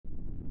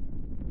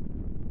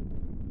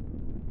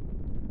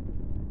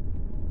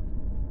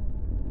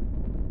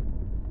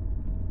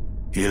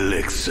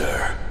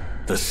Elixir,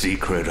 the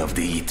secret of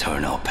the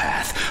eternal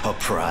path, a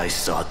prize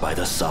sought by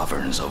the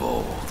sovereigns of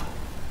old.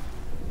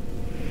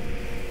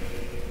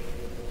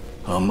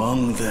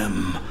 Among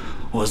them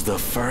was the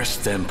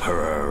first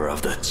emperor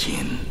of the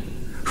Jin,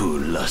 who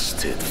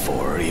lusted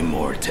for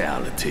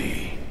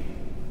immortality.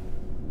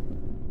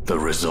 The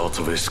result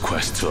of his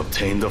quest to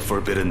obtain the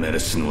forbidden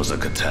medicine was a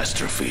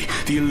catastrophe.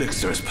 The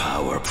elixir's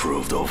power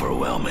proved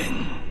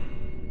overwhelming.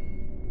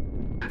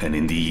 And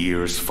in the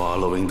years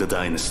following the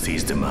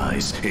Dynasty's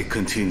demise, it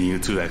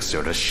continued to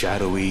exert a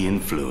shadowy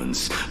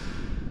influence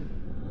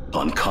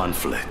on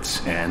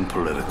conflicts and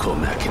political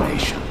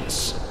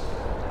machinations.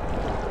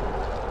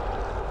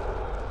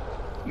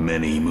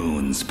 Many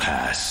moons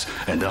pass,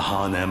 and the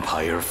Han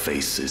Empire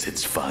faces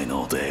its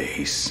final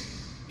days.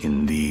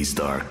 In these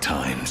dark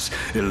times,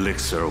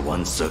 Elixir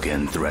once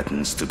again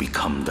threatens to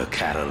become the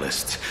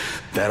catalyst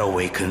that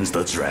awakens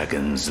the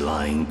dragons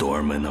lying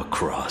dormant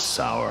across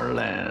our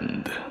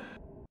land.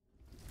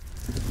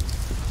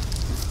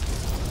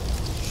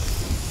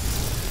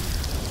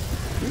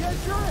 The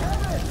Azure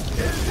Heaven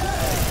is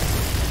dead!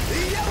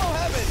 The Yellow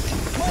Heaven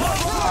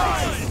must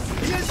rise!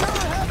 The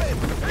Azure Heaven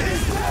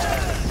is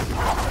dead!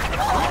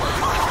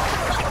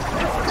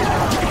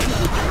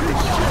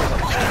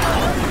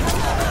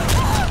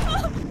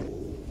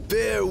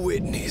 Bear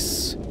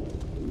witness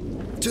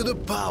to the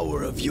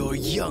power of your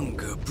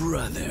younger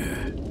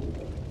brother.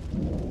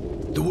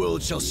 The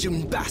world shall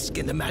soon bask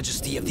in the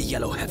majesty of the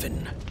Yellow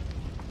Heaven.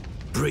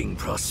 Bring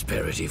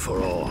prosperity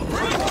for all.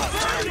 Bring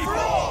prosperity for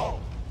all!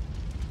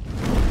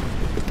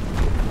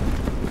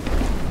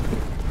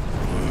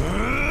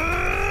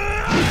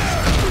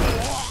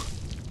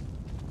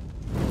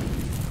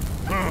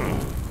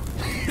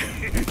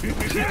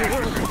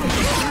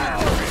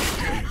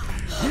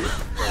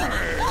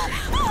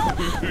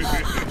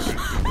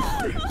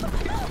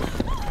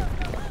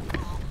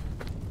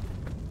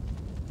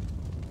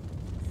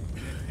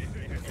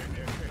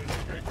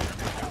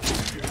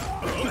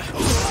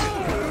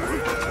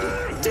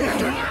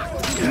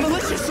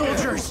 Militia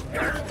soldiers!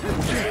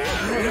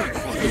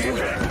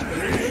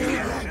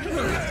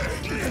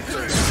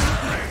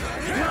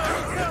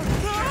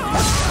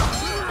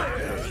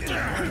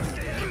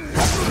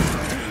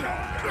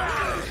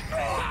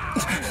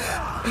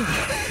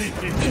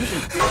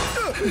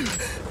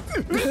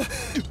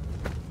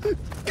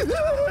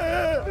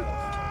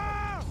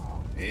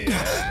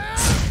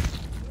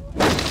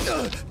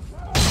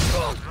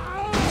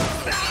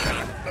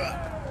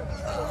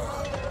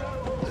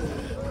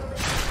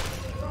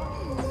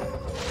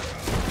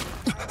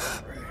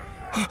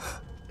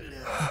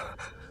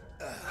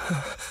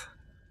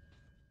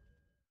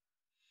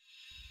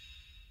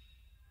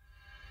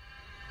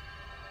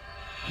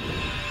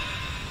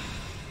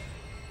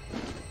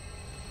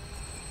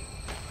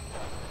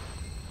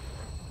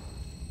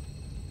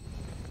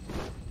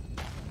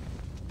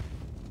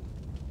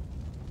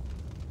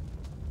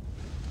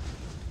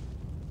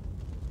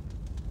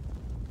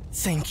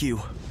 Thank you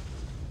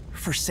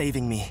for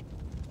saving me.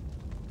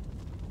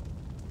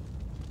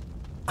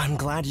 I'm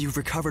glad you've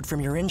recovered from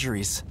your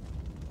injuries.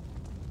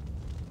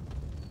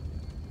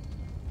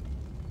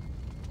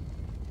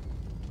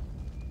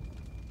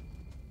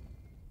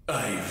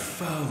 I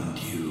found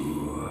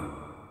you,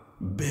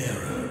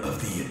 bearer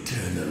of the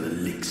eternal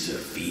elixir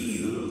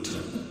field.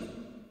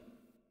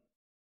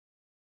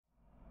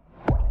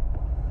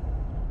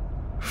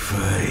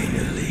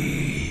 Finally.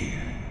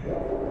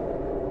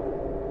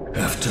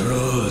 After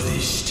all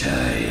this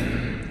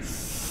time,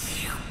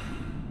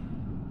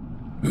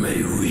 my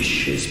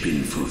wish has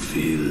been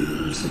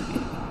fulfilled.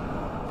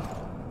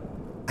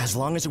 As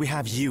long as we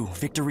have you,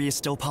 victory is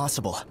still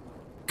possible.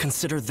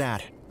 Consider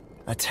that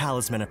a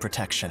talisman of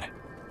protection.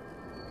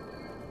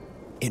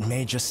 It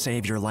may just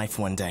save your life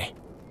one day.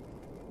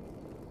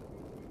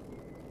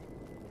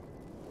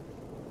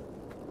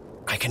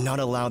 I cannot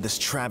allow this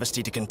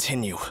travesty to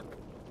continue.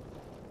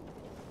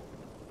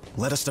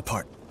 Let us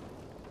depart.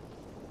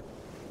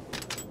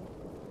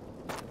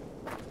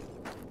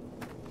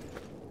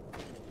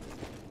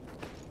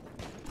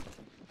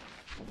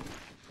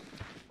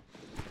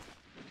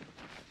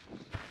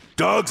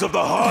 Dogs of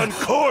the Han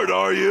Court,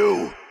 are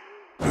you?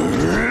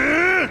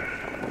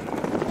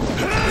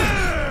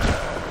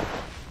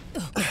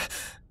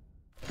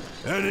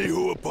 Any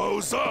who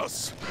oppose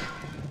us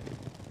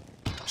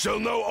shall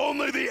know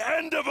only the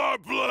end of our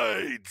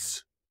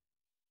blades!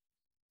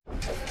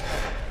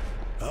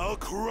 I'll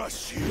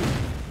crush you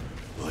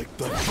like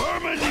the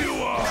vermin you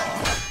are!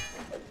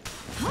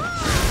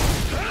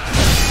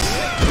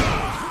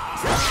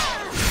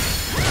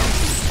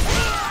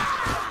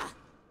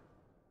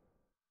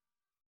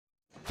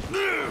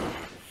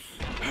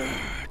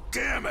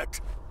 Damn it!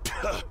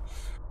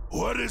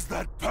 What is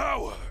that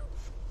power?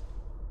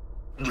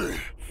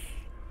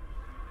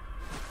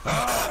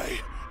 I,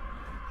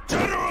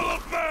 General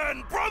of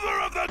Man, brother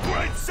of the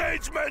great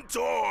sage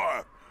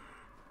mentor!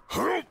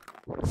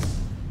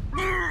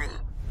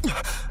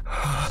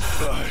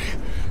 I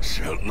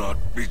shall not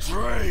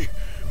betray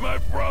my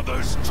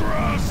brother's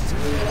trust!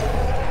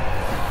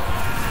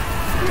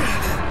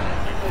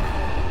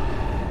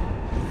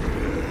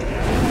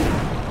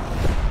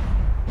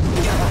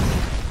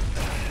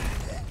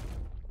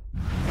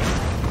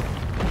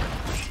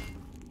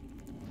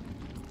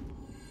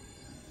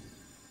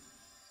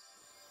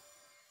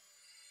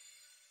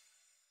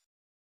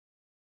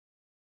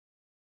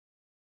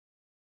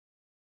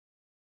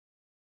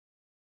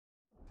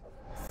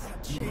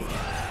 Jade.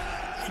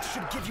 It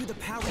should give you the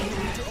power you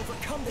need to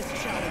overcome this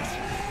challenge.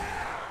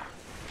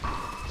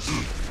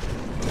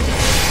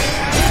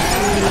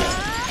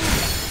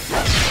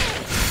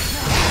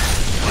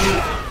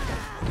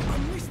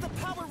 Unleash the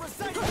power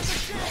residing in the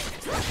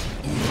Jade!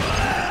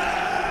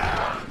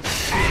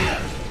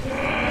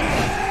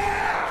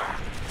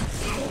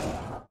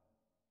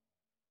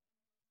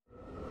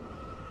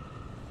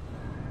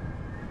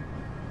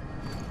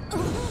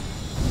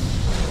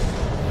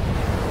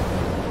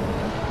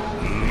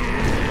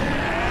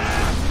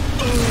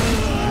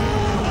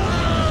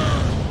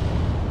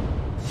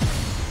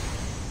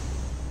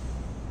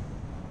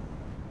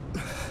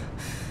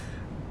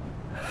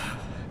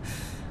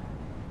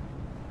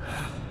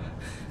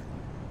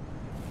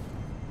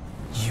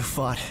 You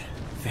fought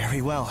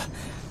very well.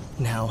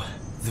 Now,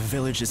 the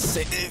village is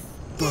safe.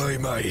 By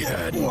my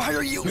head. Why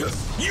are you...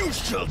 You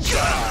shall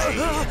die!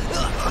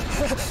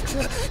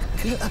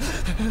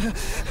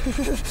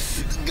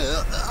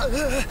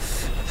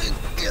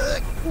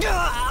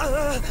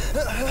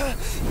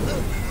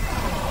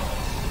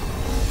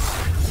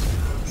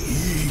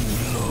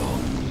 Live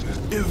long.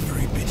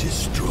 Every bit as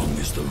strong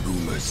as the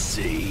rumors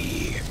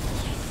say.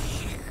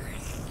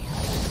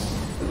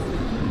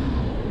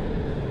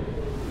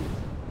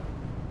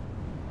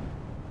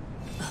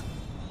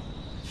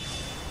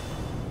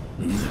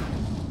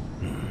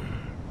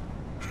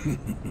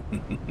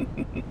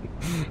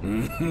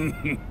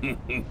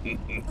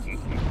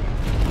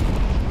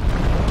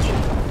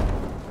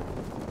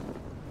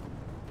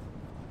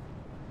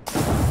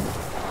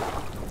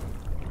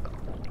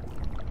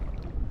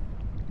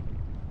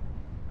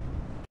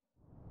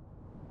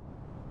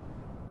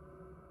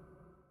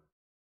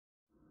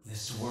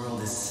 This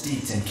world is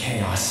steeped in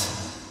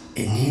chaos.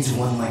 It needs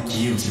one like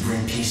you to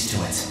bring peace to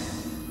it.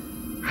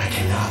 I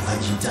cannot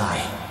let you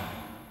die.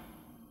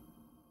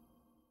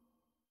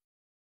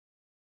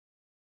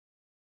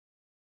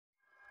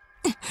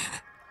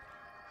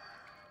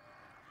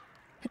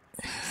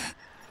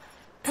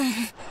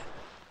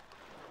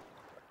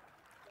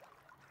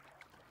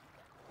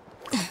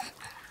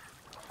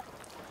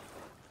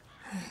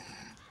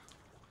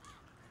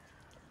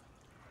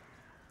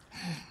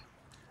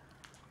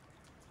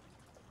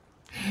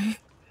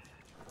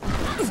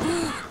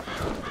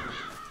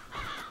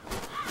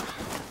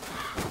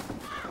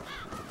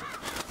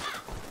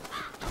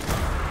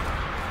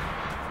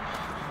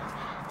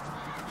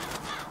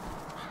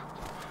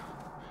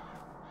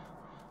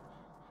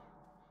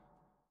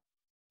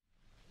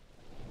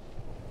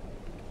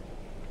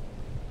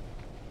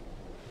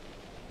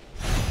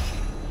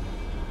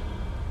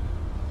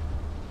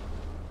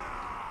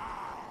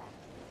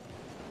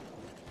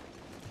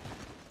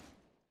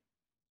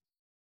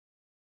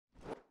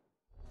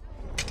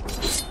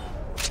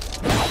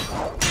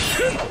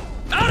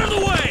 Out of the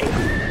way!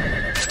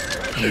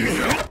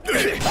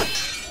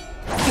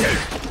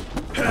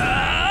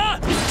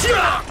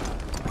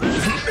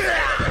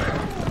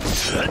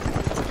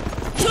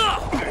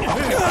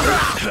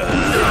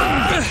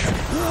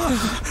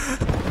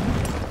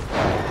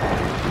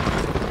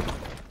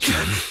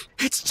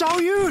 It's Zhao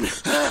Yun!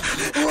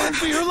 Run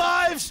for your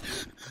lives!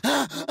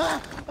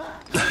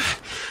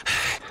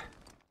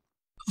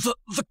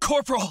 The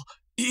corporal,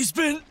 he's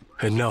been...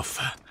 Enough.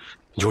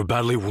 You're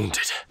badly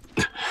wounded.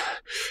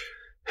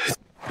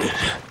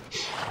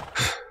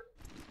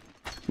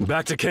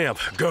 Back to camp.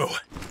 Go.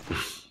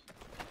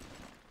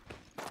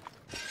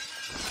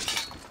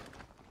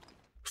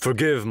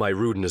 Forgive my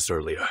rudeness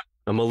earlier.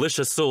 A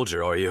malicious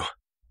soldier, are you?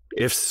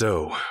 If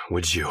so,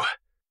 would you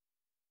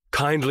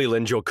kindly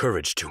lend your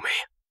courage to me?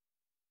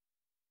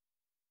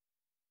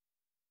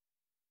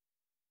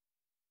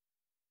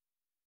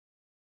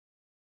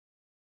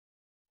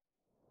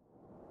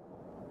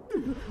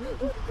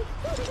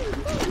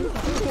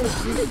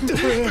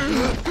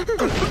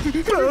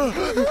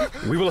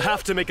 We will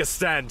have to make a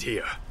stand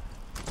here.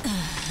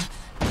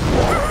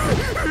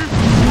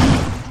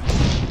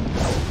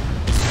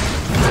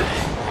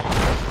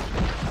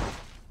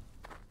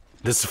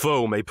 This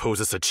foe may pose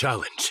us a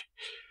challenge.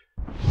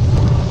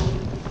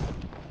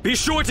 Be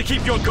sure to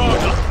keep your guard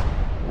up!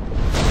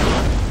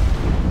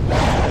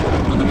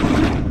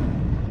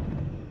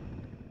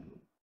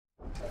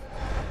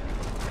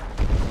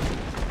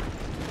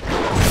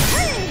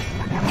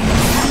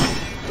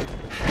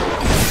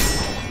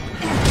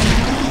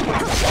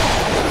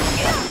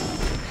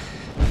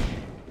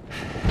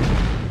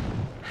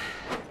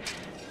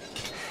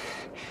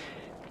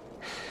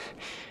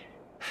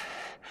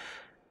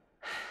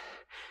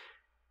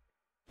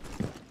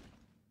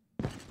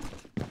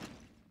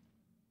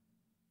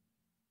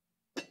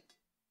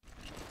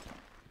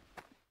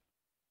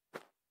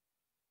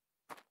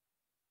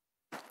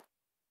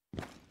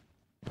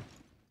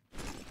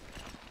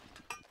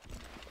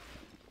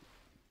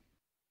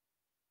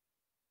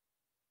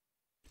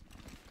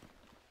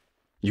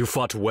 You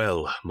fought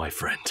well, my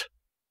friend.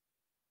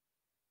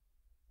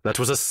 That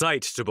was a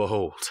sight to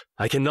behold.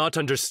 I cannot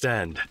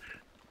understand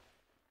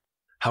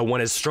how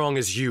one as strong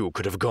as you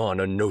could have gone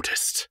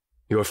unnoticed.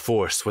 Your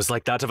force was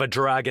like that of a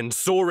dragon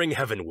soaring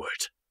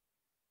heavenward.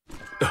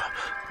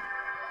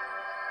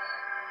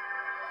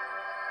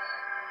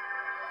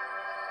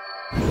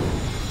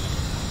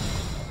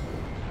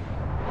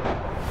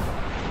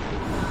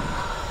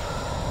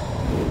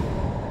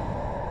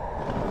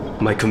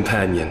 my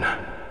companion,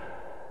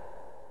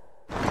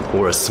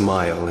 or a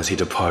smile as he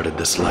departed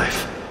this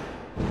life,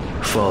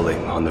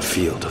 falling on the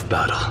field of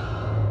battle.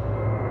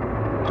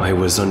 I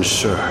was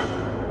unsure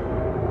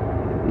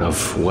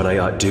of what I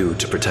ought do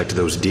to protect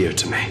those dear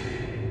to me.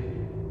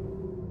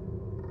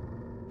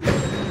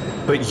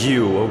 But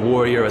you, a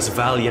warrior as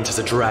valiant as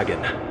a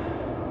dragon,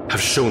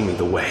 have shown me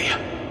the way.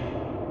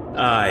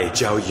 I,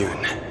 Zhao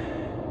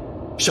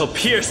Yun, shall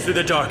pierce through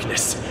the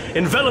darkness,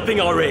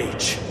 enveloping our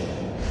age.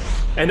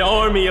 An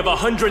army of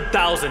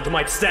 100,000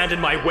 might stand in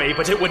my way,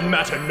 but it would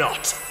matter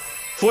not.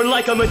 For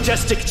like a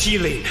majestic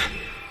Qilin,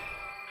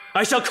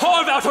 I shall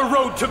carve out a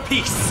road to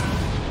peace.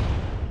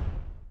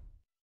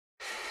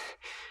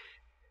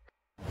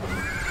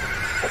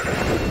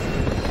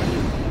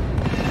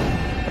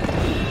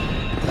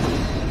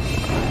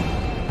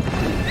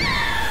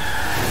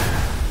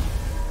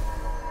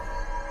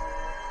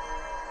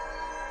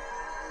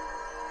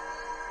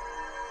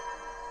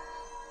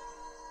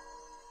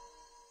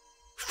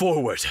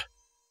 Forward!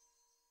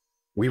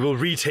 We will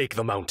retake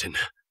the mountain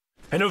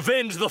and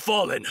avenge the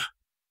fallen!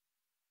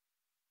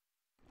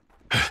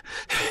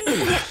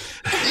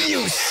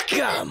 You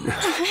scum!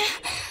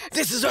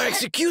 This is our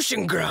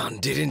execution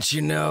ground, didn't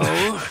you know?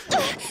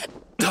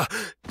 The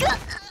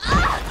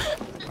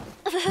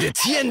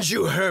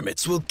Tianzhu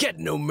hermits will get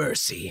no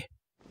mercy.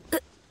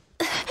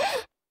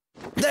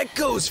 That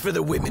goes for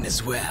the women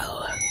as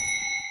well.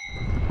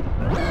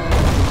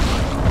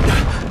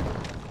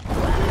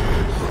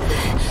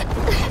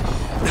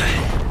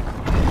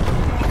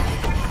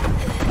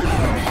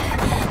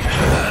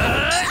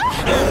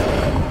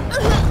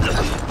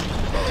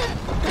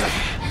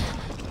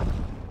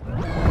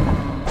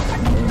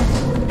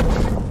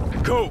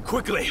 Go,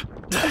 quickly!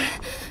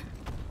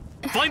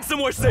 Find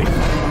somewhere safe!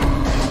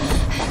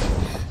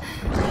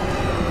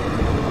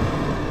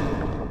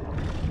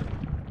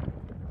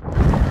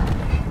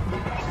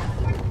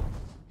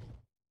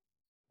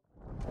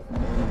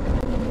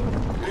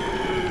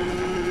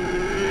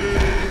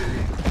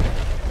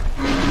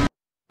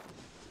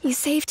 You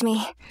saved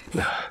me.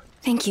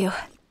 Thank you.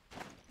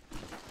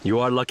 You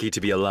are lucky to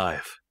be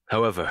alive.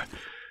 However,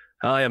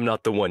 I am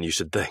not the one you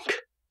should think.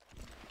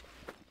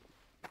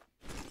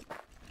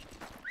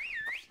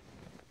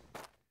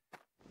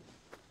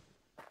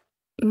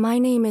 My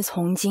name is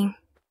Hongjing,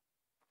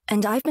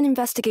 and I've been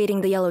investigating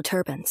the Yellow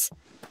Turbans.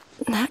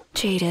 That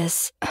jade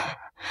is...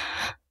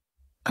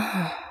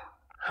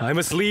 I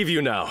must leave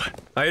you now.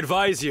 I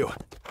advise you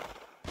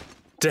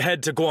to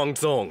head to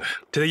Guangzhong,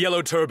 to the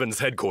Yellow Turbans'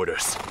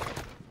 headquarters.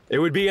 It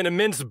would be an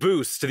immense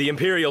boost to the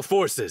Imperial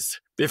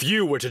forces if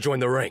you were to join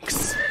the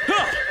ranks.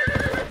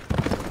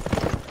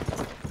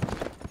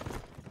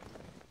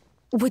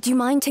 Would you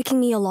mind taking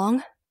me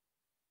along?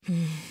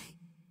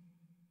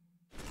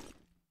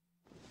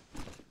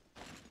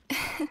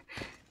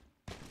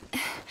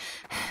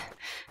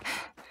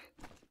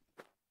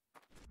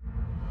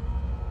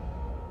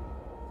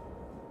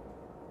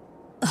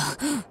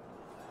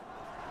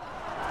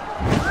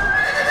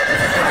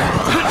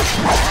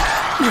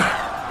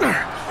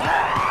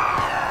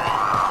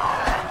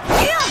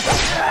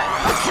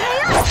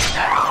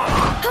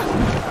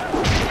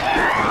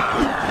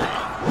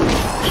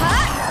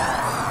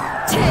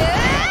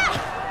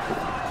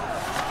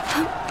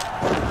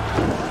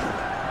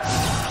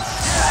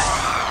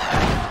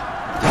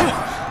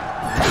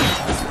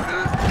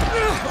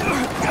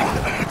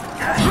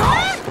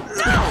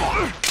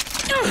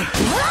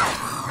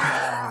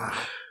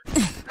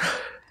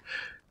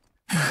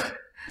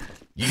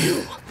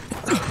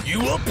 You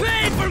will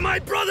pay for my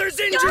brother's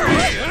injury!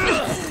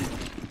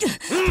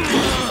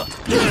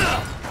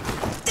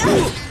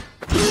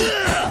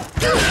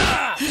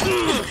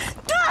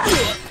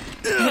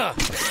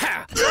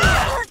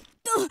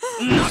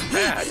 Not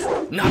bad!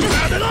 Not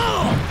bad at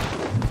all!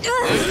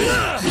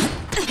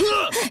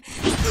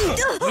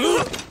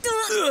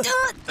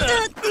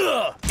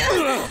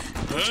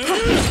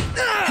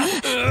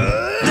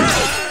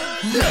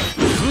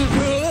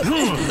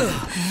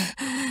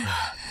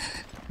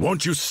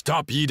 Won't you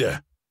stop,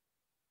 Yida?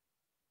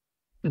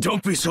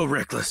 Don't be so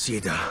reckless,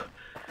 Yida.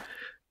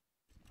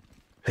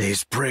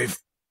 These brave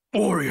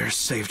warriors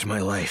saved my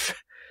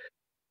life.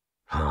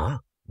 Huh?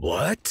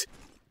 What?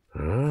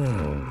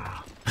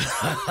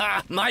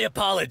 My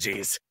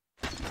apologies.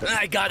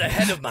 I got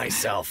ahead of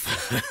myself.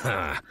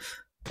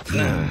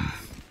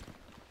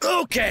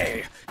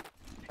 Okay.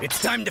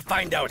 It's time to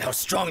find out how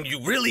strong you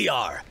really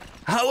are.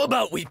 How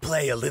about we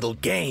play a little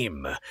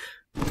game?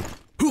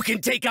 Who can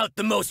take out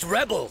the most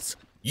rebels?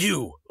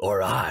 You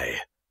or I?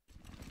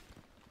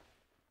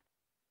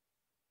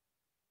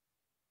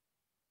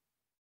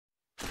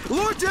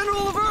 Lord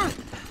General of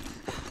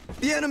Earth!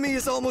 The enemy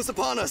is almost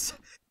upon us.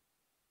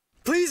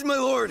 Please, my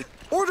lord,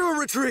 order a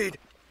retreat.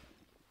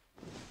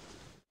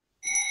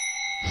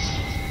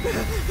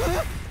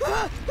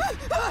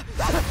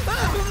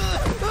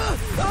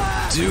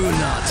 Do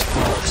not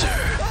falter,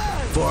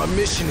 for our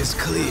mission is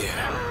clear.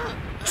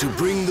 To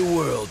bring the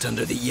world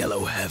under the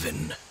yellow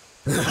heaven.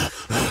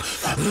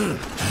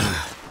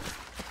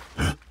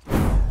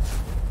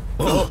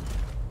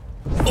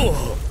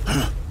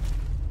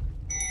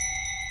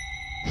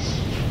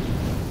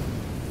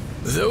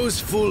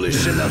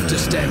 foolish enough to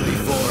stand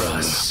before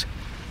us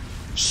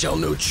shall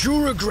know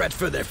true regret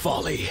for their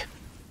folly.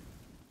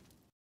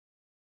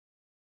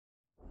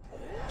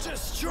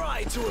 Just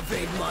try to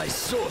evade my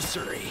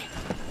sorcery,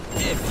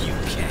 if you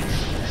can.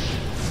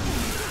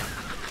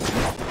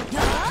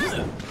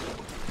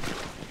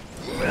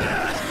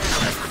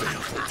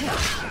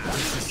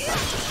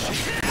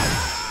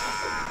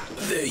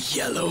 The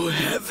Yellow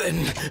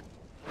Heaven.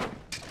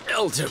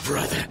 Elder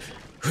brother,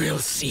 we'll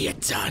see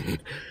it done.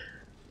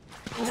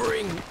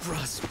 Bring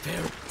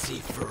prosperity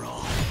for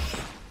all.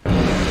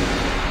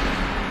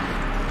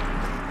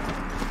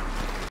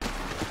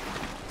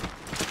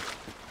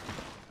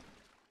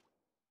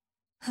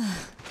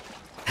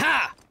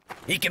 Ha!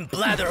 He can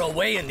blather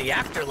away in the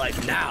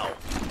afterlife now.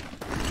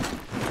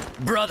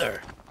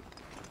 Brother,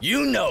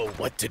 you know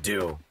what to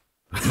do.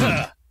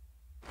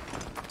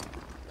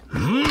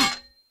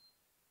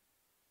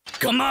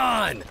 Come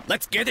on,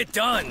 let's get it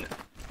done.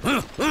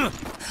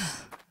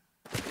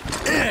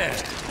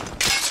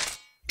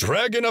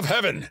 Dragon of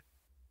Heaven,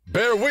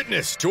 bear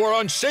witness to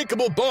our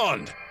unshakable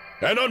bond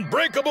and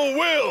unbreakable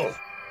will!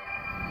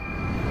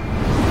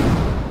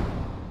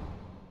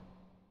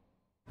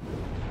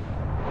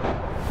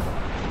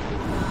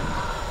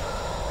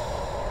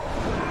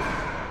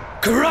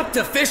 Corrupt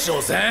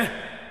officials, eh?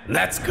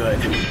 That's good.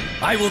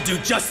 I will do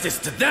justice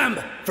to them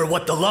for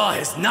what the law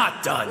has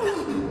not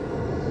done.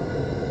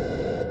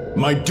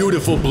 My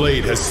dutiful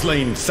blade has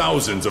slain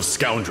thousands of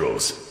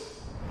scoundrels.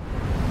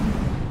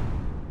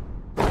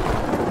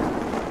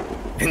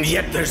 And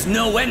yet there's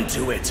no end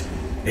to it.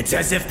 It's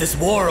as if this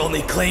war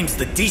only claims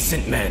the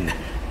decent men,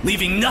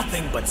 leaving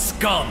nothing but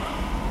scum.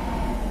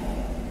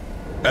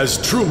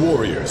 As true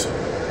warriors,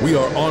 we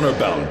are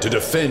honor-bound to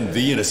defend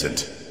the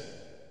innocent.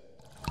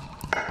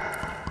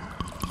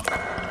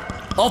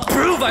 I'll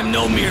prove I'm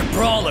no mere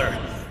brawler.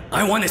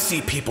 I want to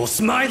see people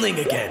smiling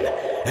again,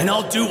 and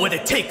I'll do what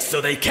it takes so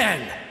they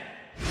can.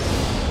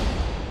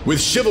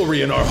 With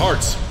chivalry in our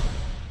hearts,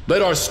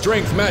 let our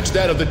strength match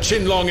that of the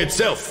Qinlong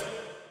itself.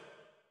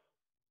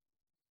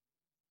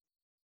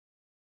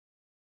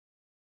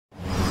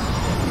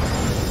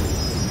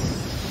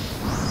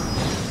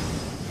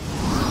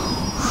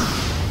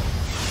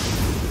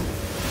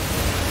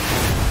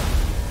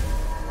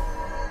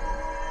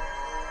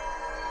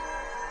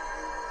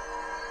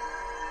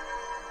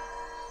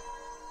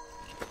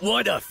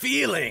 What a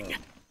feeling!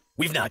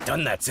 We've not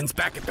done that since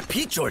back at the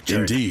peach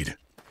orchard. Indeed.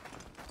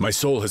 My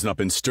soul has not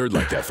been stirred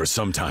like that for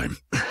some time.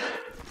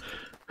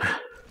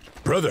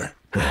 Brother,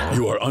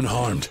 you are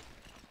unharmed.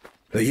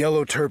 The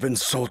Yellow Turban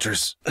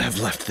soldiers have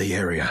left the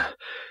area.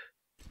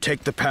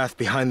 Take the path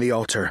behind the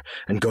altar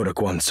and go to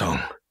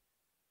Guansong.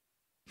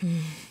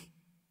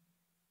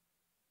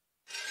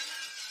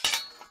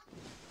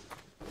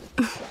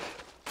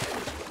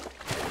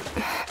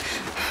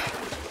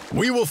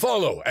 We will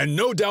follow and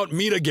no doubt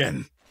meet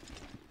again.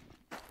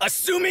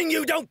 Assuming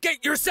you don't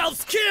get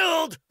yourselves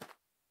killed!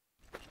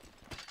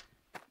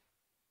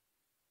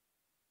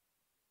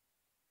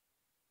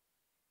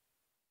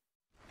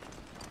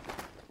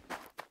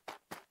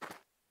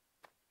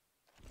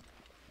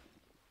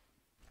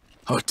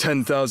 Our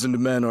 10,000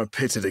 men are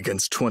pitted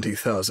against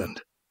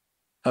 20,000.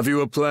 Have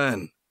you a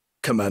plan,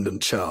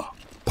 Commandant Chao?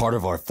 Part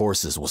of our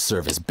forces will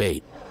serve as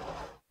bait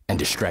and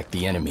distract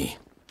the enemy.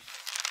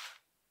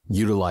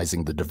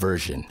 Utilizing the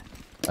diversion,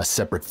 a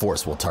separate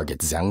force will target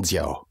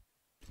Zhangjiao.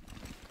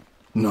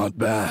 Not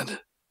bad.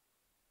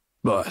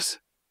 But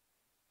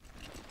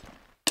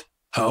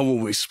how will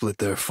we split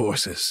their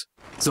forces?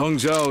 Zhang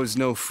Zhao is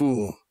no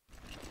fool.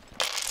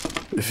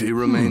 If he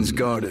remains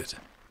guarded.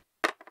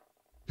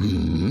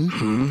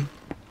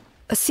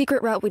 A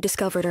secret route we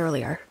discovered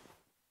earlier.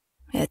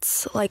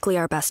 It's likely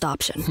our best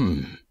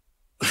option.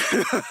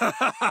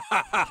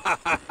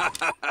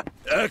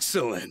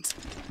 Excellent.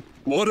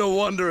 What a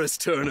wondrous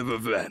turn of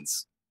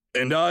events.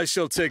 And I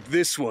shall take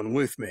this one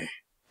with me.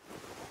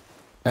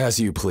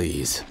 As you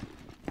please.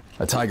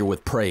 A tiger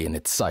with prey in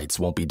its sights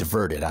won't be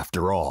diverted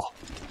after all.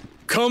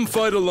 Come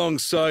fight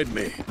alongside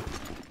me.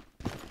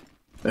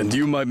 And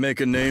you might make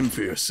a name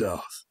for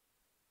yourself.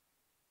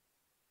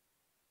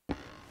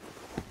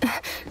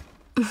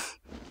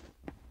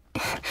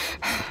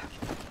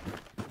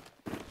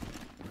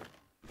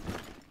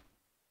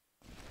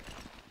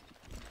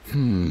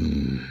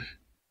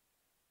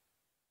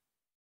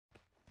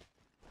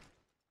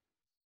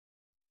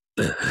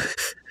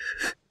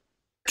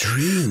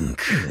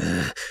 Drink.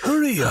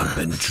 Hurry up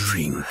and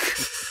drink,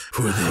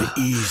 for there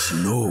is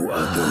no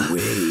other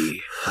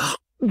way.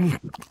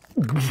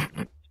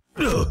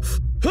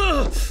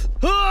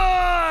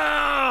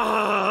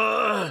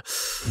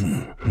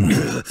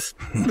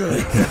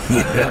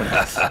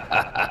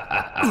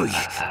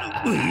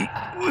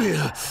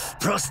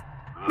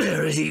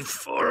 Prosperity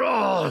for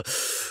all.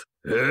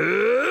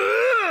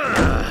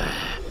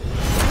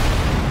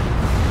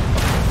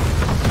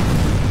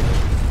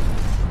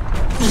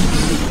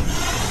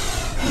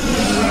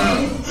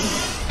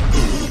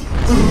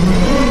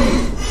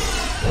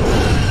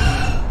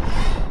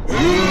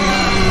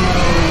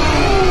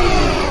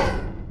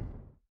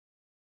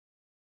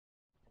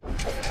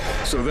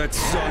 That's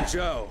Song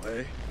Zhao,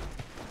 eh?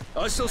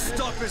 I shall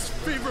stop this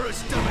feverish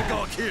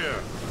demagogue here!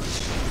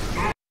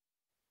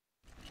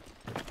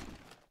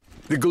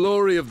 The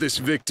glory of this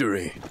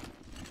victory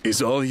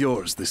is all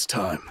yours this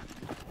time.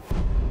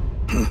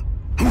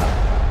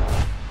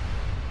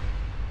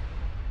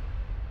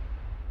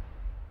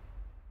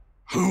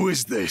 Who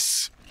is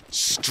this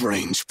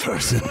strange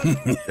person?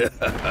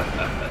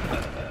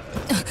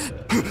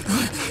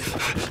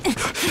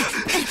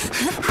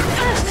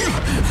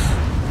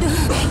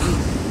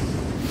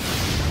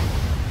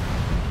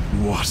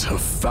 What a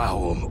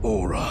foul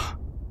aura.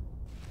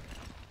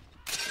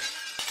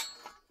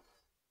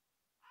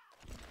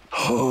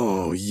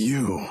 Oh,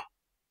 you.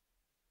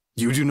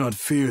 You do not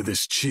fear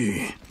this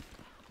chi.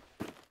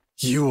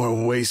 You are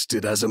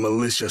wasted as a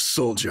militia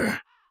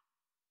soldier.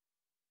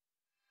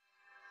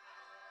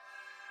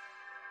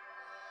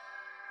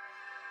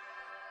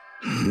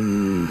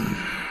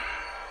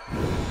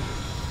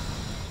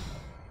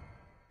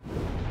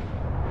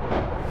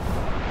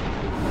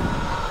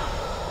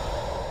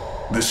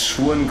 The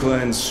Swan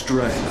clan's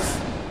strength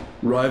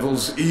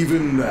rivals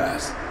even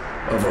that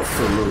of a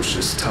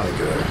ferocious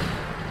tiger.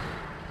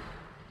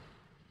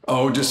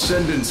 Our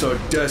descendants are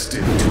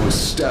destined to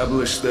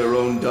establish their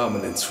own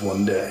dominance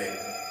one day.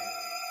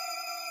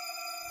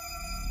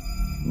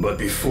 But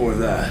before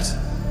that,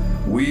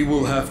 we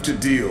will have to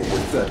deal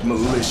with that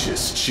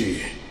malicious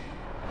chi,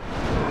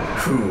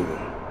 who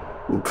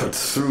will cut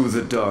through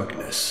the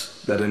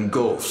darkness that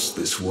engulfs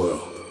this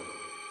world.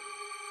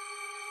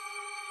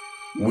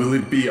 Will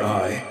it be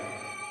I,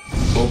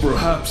 or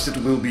perhaps it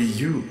will be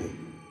you,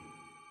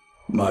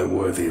 my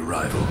worthy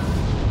rival?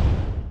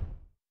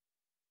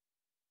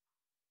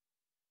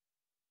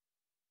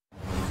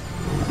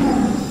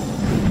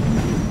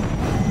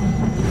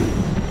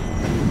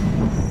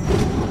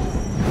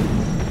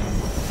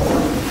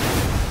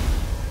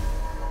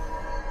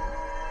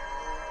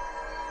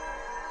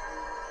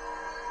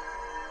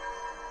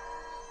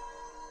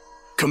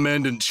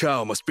 Commandant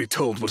Chow must be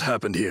told what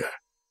happened here.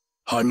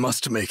 I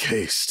must make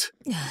haste.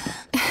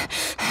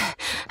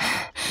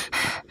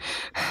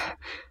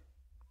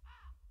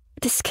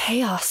 This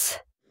chaos,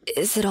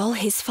 is it all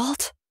his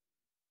fault?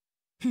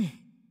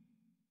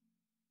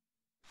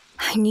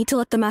 I need to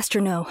let the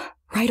Master know,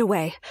 right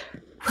away.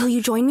 Will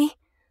you join me?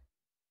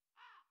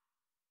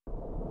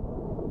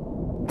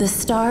 The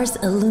stars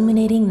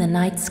illuminating the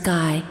night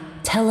sky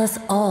tell us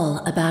all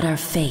about our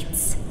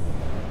fates.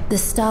 The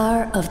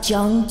star of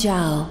Zhang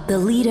Zhao, the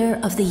leader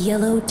of the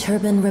Yellow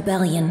Turban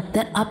Rebellion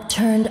that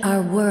upturned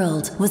our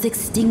world, was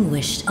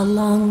extinguished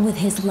along with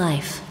his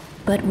life.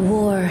 But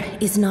war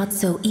is not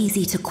so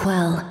easy to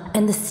quell,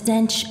 and the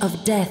stench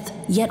of death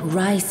yet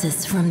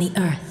rises from the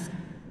earth.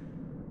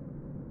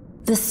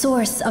 The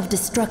source of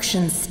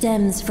destruction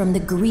stems from the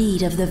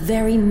greed of the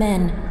very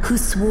men who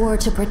swore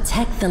to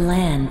protect the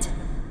land.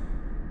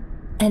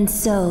 And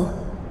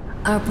so,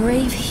 our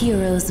brave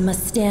heroes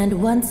must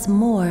stand once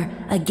more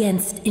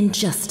against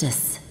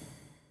injustice.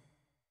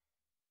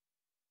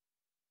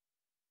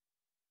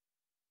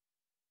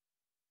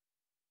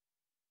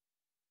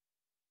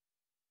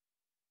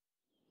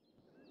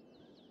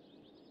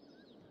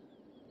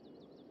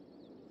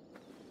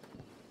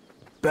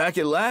 Back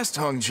at last,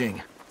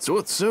 Hongjing.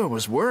 Zuo Tzu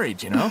was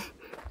worried, you know?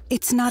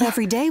 It's not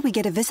every day we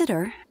get a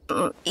visitor.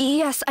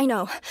 Yes, I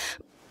know.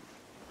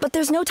 But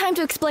there's no time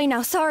to explain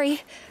now,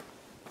 sorry.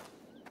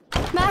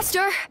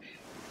 Master!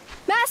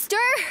 Master!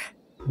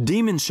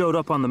 Demon showed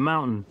up on the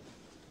mountain.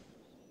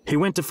 He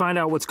went to find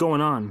out what's going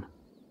on.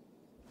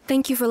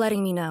 Thank you for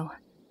letting me know.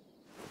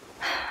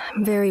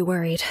 I'm very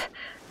worried.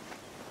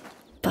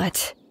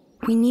 But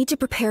we need to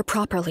prepare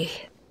properly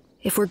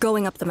if we're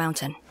going up the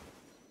mountain.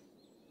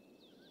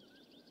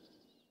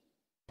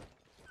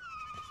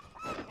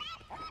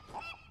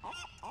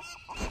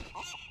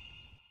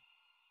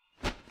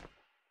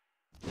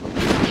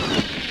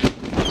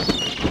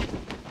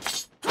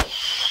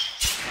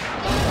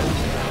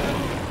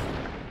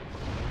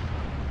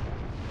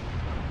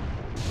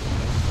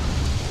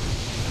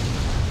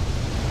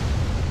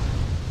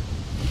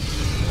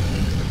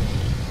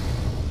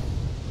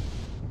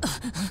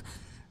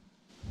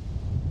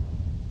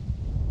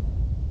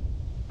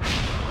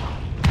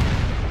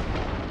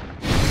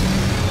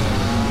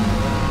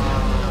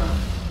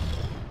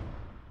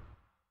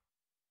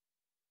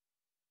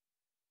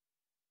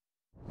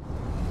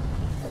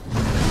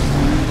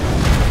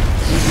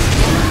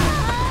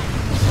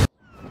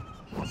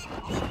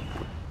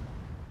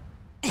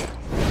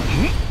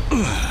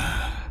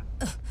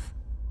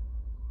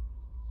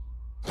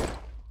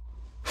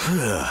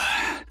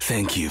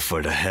 Thank you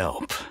for the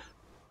help.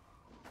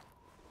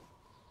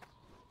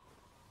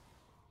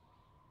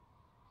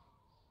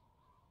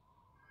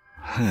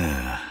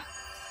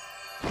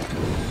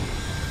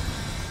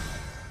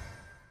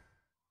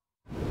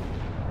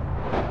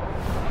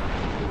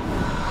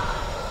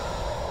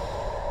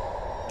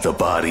 The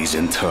body's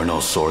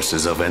internal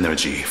sources of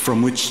energy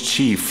from which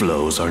chi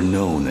flows are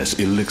known as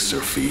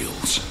elixir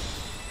fields.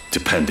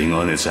 Depending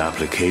on its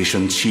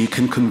application, chi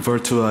can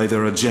convert to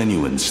either a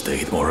genuine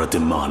state or a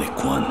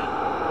demonic one.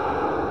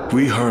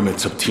 We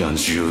hermits of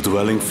Tianzhu,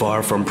 dwelling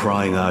far from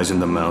prying eyes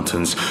in the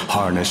mountains,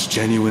 harness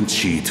genuine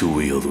qi to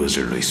wield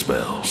wizardly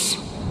spells.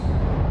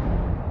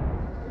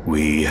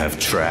 We have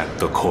tracked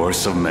the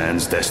course of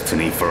man's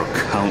destiny for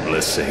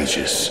countless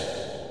ages.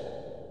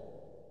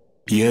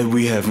 Yet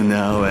we have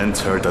now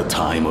entered a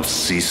time of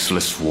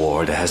ceaseless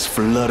war that has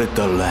flooded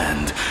the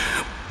land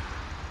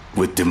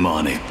with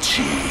demonic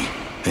qi,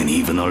 and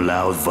even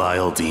allowed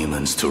vile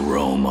demons to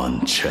roam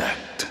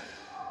unchecked.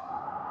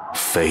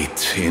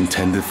 Fate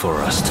intended for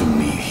us to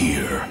meet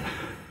here.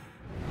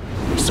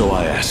 So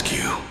I ask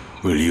you,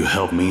 will you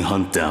help me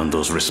hunt down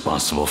those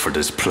responsible for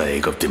this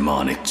plague of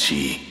demonic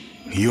qi?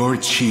 Your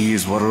qi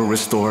is what will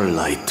restore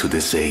light to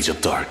this age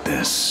of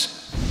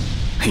darkness.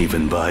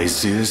 Even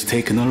Baizi has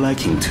taken a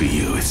liking to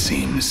you, it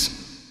seems.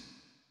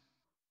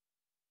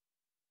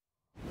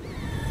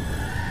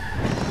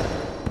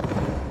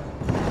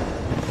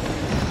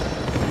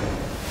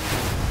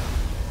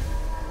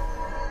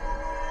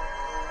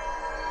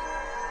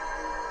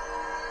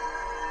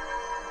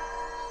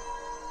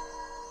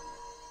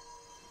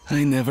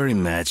 I never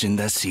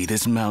imagined I'd see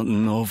this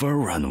mountain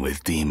overrun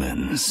with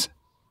demons.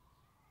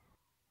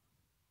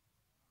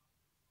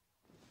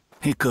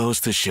 It goes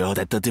to show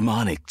that the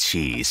demonic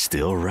qi is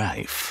still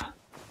rife.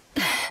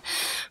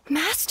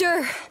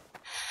 Master!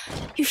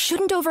 You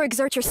shouldn't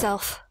overexert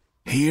yourself.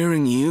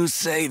 Hearing you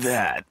say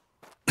that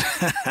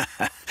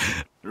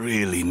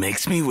really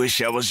makes me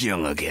wish I was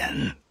young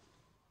again.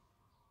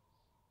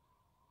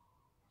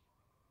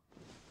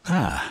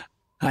 Ah,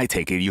 I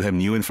take it you have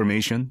new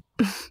information?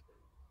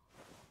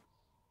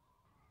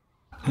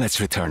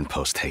 Let's return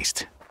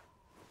post-haste.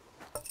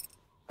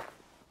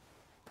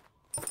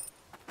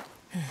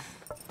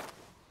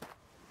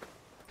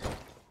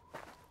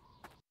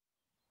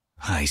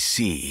 I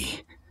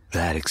see.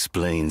 That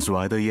explains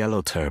why the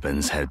yellow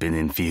turbans had been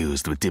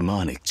infused with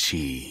demonic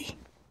qi.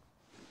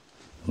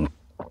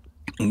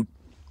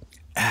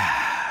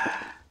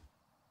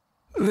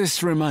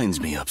 This reminds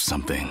me of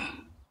something.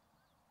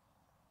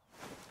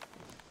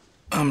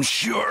 I'm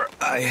sure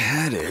I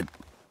had it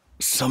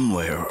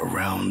somewhere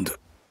around...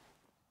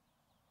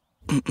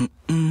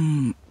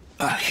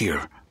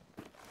 Here.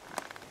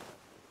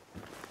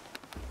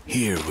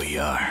 Here we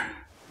are.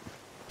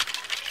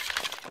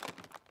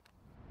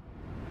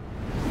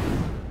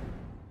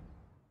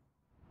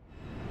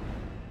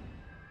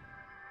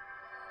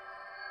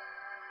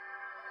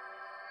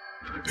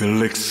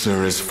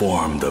 Elixir is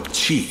formed of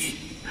qi,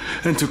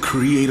 and to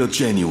create a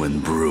genuine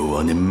brew,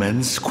 an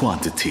immense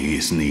quantity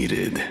is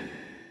needed.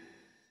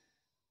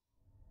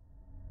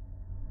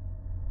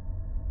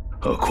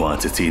 A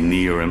quantity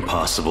near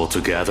impossible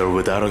to gather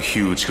without a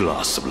huge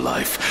loss of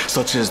life,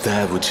 such as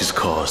that which is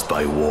caused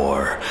by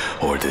war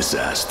or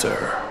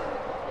disaster.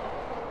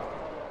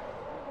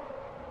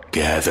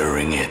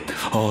 Gathering it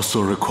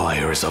also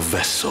requires a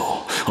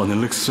vessel, an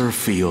elixir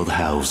field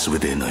housed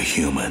within a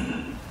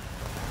human.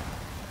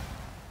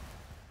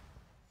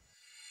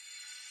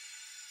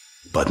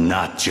 But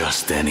not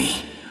just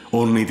any.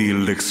 Only the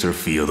elixir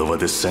field of a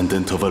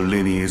descendant of a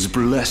lineage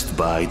blessed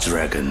by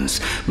dragons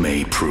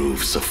may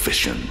prove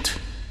sufficient.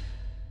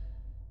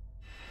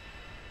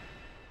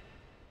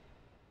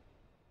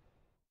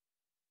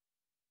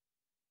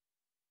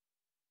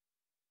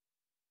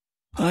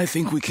 I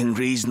think we can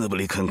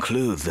reasonably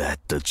conclude that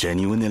the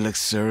genuine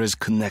elixir is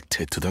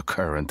connected to the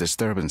current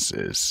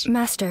disturbances.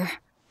 Master,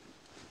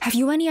 have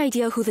you any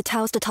idea who the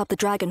Taoist atop the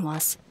dragon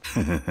was?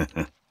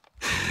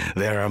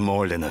 There are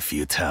more than a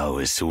few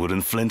Taoists who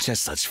wouldn't flinch at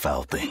such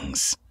foul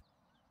things.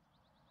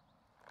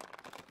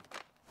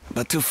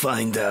 But to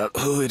find out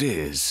who it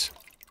is,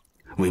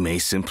 we may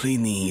simply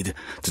need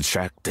to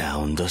track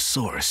down the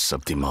source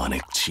of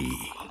demonic qi.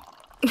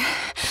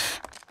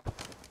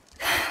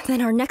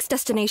 Then our next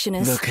destination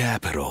is... the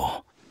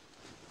capital.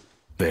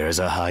 There's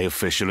a high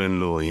official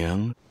in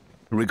Luoyang,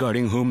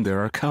 regarding whom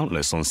there are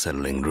countless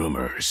unsettling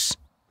rumors.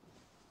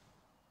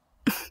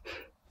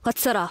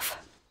 Let's set off.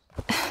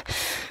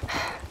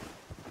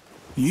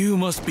 You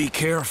must be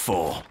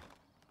careful.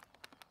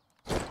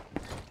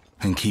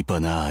 And keep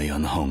an eye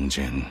on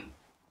Hongjing.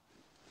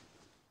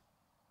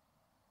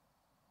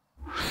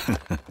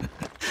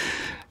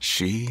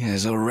 She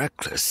has a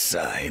reckless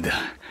side.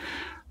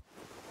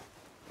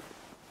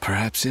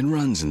 Perhaps it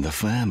runs in the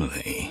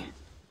family.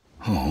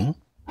 Oh?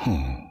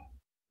 Oh.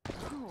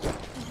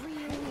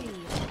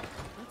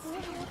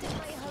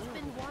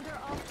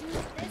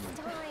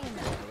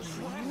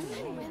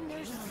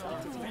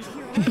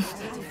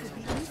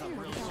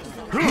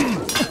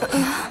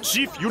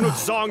 Chief Unit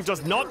Zhang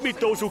does not meet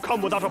those who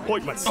come without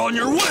appointments. On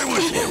your way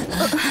with you!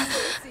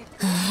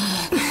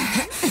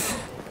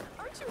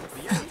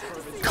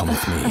 Come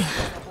with me.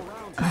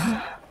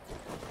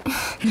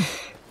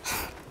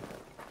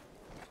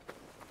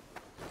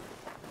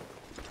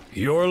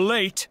 You're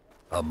late,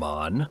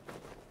 Amon.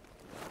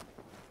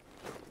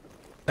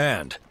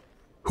 And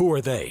who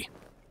are they?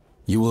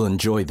 You will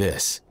enjoy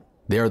this.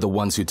 They are the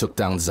ones who took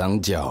down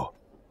Zhang Jiao,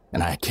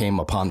 and I came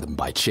upon them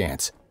by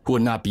chance, who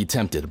would not be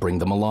tempted to bring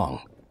them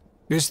along.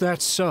 Is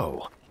that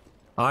so?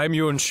 I'm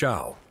Yuan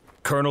Shao,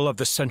 Colonel of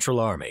the Central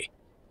Army.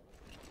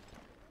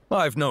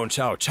 I've known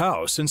Cao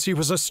Cao since he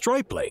was a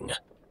stripling.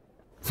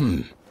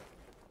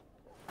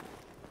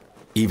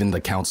 Even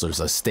the Counselor's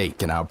estate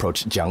can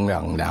approach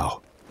Jiangyang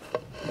now.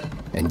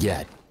 And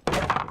yet,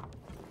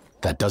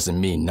 that doesn't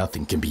mean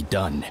nothing can be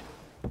done.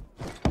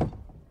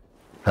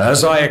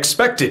 As I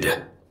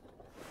expected.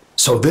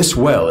 So this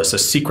well is a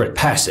secret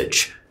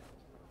passage.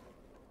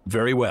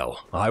 Very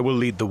well, I will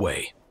lead the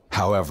way.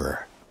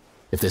 However,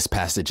 if this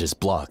passage is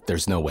blocked,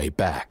 there's no way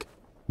back.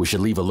 We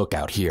should leave a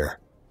lookout here.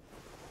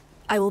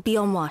 I will be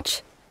on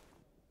watch.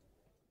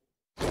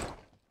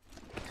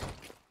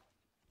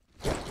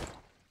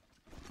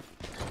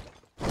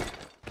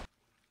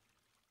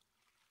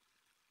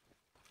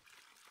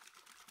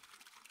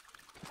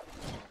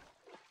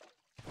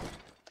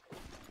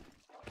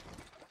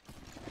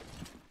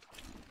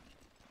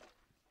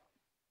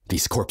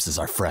 These corpses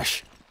are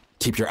fresh.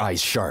 Keep your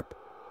eyes sharp.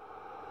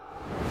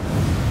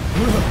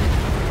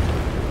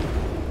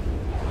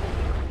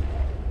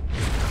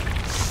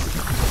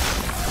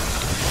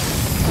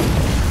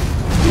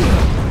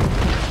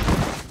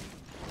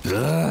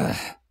 A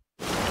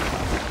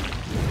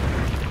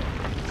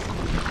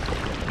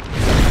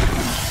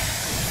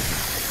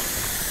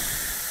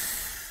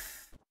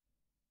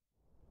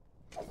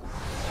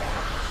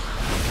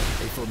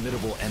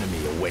formidable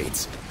enemy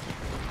awaits.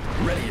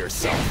 Ready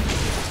yourself.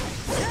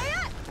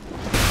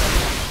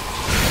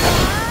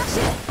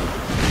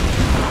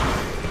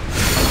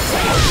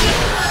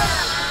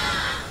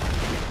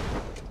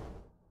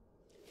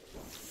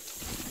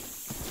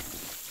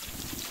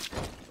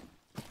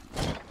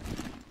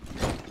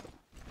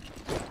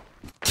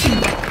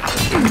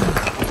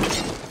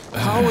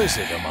 How is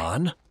it,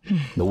 Aman?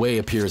 The way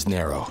appears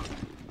narrow.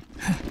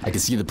 I can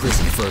see the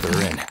prison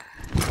further in.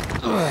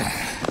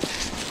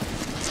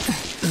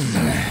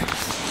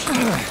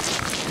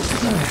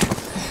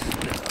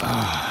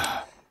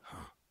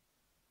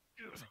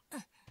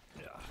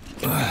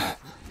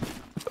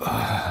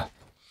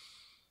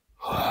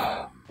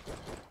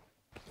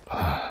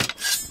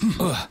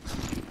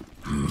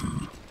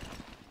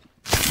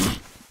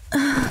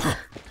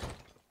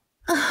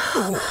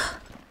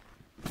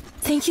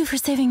 Thank you for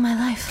saving my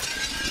life.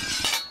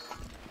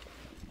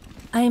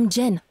 I am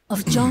Jin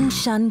of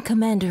Zhongshan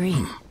Commandery.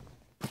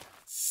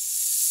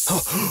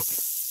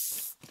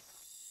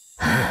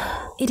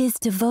 It is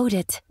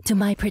devoted to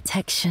my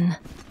protection.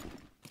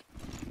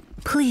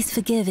 Please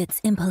forgive its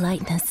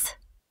impoliteness.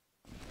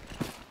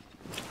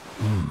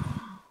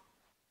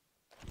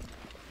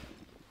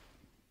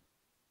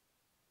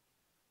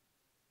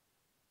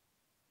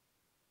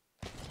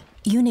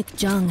 Eunuch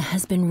Zhang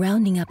has been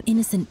rounding up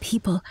innocent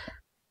people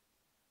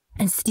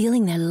and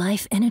stealing their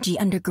life energy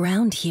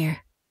underground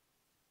here.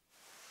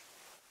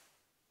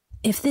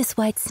 If this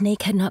white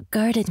snake had not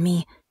guarded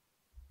me,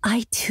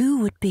 I too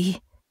would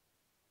be...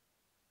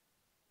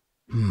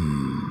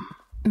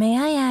 May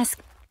I ask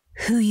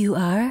who you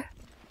are?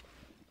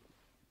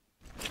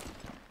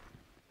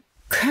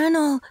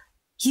 Colonel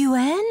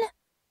Yuan?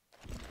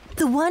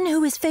 The one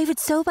who is favored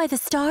so by the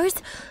stars?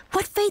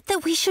 What fate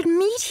that we should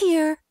meet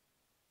here!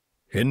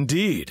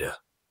 Indeed.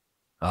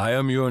 I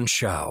am Yuan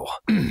Shao.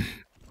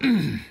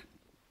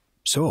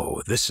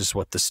 So, this is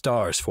what the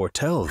stars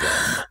foretell,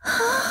 then.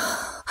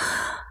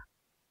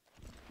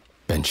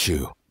 Ben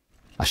Shu,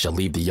 I shall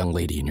leave the young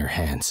lady in your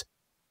hands.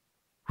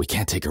 We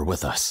can't take her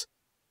with us.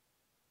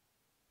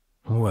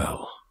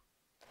 Well.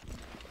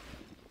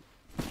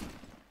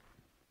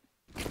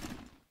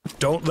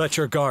 Don't let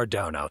your guard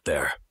down out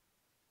there.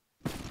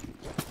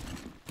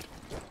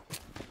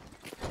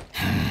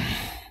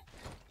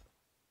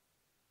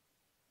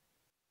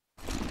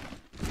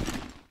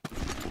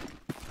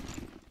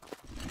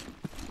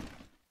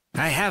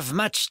 I have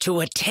much to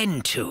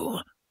attend to.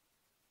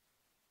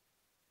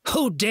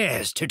 Who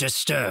dares to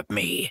disturb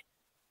me?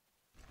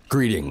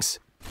 Greetings.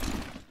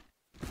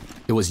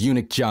 It was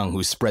Eunuch Zhang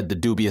who spread the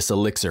dubious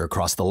elixir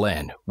across the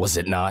land, was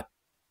it not?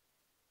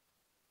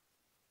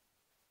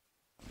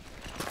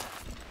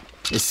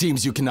 It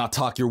seems you cannot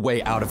talk your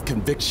way out of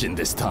conviction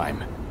this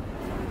time.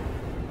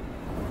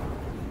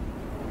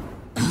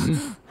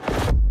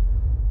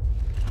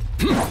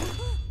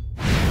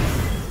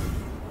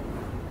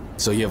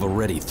 So you have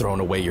already thrown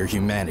away your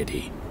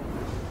humanity.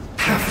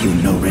 Have you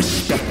no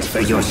respect for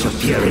your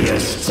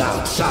superiors,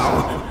 Cao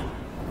Cao?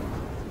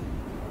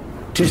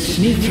 To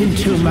sneak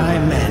into my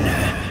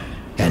manor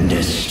and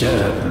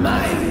disturb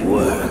my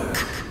work.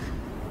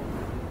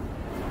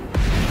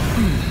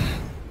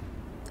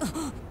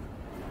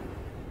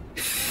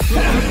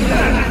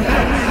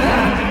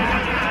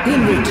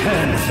 In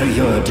return for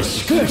your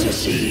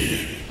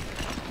discourtesy,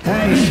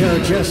 I shall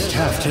just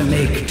have to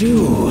make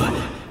do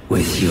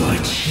with your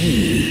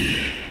chi.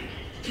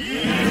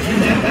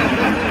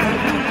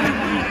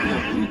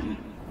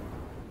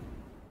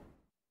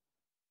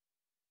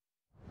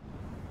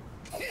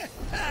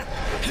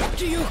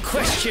 Do you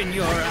question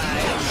your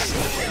eyes?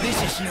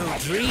 This is no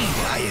dream,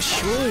 I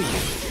assure you.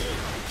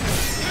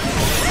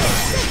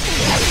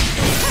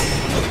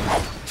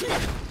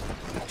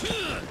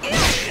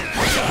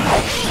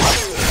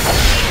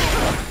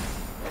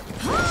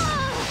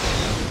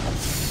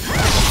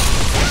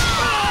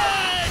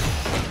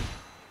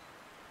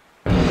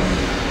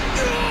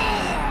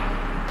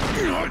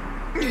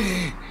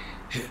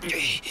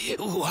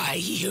 Why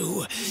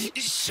you?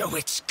 So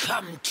it's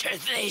come to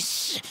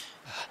this.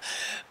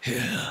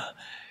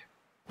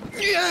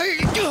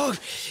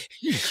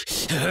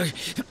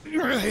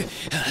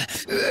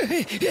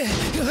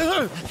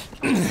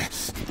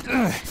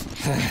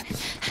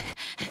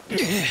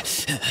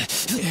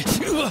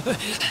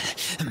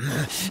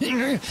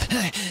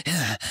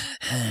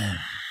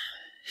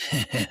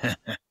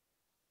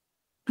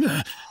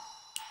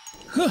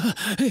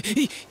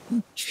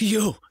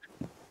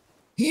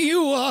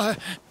 You are...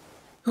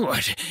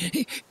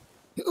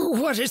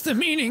 What is the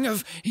meaning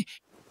of...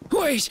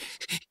 Wait,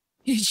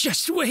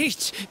 just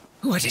wait.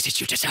 What is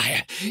it you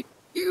desire?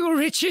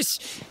 Riches?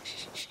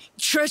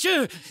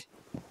 Treasure?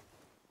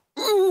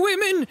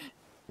 Women?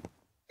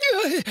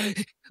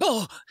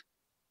 Oh,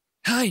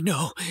 I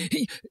know.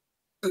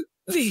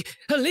 The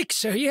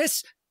elixir,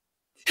 yes?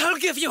 I'll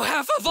give you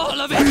half of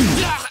all of it!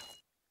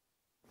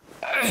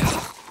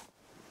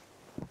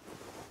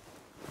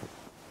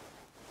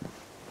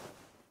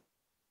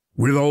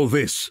 With all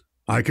this,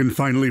 I can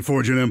finally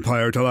forge an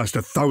empire to last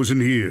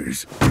 1,000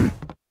 years.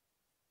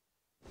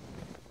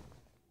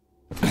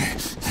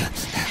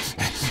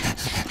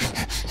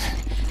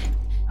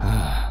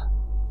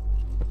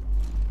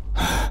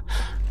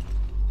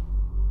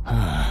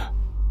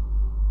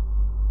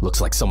 Looks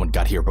like someone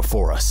got here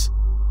before us.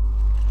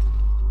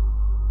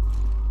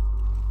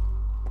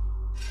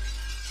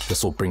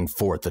 This will bring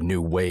forth a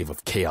new wave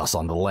of chaos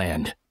on the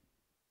land.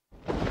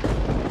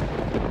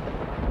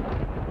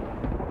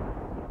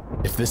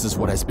 If this is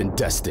what has been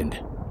destined,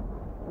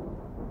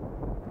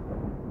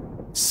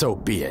 so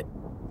be it.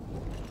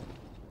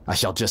 I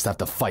shall just have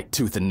to fight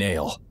tooth and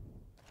nail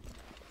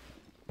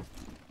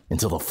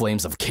until the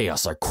flames of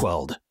chaos are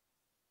quelled.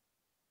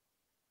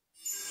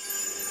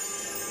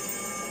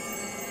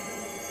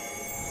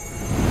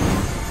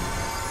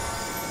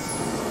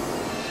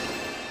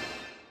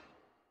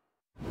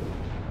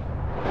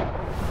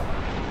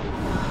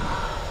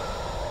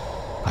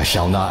 I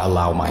shall not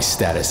allow my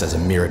status as a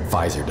mere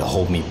advisor to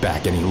hold me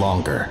back any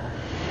longer.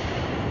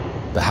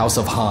 The House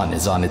of Han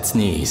is on its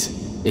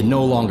knees. It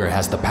no longer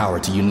has the power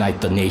to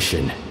unite the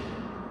nation.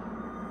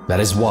 That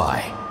is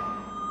why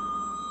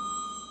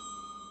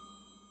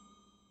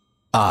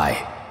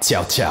I,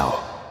 Cao Cao,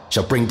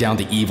 shall bring down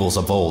the evils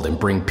of old and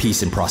bring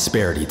peace and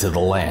prosperity to the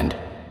land.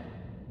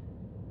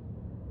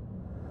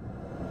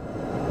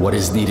 What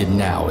is needed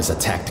now is a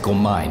tactical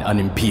mind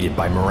unimpeded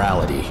by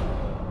morality.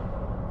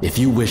 If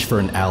you wish for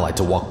an ally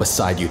to walk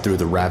beside you through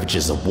the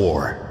ravages of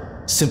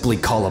war, simply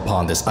call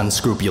upon this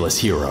unscrupulous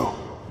hero.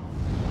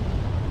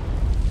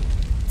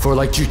 For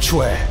like Ju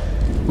Chui,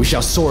 we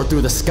shall soar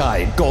through the sky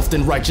engulfed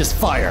in righteous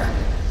fire.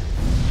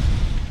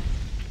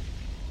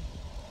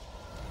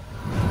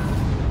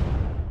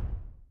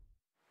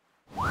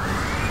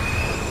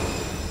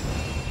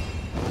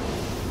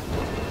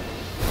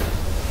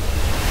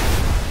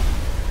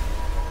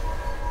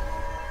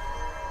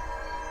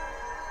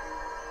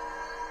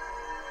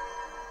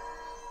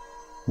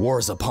 War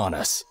is upon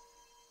us.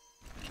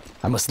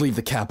 I must leave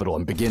the capital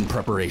and begin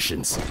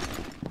preparations.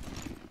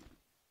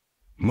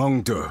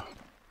 Mengde,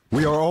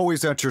 we are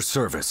always at your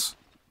service.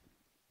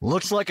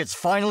 Looks like it's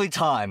finally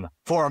time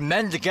for our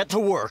men to get to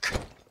work.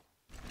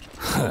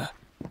 Huh.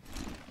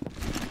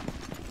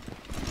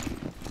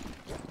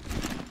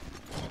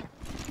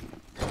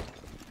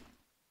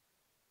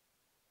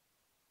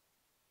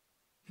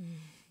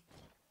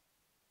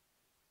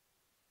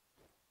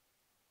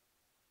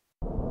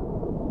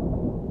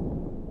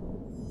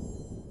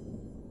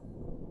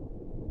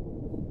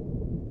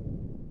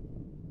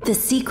 The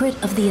secret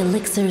of the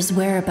elixir's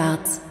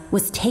whereabouts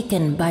was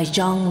taken by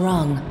Zhang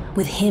Rong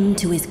with him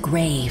to his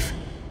grave.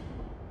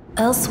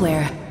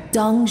 Elsewhere,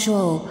 Dong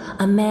Zhuo,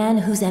 a man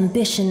whose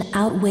ambition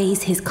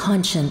outweighs his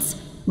conscience,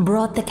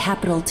 brought the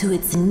capital to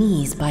its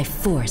knees by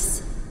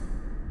force.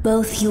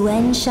 Both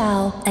Yuan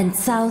Shao and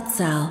Cao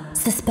Cao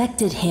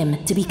suspected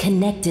him to be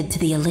connected to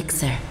the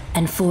elixir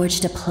and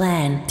forged a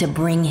plan to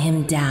bring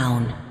him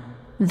down.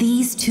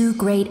 These two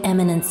great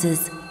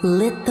eminences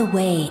lit the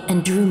way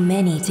and drew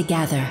many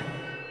together.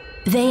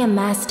 They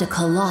amassed a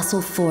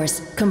colossal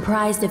force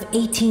comprised of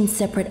 18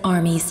 separate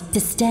armies to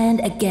stand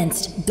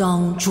against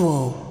Dong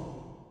Zhuo.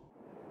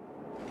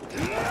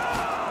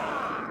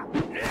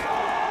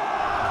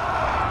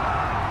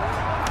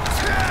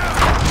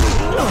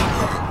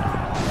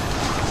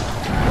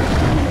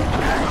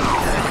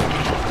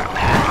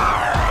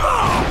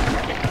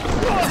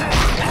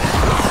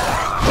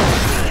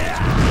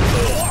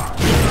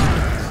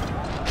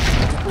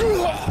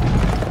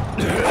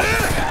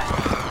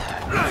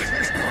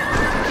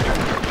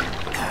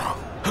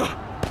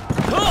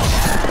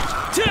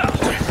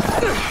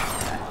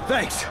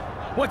 Thanks.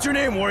 What's your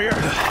name, warrior?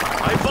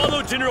 I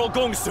follow General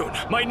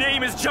Gongsun. My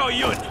name is Zhao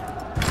Yun.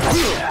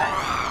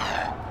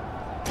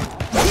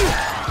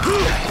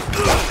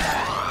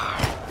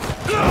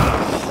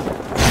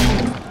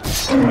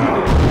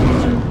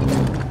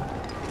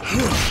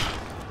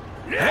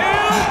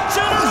 Hail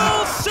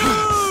General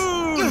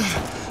Sun!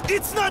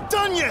 It's not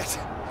done yet!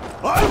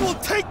 I will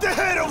take the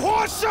head of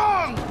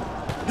Huashang!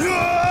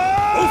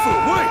 Ofu,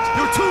 wait!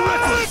 You're too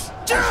reckless!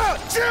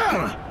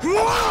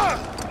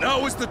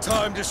 Now is the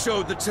time to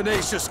show the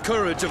tenacious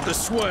courage of the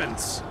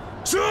Swens.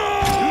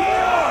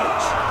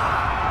 Charge!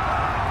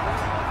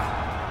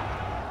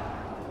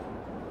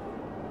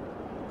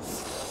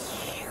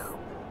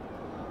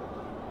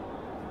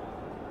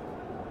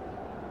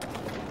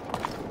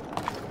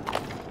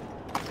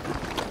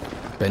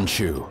 Ben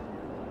Chu,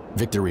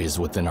 victory is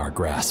within our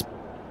grasp.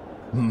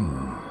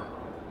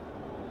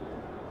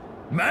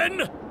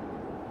 Men!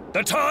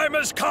 The time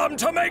has come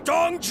to make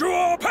Dong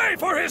Zhuo pay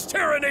for his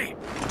tyranny!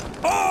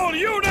 All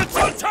units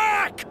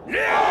attack!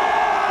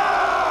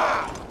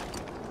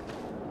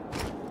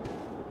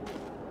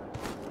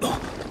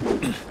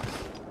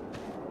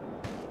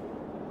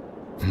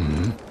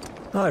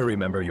 I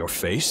remember your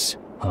face.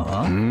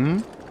 Huh?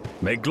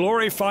 May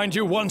glory find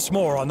you once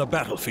more on the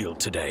battlefield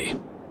today.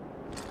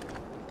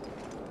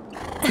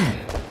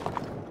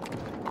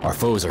 Our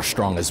foes are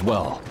strong as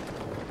well.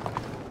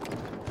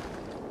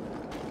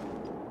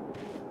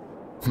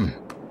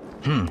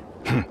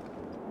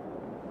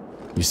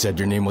 You said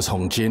your name was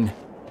Hong Jin?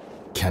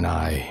 Can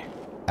I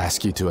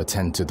ask you to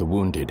attend to the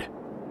wounded?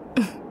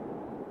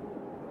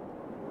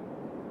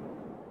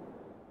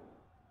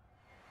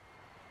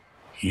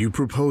 You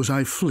propose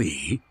I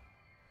flee?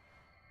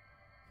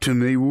 To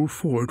Meiwu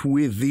Fort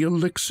with the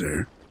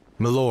elixir?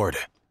 Milord,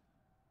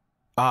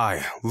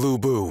 I, Lu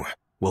Bu,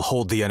 will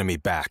hold the enemy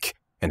back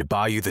and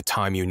buy you the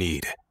time you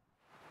need.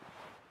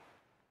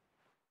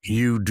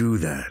 You do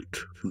that,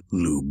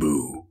 Lu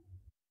Bu.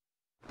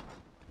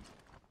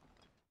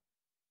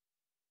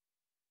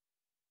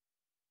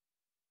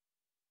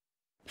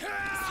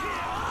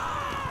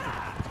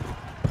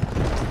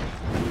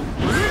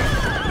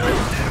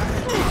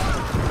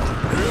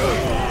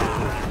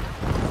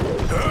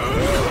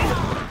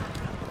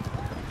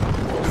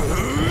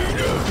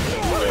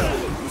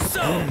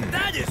 So,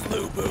 that is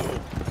Lu Bu!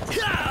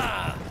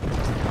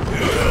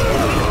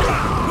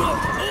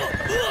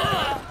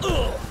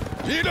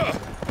 Leader!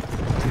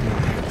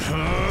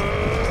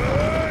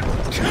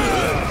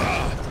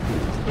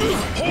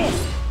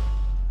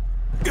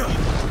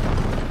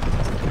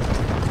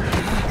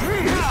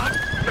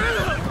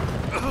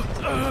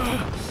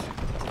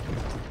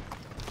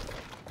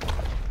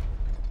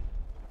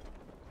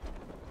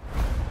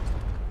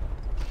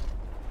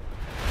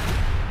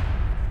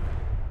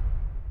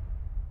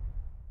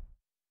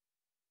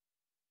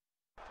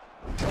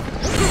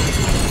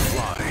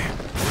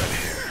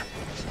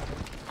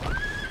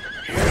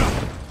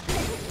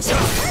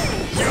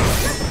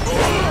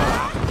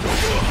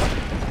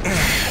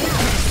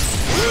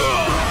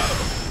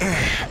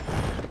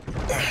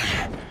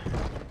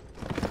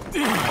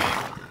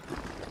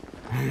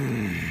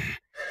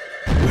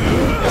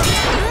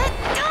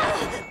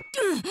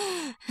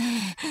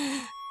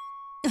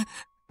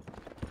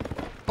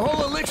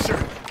 All elixir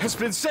has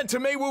been sent to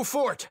Meiwu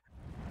Fort.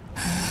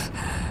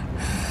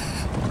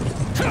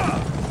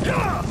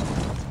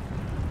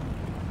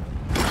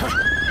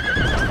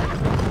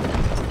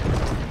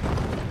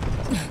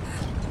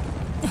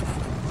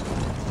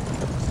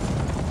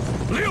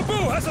 Liu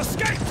Bu has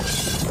escaped!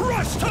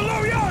 Rush to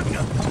Luoyang!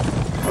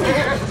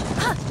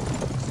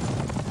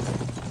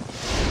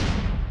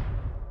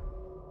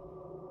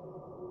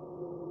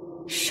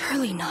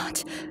 Surely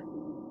not.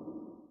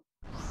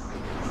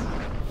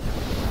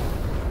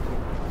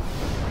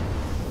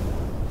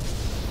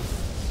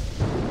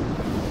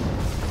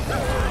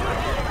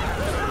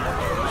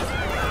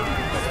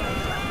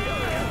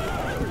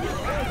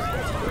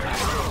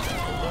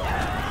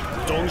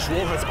 Dong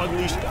Zhuo has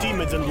unleashed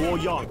demons in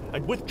Luoyang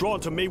and withdrawn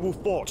to Meiwu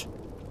Fort.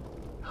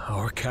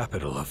 Our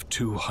capital of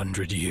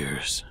 200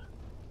 years.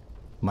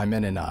 My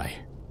men and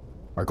I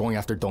are going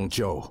after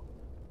Dongzhou,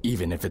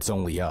 even if it's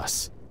only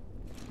us.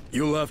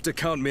 You'll have to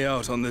count me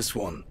out on this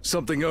one.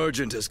 Something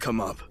urgent has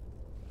come up.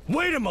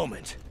 Wait a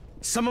moment!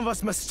 Some of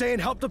us must stay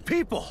and help the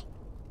people!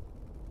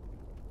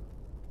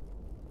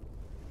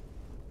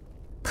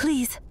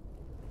 Please,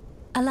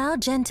 allow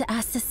Jen to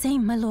ask the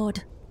same, my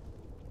lord.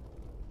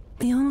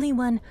 The only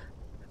one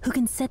who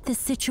can set this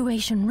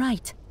situation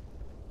right.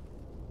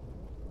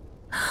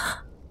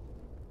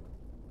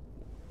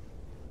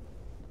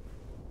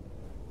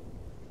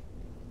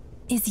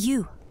 Is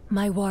you,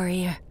 my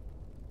warrior.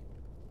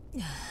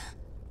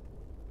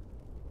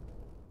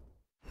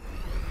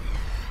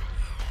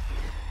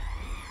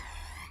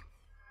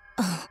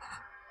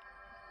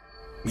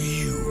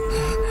 You.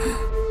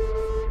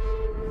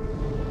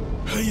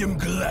 I am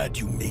glad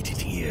you made it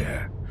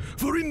here.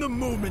 For in the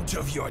moment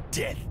of your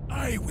death,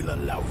 I will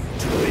allow you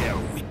to bear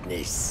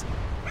witness.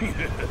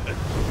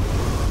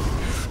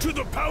 To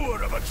the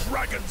power of a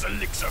dragon's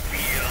elixir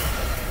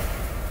field.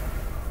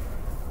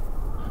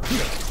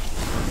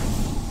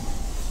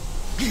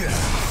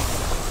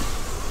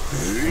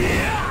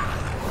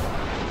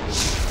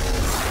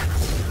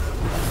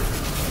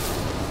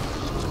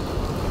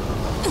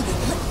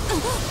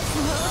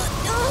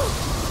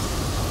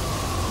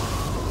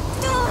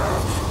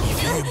 If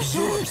he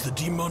absorbs the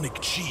demonic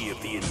chi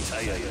of the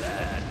entire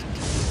land,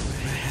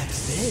 perhaps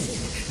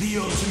then The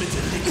ultimate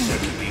elixir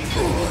can be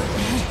born.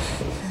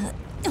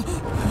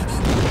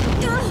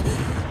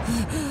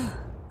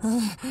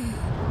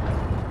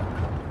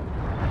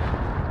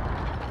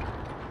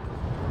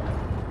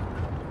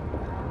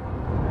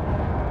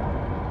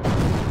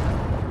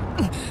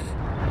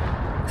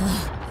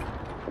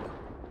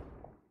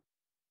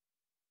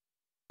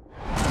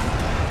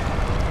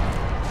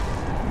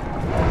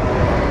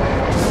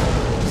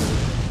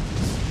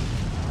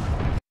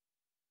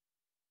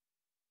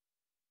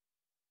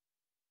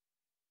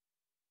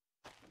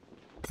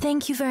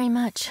 Thank you very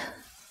much.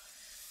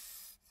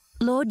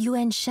 Lord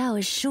Yuan Shao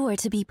is sure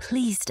to be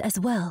pleased as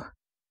well.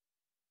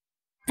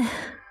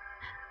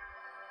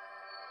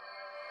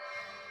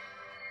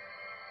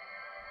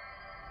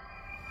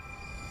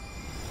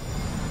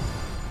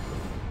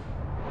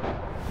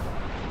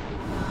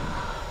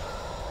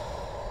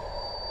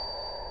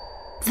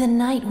 The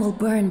night will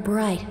burn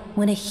bright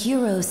when a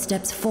hero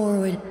steps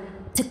forward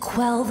to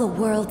quell the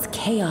world's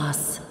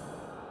chaos.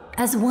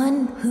 As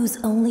one whose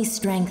only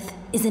strength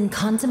is in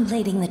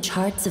contemplating the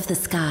charts of the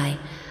sky,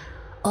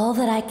 all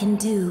that I can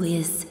do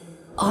is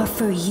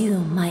offer you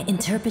my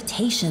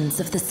interpretations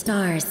of the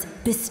stars,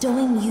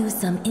 bestowing you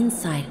some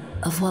insight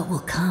of what will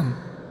come.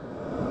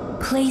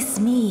 Place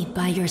me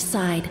by your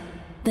side,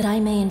 that I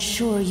may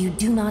ensure you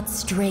do not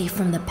stray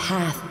from the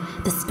path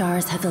the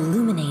stars have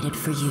illuminated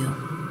for you.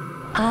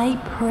 I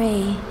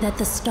pray that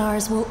the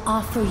stars will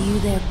offer you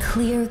their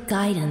clear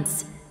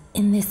guidance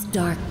in this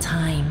dark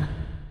time.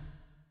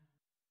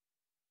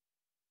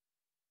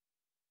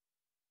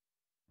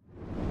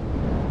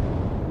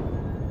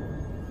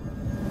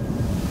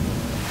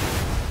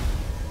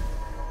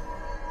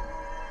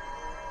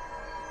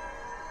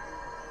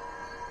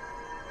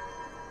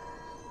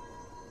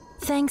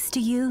 Thanks to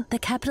you, the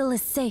capital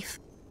is safe.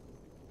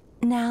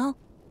 Now,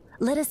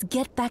 let us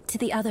get back to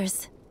the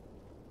others.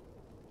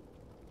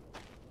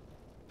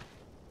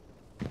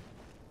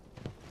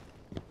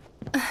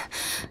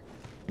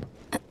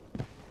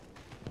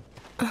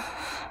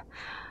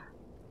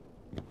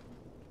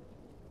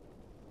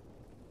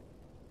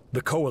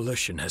 The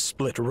coalition has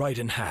split right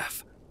in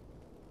half.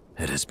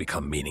 It has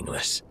become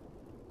meaningless.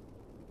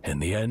 In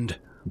the end,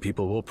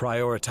 people will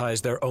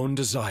prioritize their own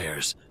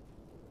desires.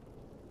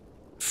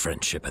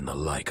 Friendship and the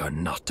like are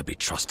not to be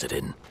trusted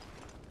in.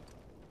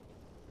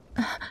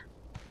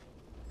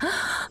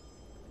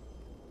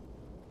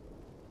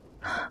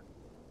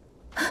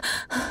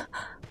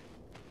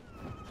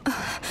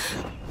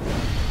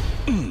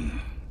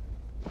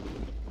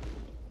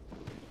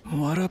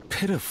 What a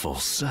pitiful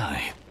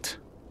sight.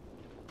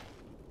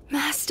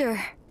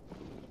 Master!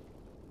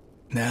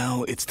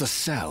 Now it's the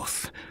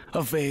south.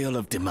 A veil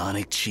of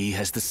demonic chi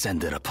has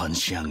descended upon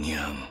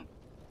Xiangyang.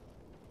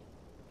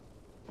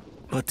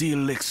 But the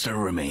elixir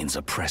remains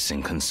a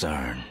pressing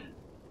concern.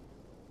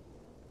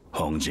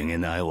 Hongjing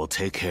and I will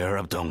take care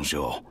of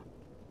Dongzhou,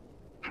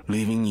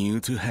 leaving you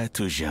to head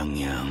to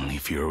Xiangyang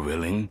if you're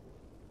willing.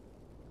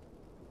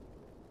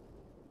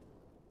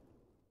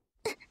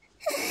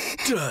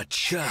 Da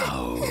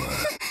Chao,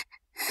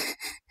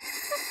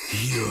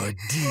 your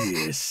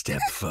dear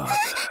stepfather.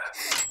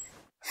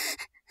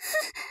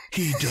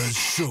 He does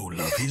so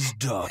love his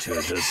daughter,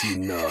 does he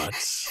not?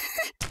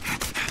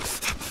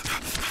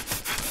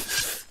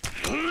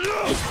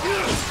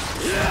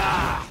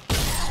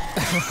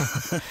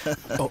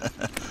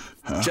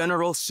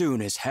 General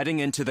Sun is heading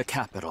into the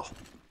capital.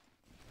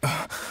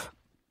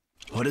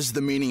 What is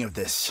the meaning of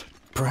this?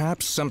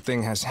 Perhaps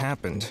something has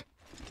happened.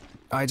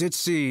 I did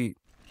see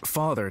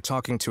Father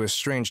talking to a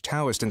strange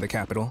Taoist in the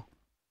capital.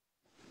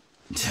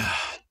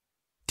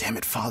 Damn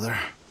it, Father.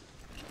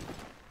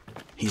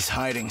 He's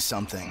hiding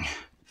something.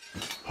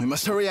 We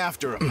must hurry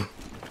after him.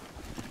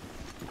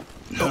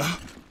 Huh?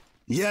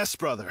 Yes,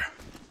 brother.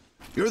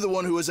 You're the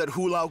one who was at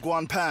Hulao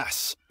Guan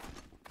Pass.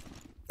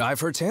 I've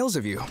heard tales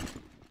of you.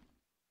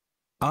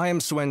 I am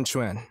Suen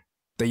Chuan,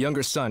 the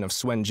younger son of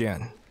Suen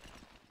Jian.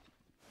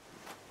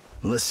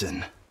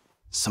 Listen,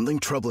 something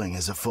troubling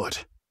is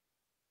afoot.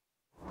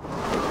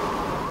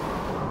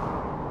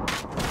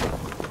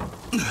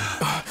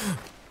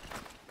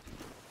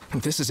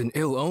 This is an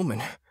ill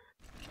omen.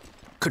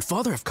 Could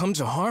Father have come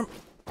to harm?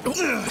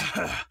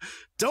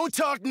 Don't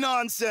talk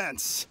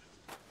nonsense!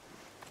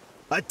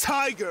 A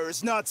tiger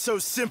is not so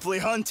simply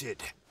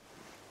hunted.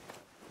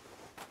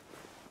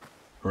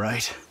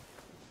 Right?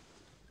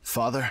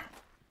 Father?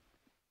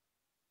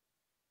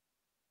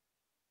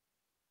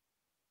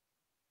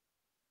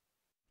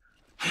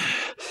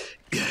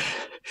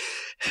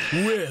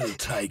 Well,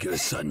 Tiger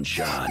Son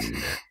John,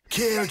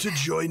 care to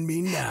join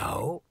me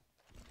now?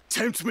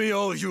 Tempt me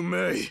all you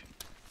may.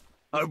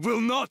 I will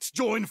not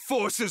join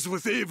forces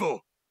with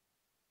evil.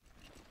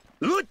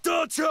 Let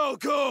Da Chao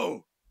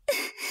go!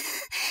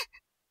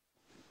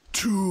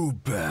 Too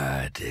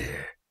bad.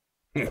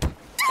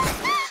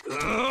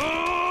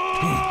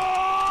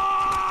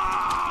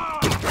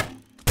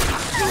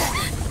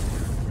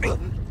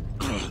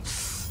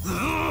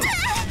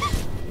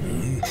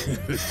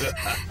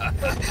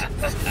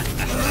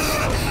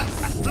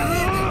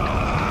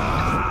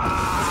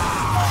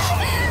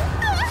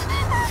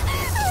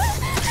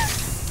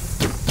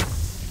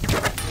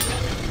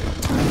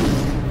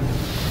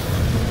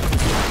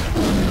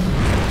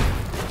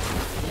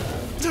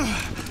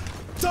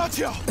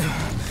 Jiao!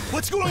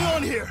 What's going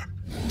on here?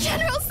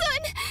 General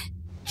Sun!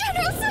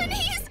 General Sun,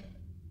 he's...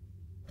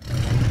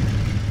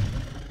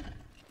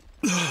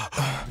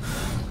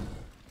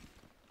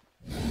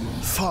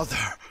 Father,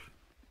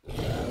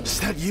 is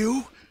that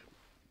you?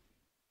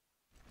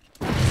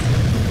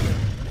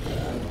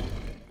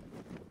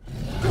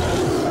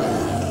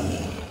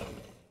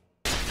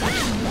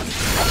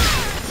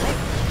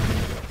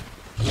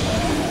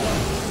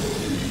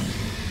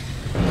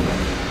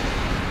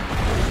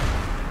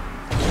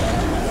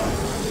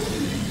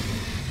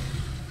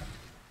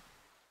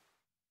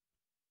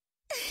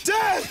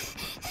 Dad!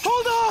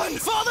 Hold on!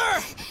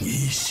 Father!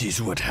 This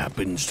is what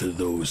happens to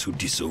those who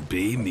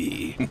disobey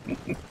me.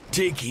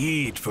 Take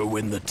heed for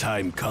when the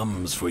time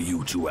comes for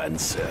you to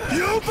answer.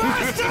 You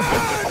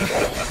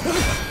bastard!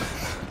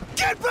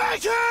 Get back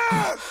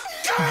here!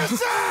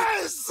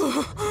 Curses!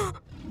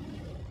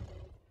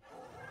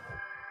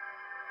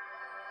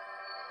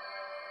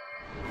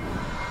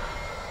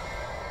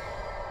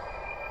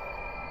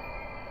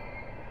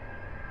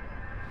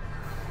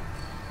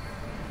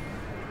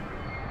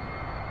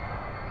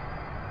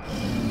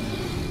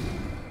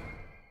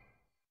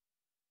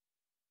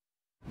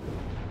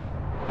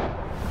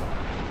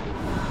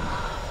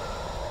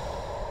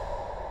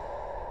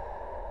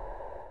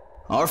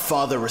 Our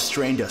father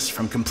restrained us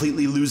from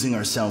completely losing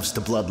ourselves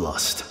to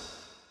bloodlust.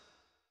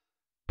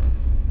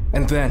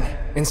 And then,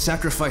 in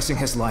sacrificing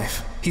his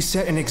life, he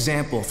set an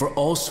example for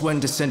all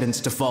Swen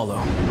descendants to follow.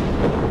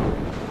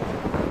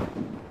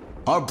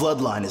 Our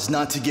bloodline is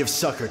not to give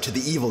succor to the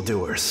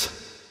evildoers.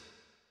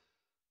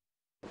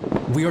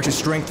 We are to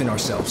strengthen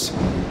ourselves,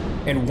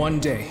 and one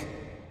day,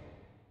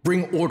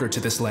 bring order to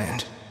this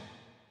land.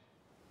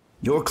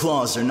 Your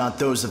claws are not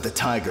those of the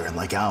tiger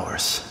like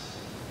ours.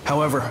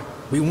 However,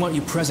 we want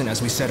you present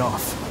as we set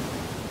off.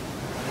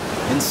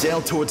 And sail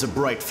towards a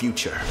bright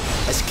future,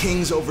 as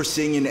kings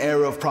overseeing an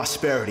era of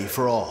prosperity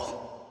for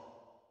all.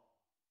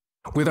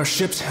 With our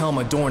ship's helm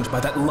adorned by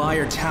that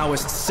liar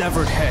Taoist's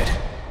severed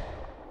head.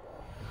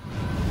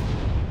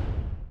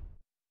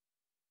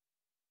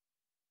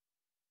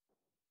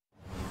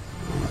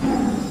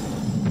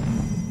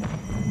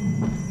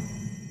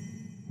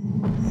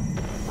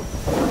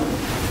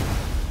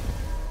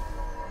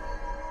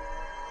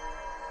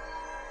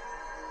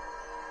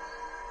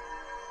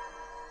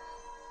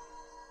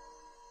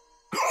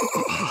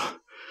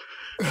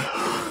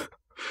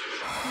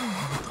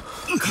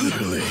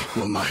 Clearly,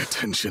 while my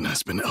attention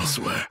has been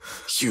elsewhere,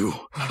 you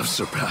have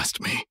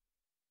surpassed me.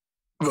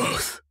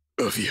 Both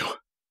of you.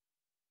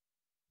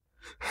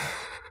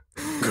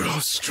 Grow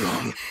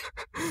strong,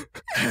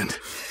 and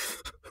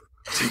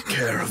take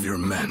care of your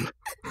men.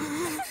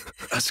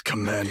 As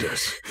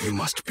commanders, you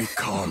must be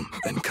calm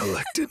and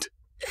collected.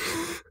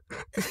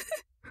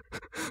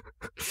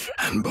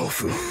 And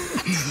Bofu,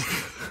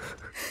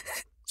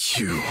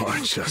 you are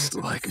just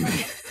like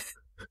me.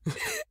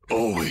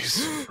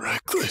 Always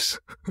reckless.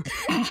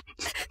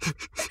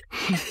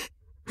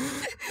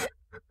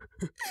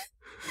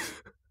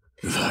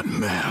 That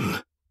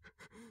man,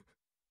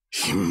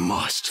 he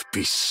must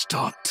be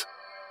stopped.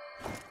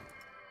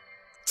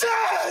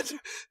 Dad!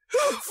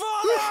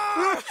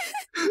 Father!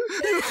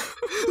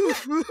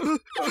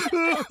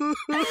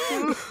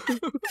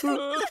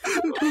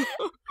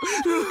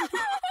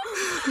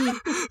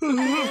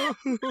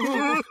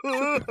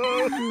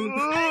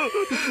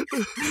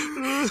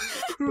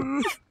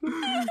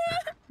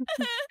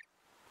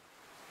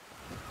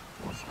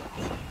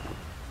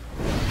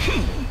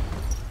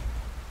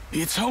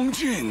 It's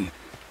Hongjin.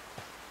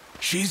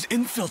 She's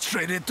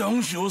infiltrated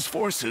Dongzhu's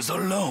forces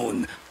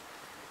alone.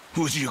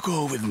 Would you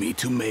go with me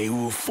to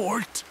Meiwu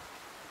Fort?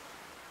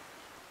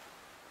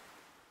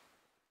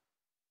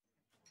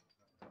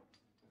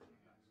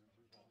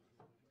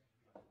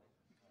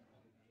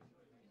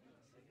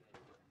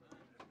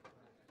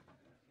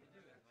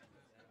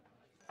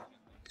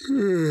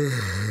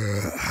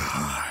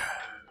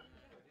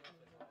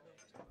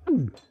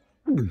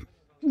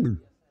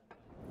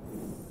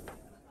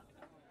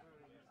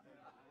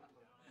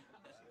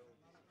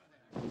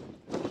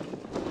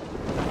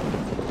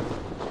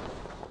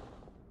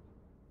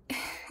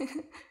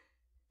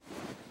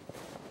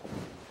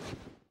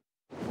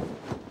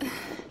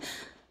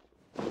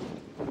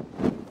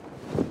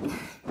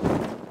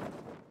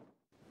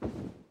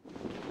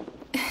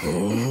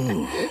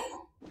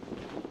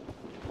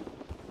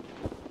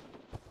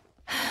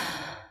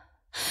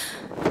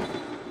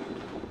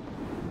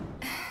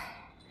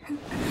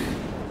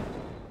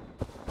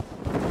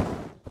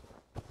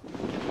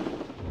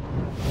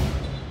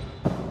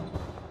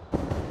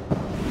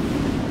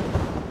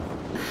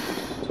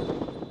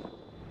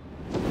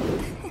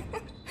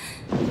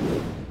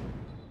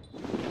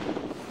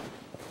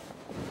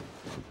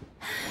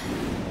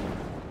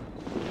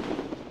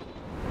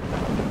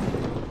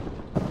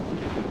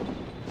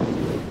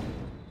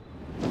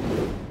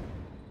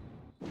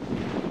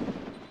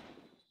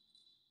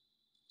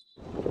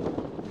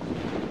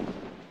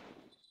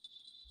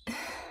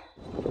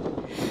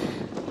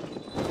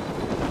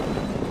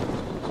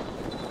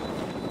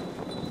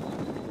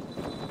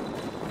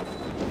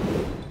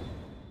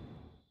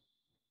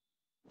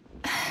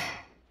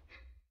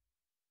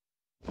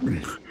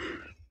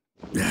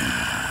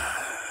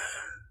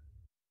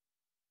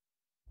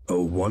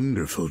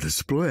 wonderful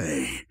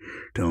display.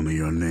 Tell me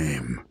your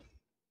name.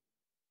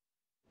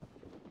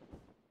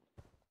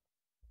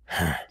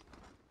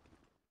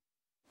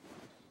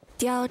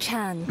 Diao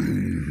Chan.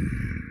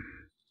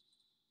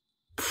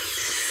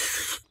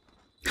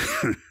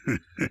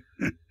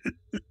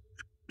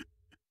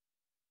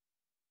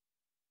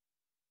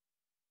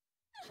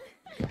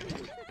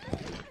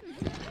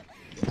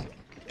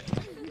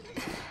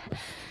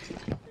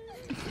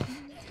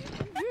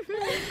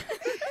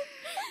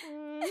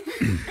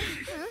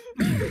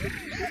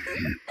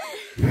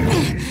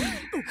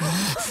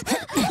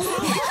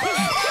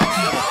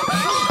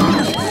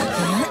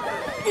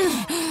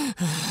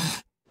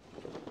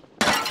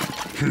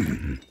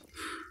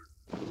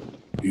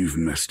 You've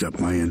messed up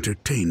my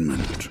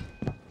entertainment.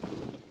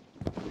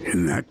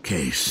 In that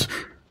case,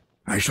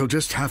 I shall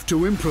just have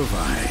to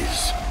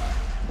improvise.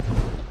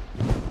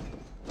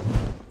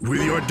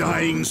 With your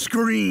dying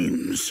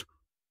screams.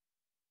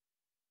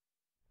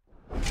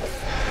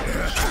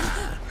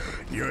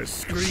 Your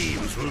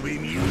screams will be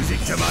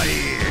music to my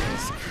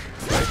ears.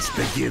 Let's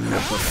begin the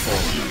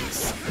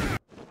performance.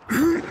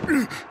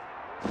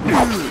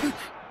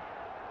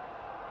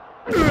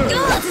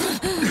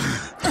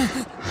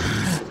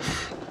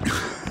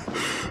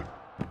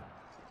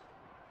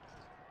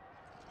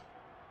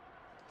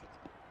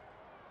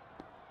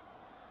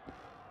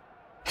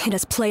 It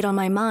has played on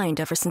my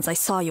mind ever since I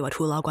saw you at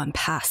Hulaguan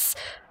Pass.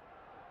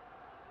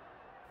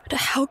 But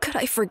how could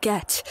I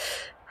forget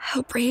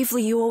how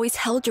bravely you always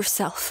held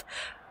yourself?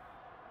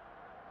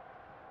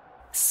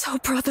 So,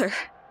 brother,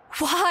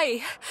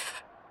 why?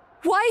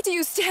 Why do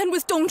you stand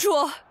with Dong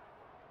Zhuo?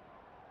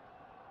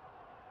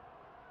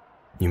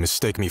 You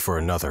mistake me for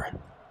another.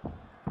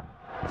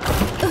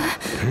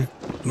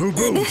 Lu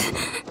Bu!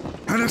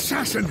 An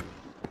assassin!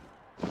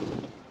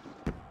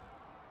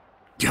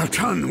 Diao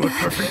Chan with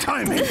perfect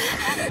timing!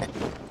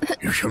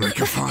 You shall make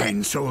a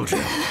fine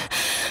soldier.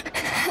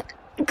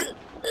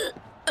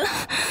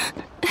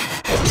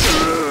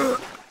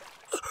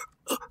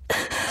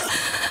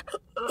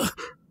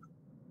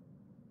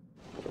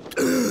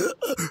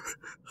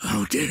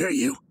 How dare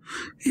you?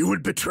 You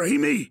would betray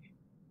me?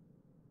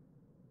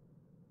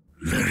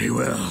 Very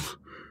well.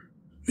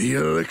 The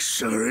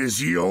elixir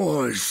is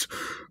yours,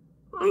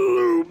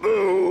 Lu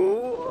Bu.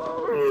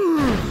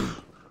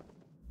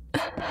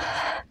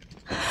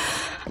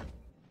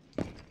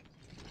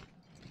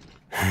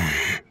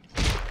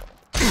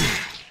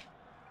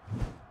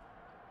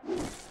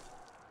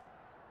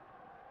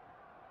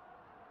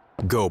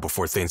 Go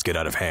before things get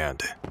out of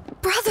hand.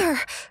 Brother!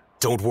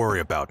 Don't worry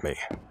about me.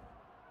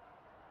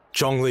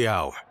 Zhong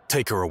Liao,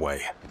 take her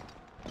away.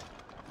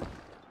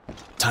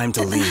 Time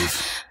to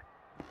leave.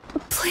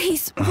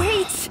 Please,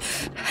 wait!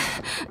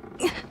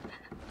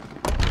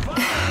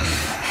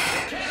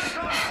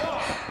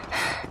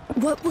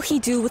 What will he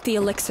do with the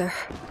elixir?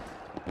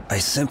 I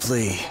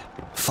simply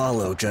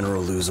follow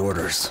General Lu's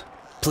orders.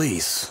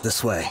 Please,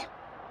 this way.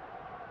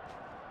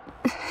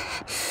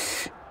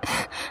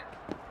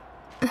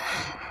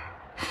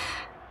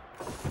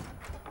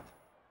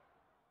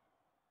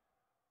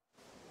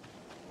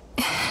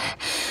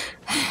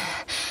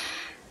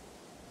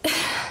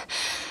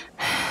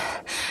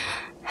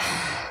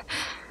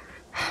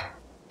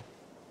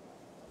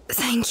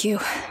 Thank you.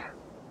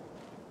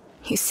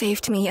 You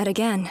saved me yet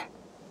again.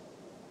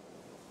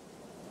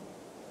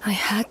 I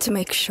had to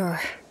make sure.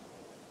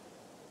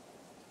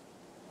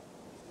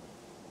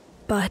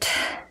 But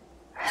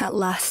at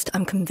last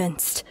I'm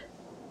convinced.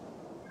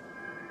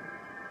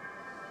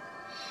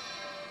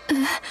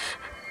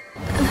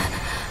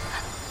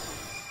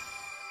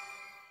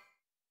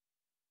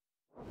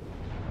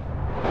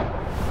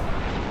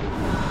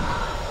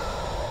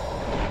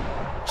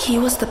 He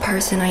was the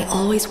person I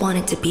always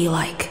wanted to be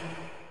like.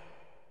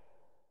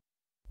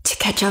 To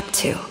catch up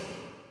to.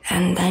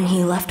 And then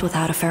he left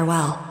without a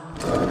farewell.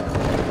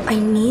 I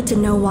need to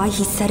know why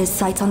he set his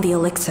sights on the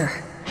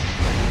elixir.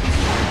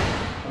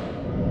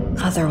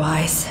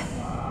 Otherwise,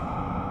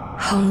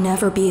 I'll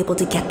never be able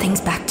to get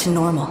things back to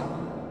normal.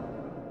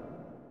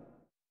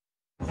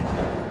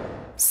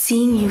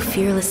 Seeing you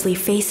fearlessly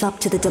face up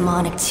to the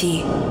demonic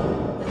Qi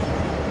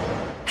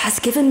has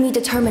given me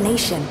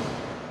determination.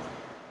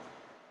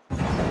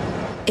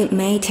 It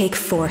may take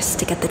force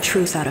to get the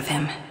truth out of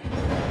him.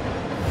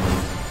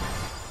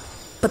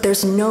 But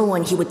there's no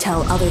one he would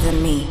tell other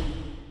than me.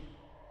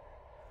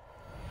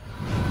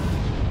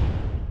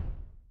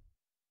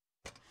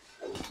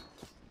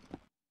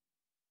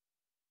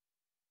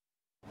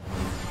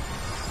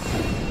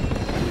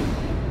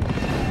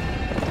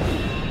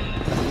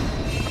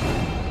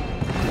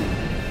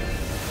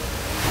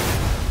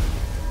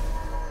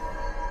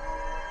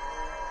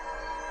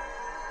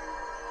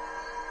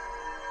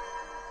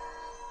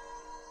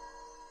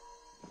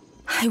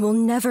 I will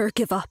never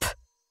give up.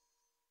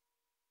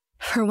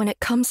 For when it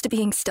comes to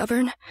being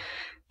stubborn,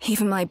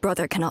 even my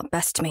brother cannot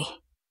best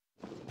me.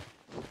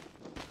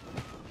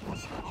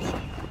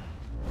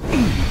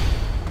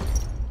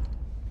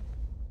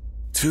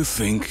 To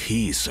think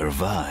he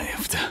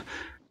survived.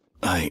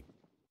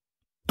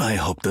 I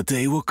hope the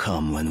day will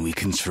come when we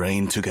can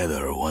train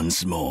together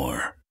once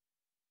more.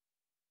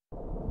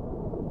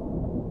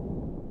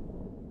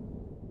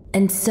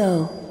 And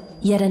so,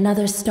 yet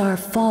another star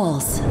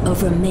falls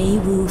over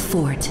Meiwu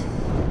Fort.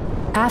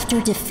 After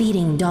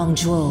defeating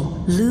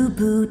Dongzhuo, Lu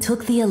Bu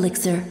took the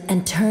elixir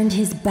and turned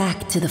his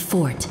back to the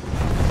fort.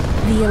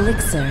 The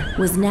elixir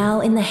was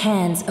now in the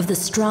hands of the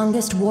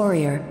strongest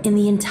warrior in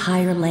the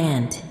entire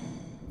land.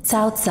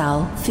 Cao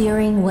Cao,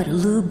 fearing what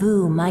Lu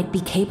Bu might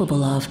be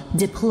capable of,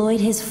 deployed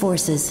his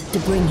forces to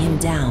bring him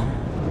down.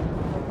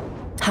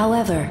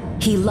 However,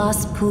 he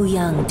lost Pu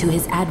Yang to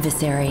his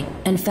adversary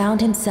and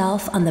found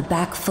himself on the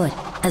back foot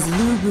as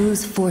Lu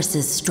Bu's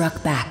forces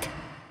struck back.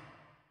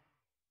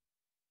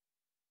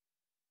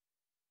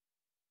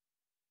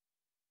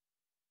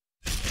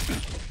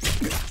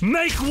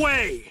 Make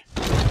way!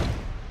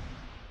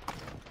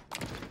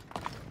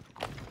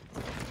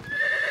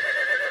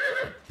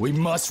 We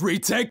must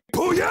retake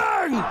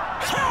Puyang!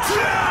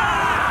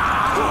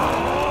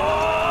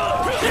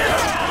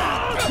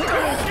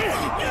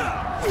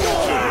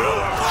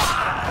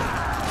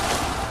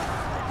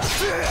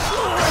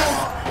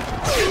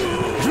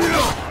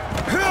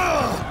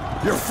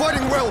 You're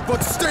fighting well,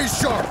 but stay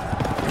sharp!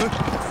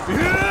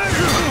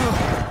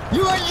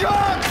 You are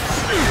young!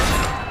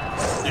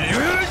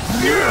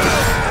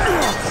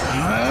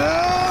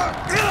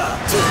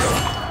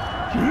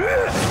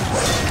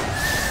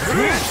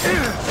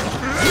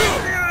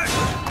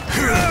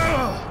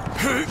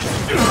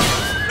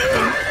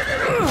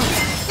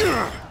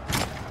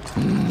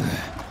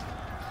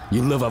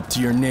 You live up to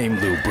your name,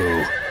 Lu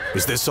Bu.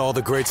 Is this all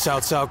the great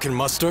Cao Cao can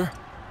muster?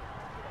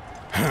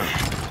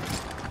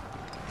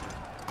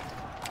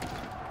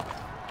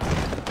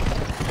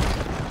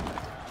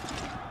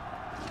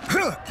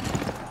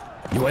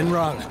 Yuan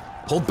Rang,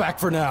 hold back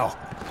for now.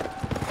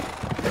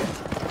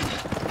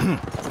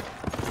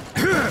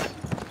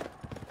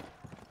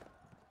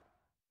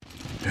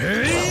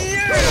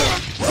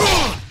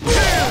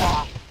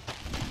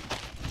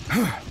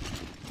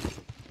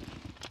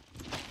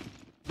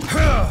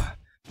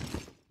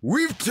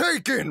 We've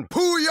taken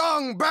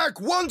Puyang back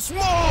once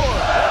more!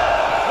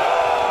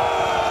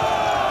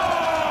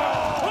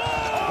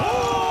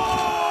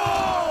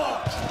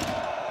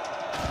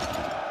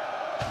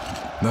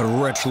 That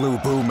wretch Lu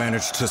Bu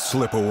managed to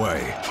slip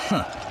away.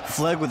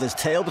 Fled with his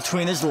tail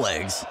between his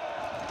legs.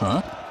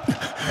 Huh?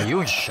 Are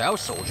you a Shao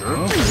soldier?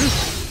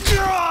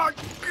 Die,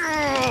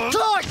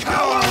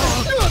 coward!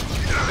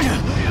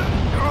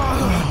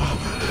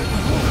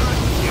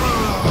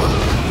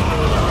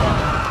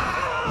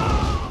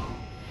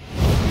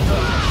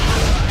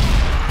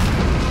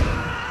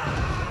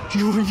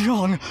 You were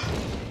young.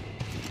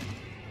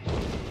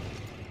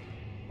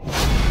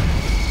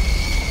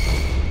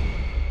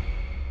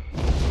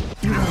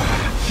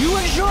 You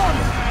were young!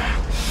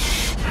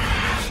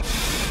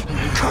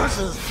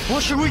 Curses!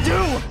 What should we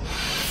do?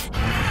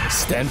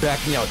 Stand back,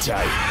 Miao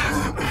Chai.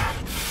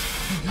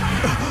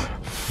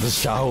 The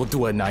Shao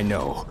Duan I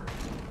know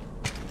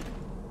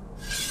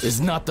is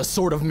not the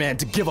sort of man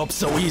to give up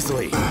so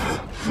easily.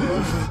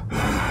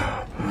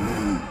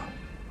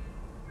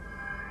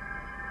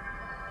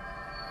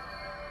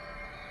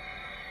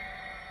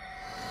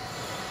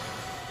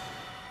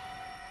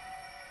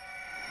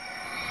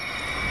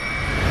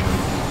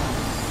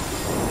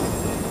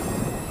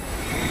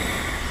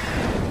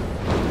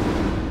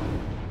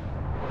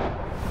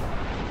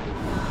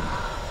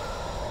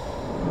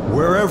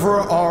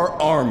 Wherever our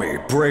army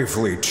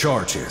bravely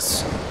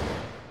charges,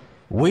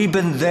 we've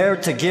been there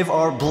to give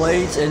our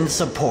blades in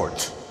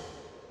support.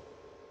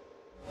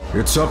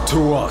 It's up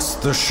to us,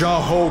 the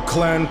Xiahou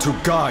clan, to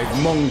guide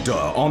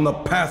Mengda on the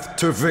path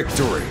to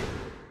victory.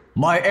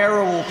 My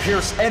arrow will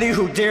pierce any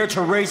who dare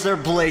to raise their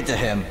blade to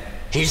him.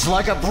 He's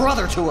like a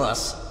brother to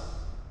us.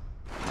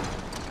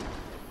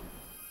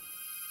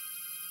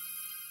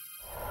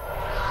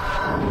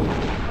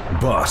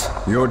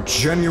 But your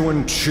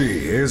genuine chi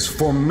is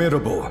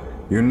formidable.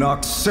 You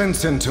knocked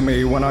sense into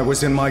me when I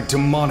was in my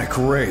demonic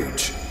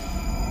rage.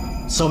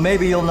 So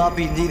maybe you'll not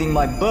be needing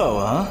my bow,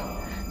 huh?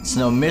 It's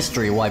no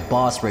mystery why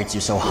Boss rates you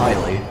so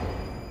highly.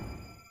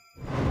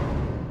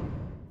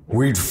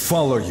 We'd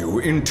follow you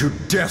into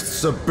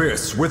death's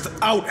abyss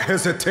without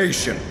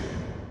hesitation.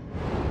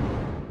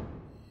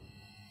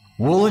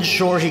 We'll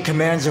ensure he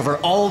commands over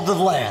all of the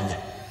land.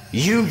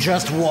 You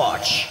just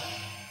watch.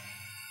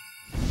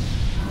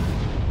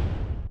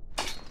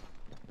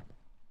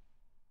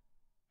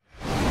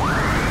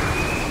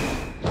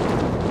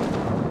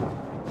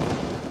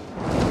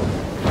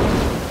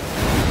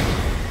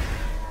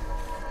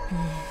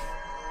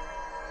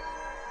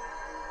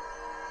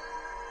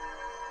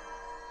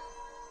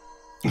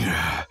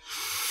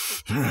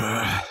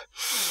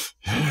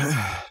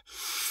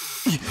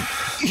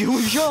 You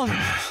were young.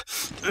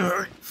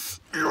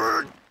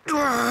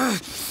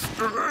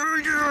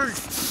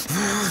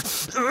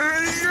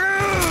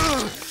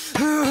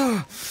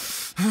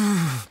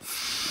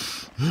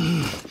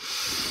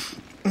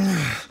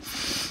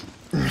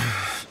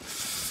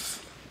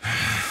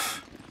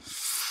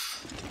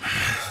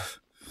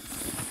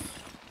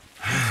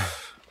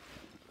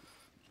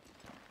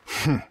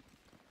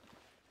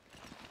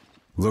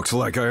 Looks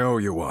like I owe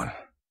you one.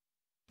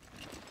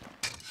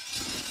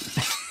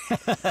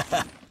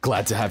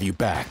 Glad to have you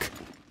back.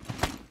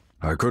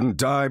 I couldn't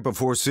die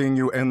before seeing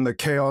you end the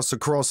chaos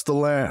across the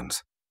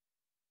land.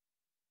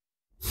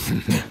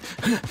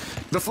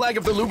 The flag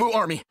of the Lu Bu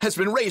army has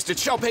been raised at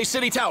Xiaopei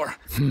City Tower.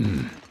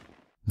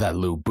 That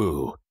Lu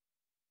Bu.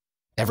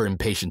 Ever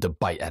impatient to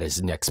bite at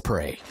his next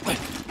prey.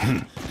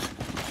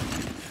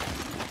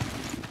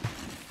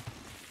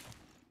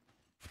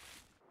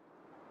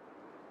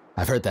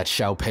 I've heard that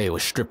Xiaopei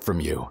was stripped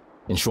from you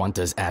in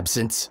Xuanta's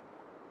absence.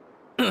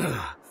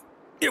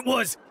 It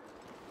was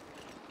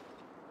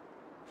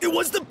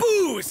the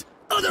booze!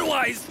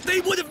 Otherwise,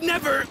 they would have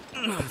never...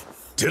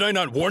 Did I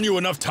not warn you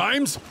enough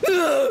times?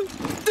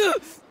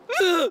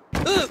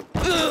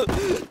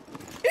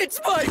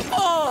 It's my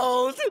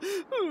fault!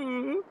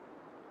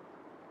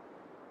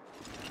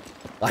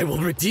 I will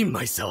redeem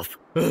myself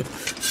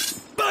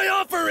by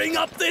offering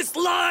up this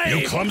life!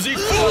 You clumsy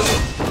fool!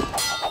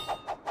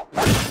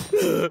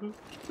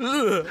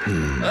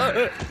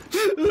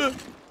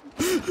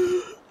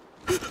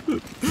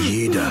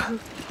 Yida,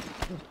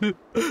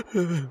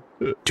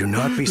 do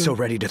not be so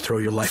ready to throw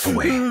your life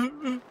away.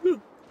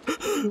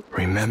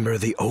 Remember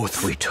the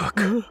oath we took.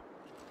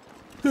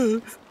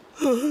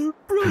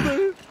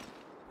 Brother.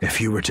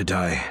 If you were to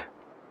die,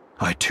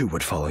 I too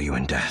would follow you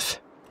in death.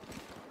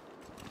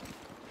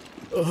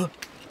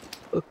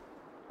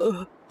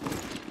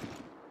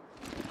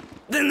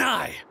 Then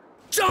I,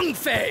 Zhang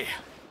Fei,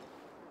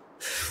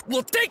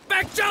 will take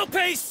back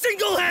Xiaopei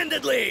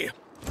single-handedly!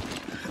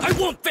 I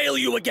won't fail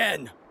you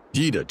again!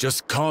 Yida,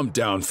 just calm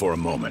down for a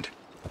moment.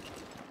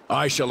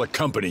 I shall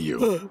accompany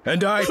you.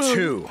 And I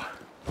too.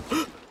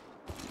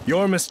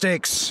 Your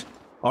mistakes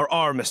are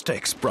our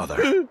mistakes,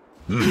 brother.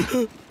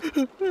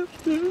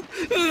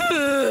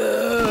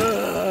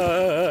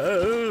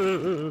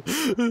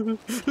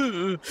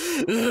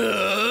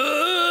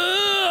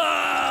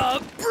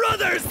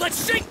 Brothers,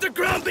 let's shake the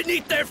ground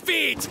beneath their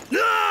feet!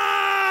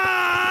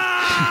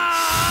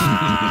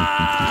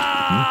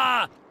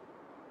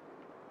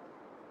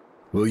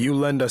 Will you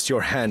lend us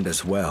your hand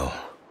as well?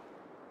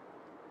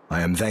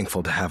 I am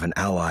thankful to have an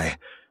ally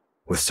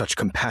with such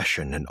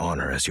compassion and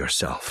honor as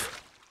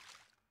yourself.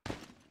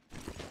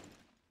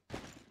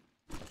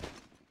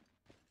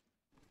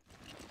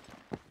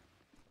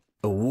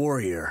 A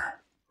warrior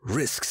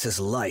risks his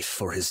life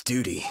for his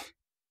duty.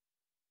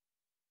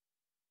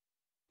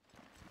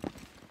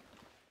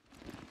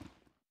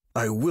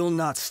 I will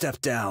not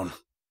step down.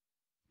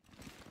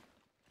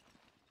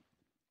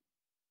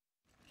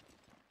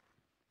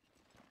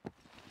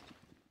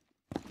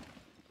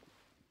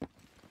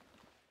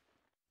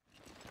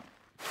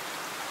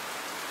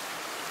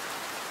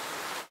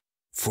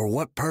 For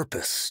what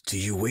purpose do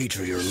you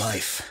wager your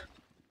life?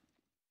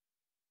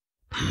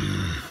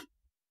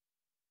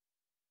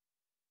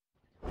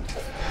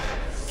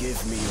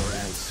 Give me your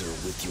answer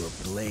with your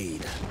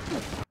blade.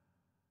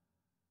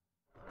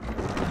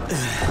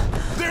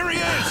 There he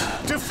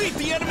is! Defeat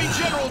the enemy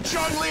general,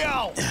 Zhang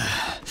Liao!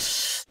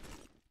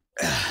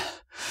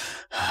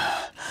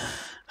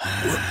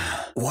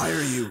 Why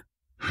are you...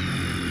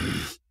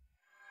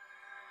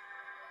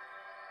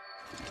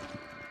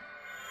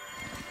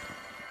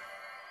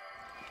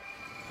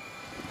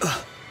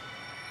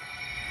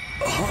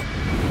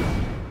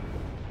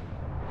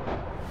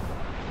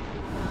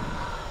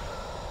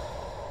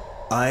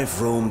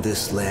 I've roamed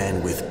this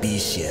land with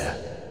Bixie,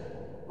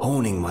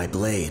 honing my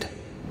blade,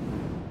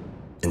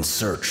 in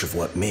search of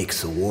what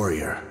makes a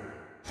warrior.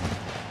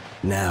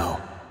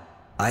 Now,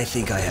 I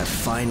think I have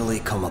finally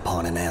come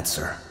upon an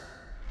answer.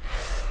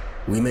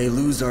 We may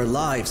lose our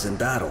lives in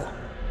battle,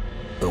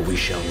 but we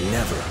shall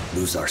never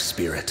lose our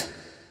spirit.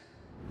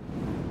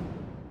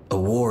 A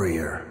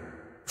warrior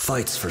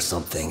fights for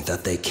something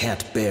that they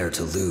can't bear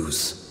to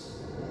lose.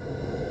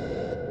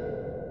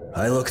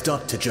 I looked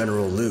up to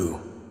General Lu.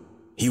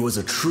 He was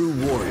a true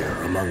warrior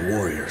among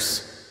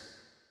warriors.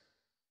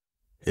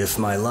 If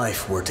my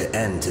life were to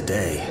end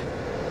today,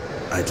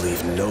 I'd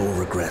leave no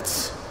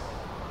regrets.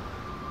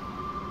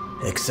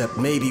 Except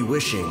maybe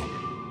wishing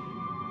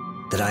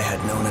that I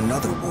had known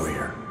another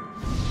warrior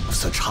of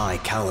such high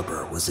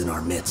caliber was in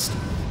our midst.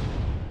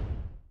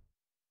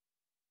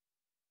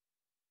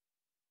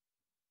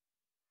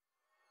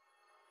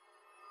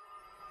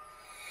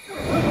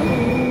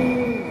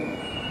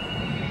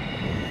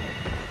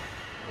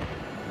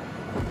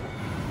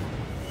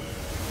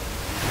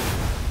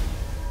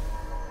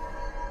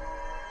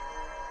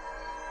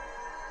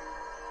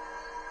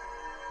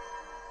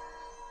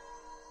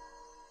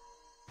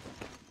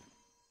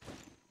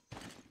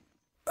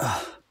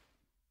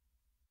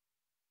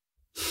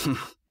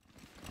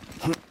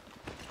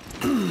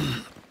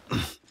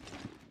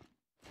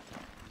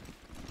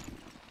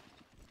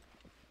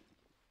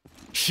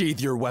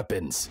 Sheathe your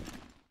weapons.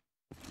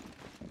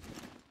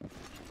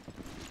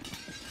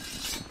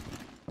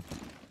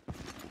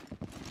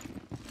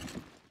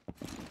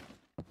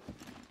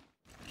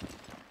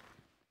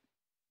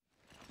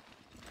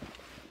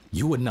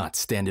 You would not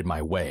stand in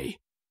my way,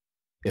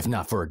 if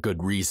not for a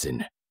good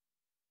reason.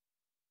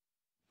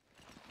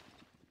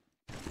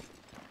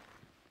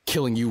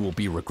 killing you will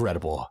be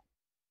regrettable.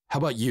 How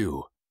about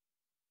you?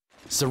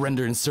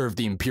 Surrender and serve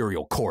the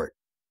Imperial Court.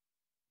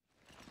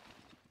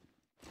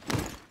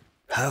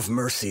 Have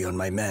mercy on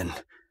my men.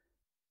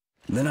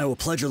 Then I will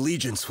pledge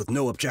allegiance with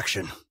no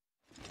objection.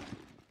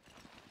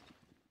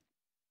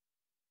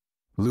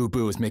 Lu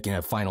Bu is making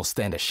a final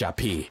stand at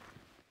Shapi.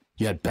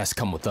 You had best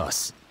come with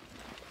us.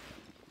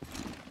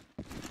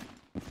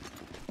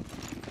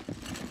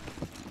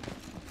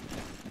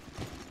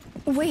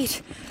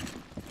 Wait.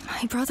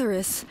 My brother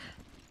is...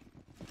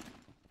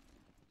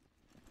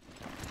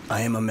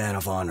 I am a man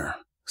of honor,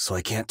 so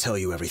I can't tell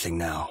you everything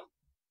now.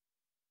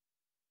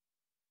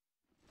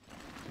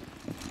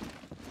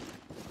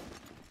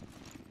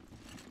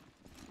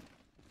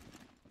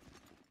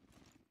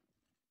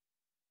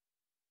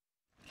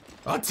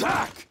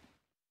 Attack!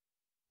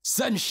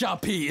 Send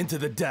Shapi into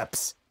the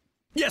depths.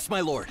 Yes, my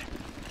lord.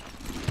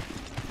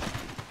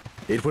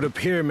 It would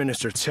appear,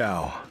 Minister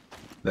Cao,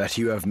 that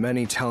you have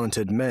many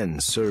talented men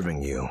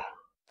serving you.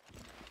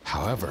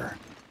 However,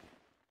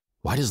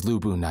 why does Lu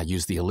Bu not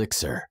use the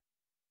elixir?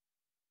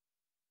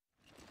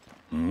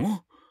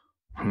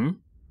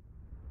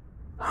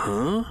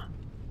 Huh?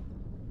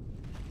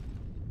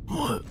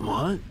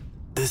 What?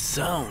 This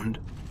sound?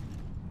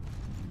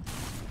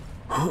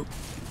 Huh?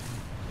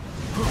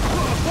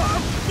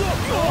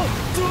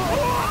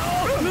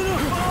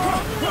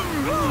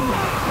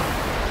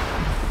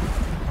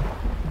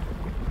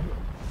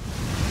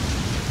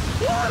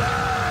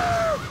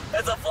 Water!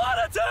 It's a flood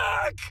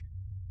attack!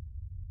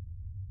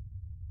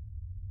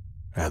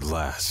 At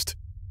last.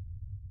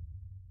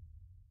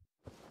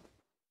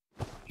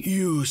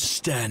 You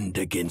stand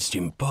against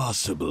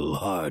impossible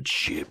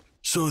hardship,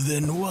 so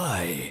then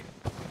why?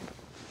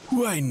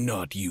 Why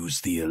not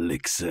use the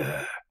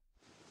elixir?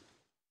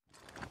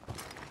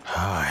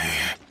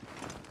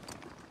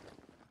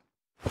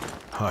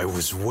 I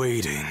was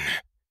waiting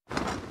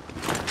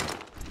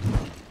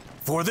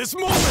for this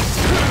moment!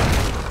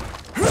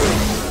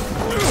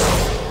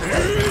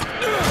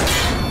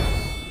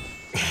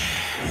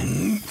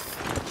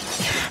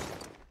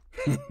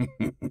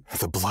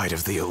 The blight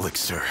of the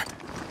elixir.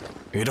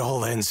 It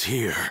all ends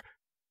here.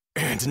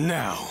 And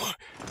now.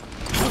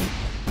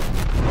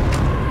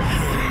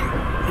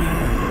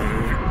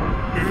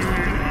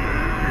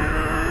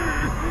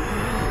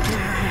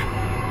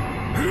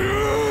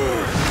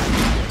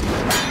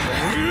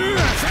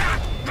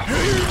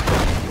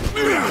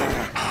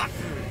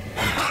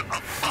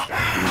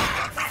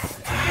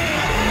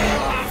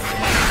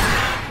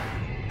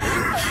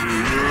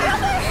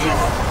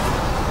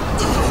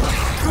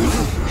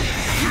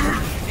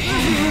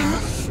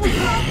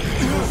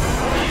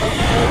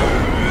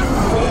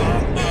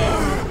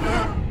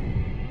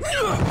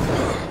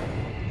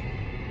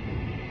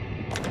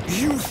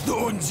 You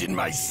thorns in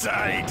my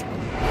side!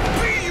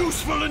 Be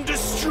useful and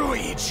destroy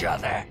each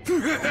other!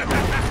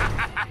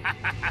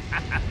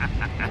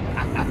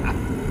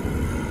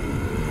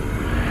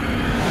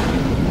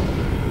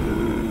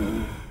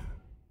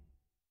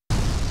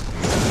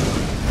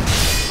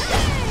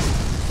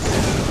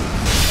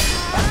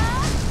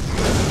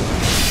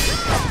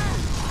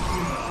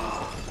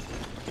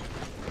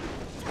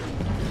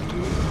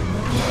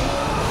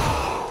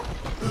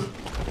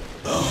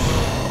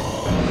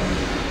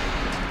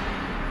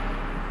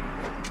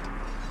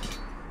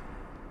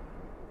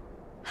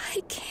 I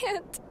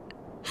can't.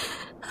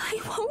 I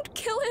won't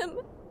kill him.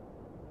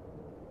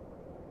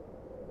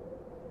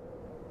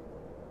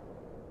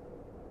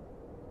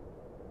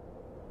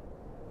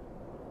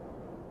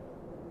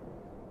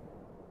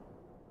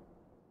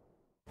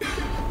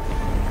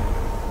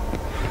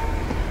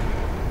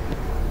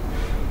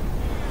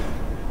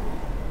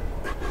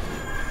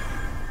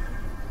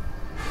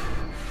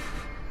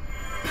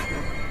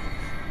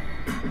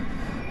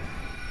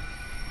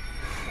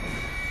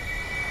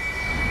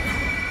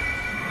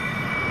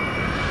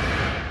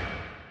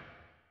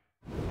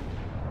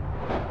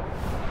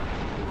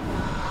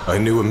 I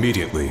knew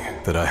immediately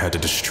that I had to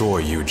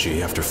destroy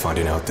Yuji after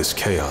finding out this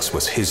chaos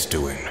was his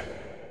doing.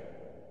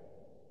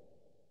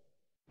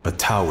 A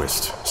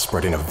Taoist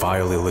spreading a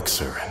vile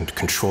elixir and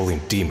controlling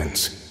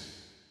demons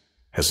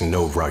has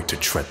no right to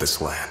tread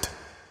this land.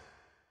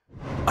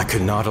 I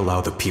could not allow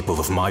the people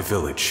of my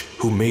village,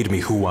 who made me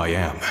who I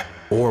am,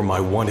 or my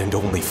one and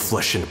only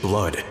flesh and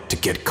blood, to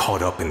get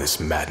caught up in this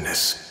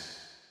madness.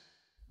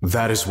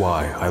 That is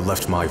why I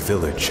left my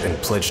village and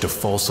pledged a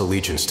false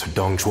allegiance to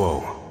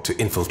Dongzhuo to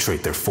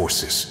infiltrate their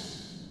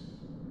forces.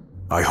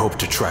 I hoped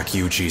to track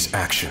Yuji's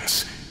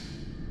actions.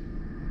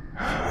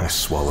 I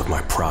swallowed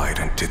my pride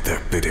and did their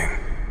bidding.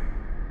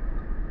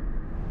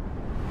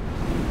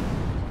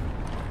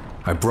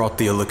 I brought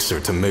the elixir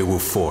to Meiwu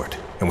Fort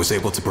and was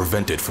able to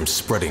prevent it from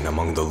spreading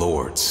among the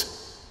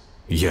lords.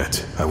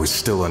 Yet, I was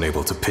still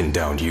unable to pin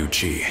down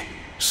Yuji.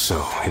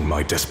 So, in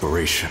my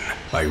desperation,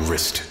 I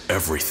risked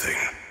everything.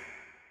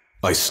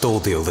 I stole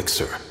the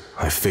elixir.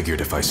 I figured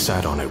if I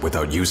sat on it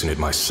without using it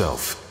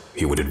myself,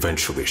 he would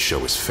eventually show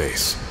his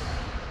face.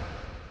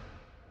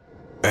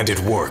 And it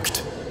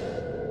worked.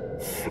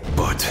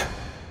 But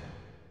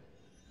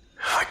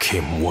I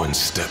came one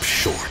step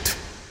short.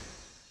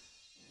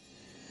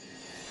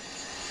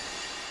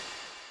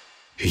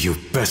 You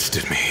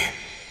bested me.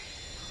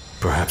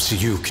 Perhaps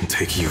you can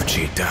take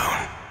Yuji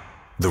down.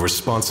 The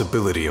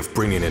responsibility of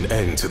bringing an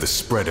end to the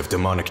spread of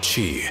demonic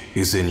chi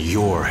is in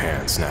your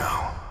hands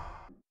now.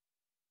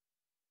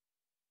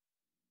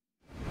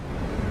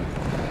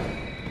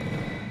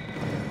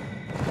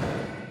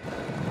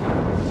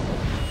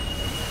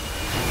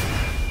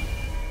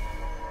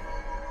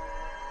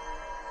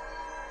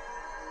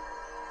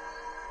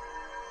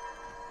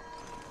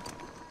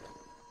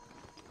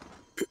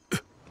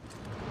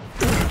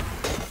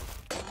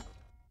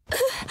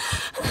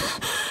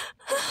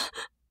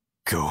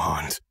 Go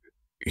hunt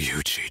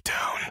Yuji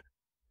down,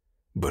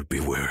 but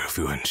beware of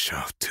Yuan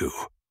Shao too.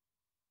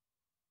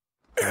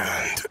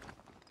 And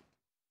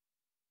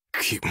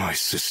keep my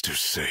sister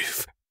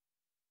safe.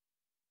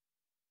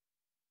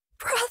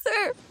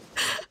 Brother!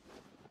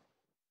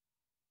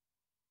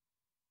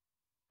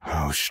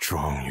 How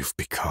strong you've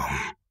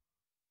become,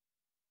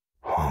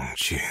 Hong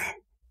Jing.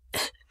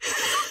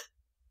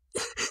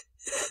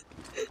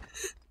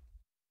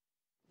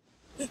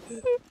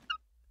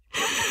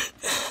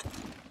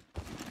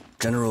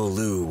 General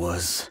Liu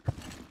was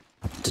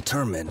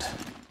determined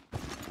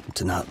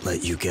to not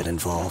let you get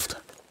involved.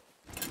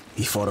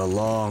 He fought a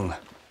long,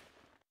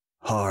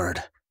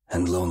 hard,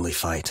 and lonely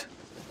fight.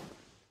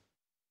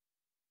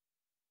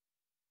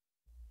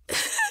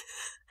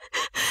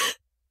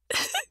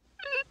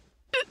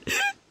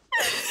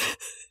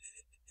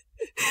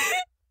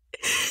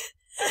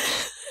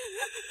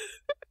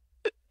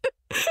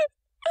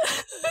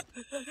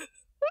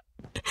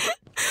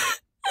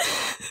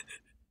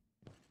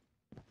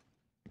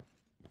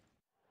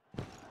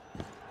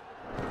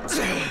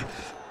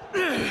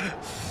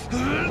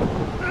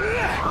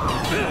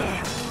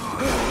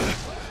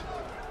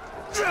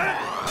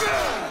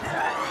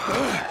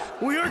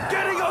 We are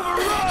getting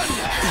overrun!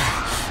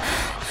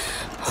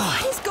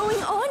 What is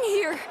going on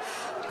here?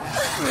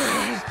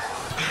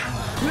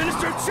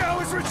 Minister Chao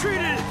is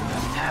retreated!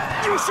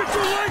 You should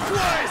do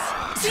likewise!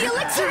 The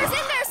elixir is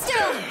in there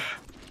still!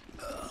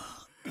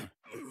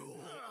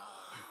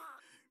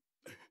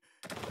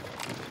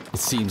 It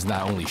seems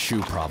not only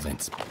Shu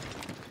province,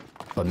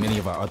 but many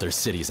of our other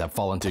cities have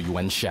fallen to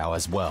Yuan Shao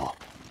as well.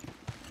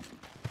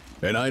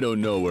 And I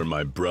don't know where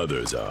my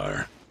brothers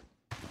are.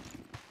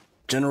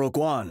 General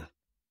Guan.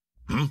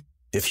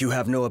 If you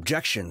have no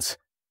objections,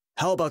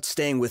 how about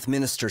staying with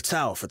Minister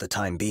Cao for the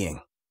time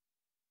being?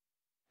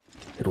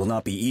 It will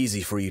not be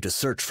easy for you to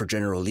search for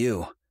General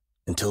Liu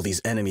until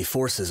these enemy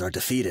forces are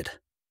defeated.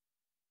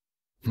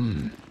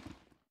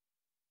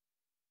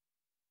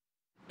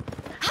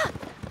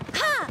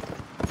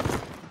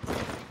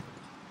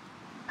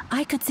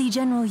 I could see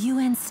General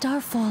Yuan's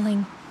star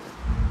falling.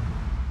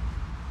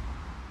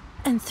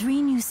 And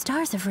 3 new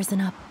stars have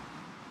risen up.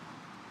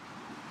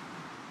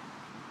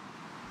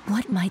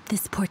 What might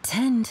this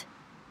portend?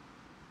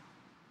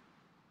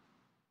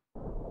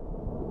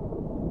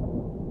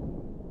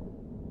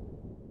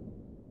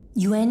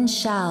 Yuan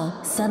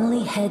Shao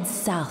suddenly heads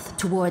south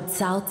toward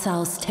Cao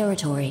Cao's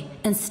territory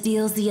and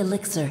steals the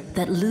elixir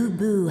that Lu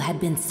Bu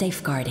had been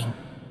safeguarding.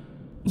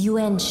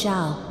 Yuan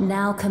Shao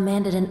now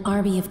commanded an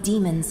army of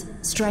demons,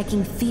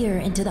 striking fear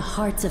into the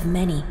hearts of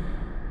many,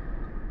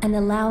 and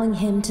allowing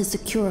him to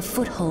secure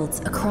footholds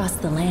across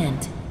the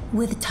land.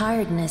 With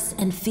tiredness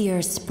and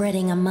fear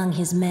spreading among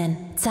his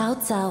men, Cao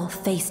Cao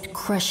faced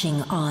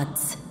crushing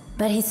odds,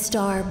 but his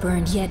star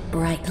burned yet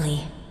brightly.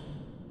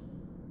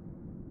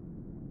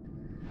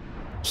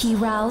 He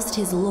roused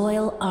his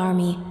loyal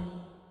army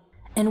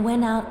and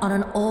went out on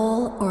an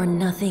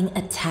all-or-nothing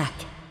attack.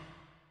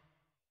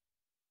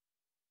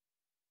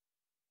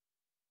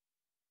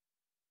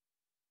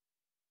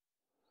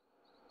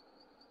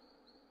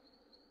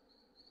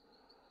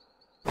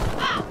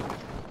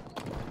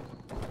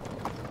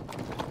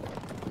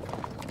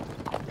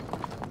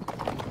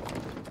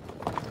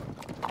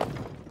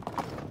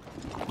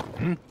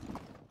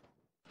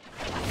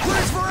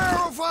 Brace for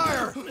arrow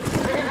fire!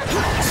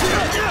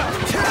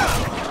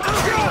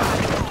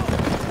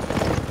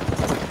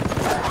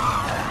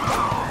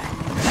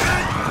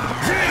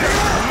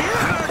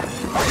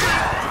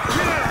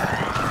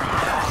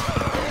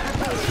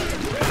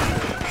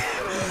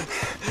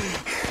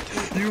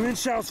 Yuan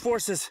Shao's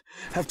forces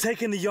have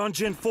taken the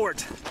Yongjin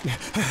fort.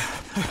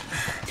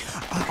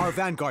 Our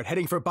vanguard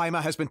heading for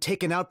Baima has been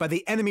taken out by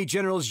the enemy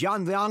generals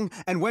Yan Liang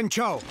and Wen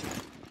Chou.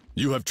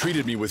 You have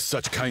treated me with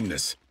such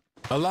kindness.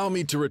 Allow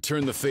me to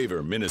return the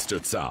favor, Minister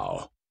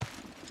Cao.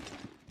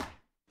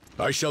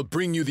 I shall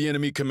bring you the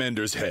enemy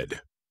commander's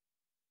head.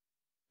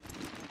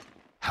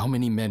 How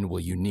many men will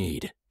you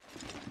need?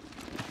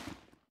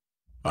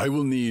 I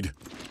will need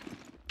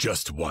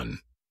just one.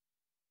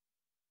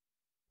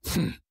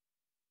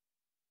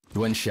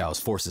 Yuan Shao's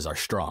forces are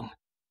strong.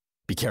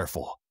 Be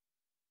careful.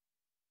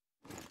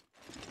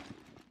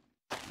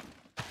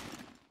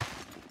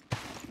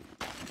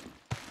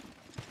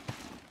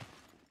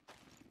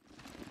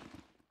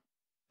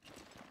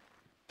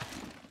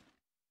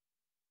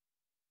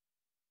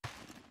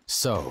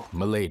 So,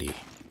 milady,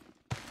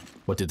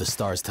 what do the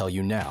stars tell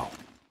you now?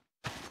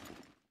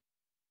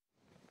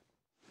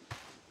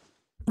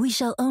 We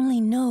shall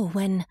only know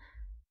when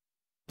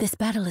this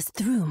battle is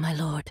through, my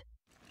lord.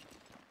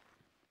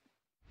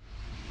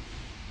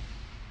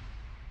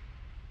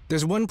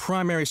 There's one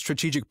primary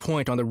strategic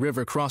point on the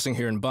river crossing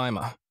here in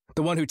Baima.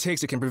 The one who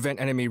takes it can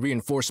prevent enemy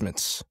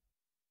reinforcements.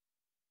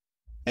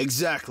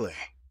 Exactly.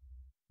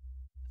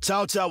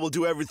 Cao Cao will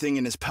do everything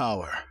in his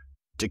power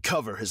to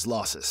cover his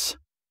losses.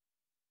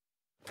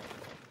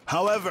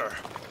 However,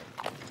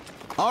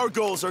 our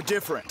goals are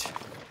different.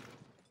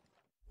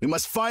 We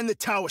must find the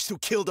Taoists who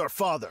killed our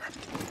father.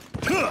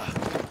 Cao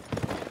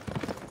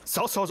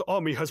Cao's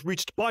army has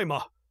reached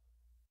Baima.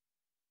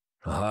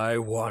 I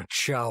want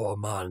Chao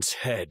Aman's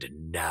head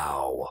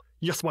now.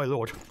 Yes, my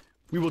lord.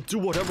 We will do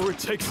whatever it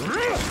takes.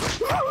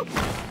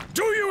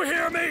 Do you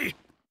hear me?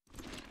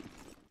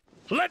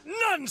 Let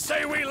none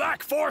say we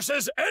lack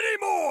forces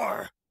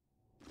anymore!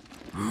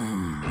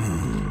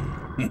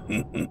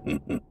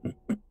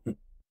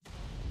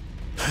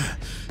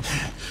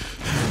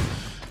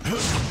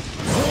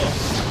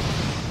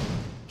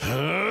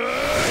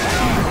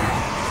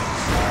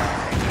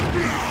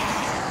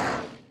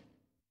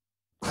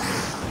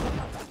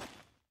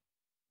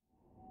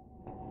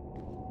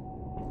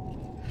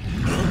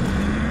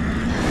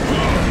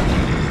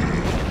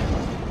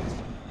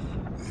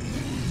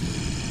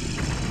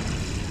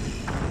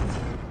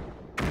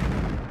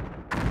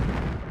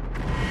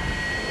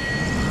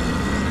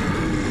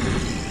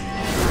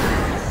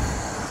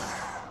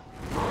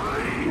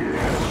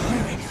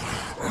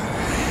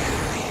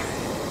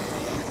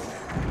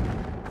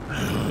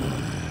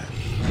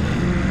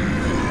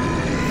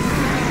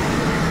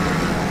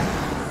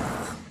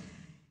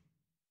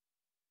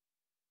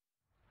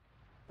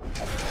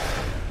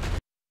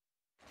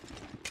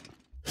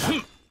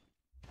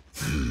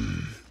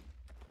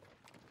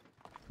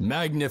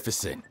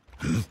 Magnificent.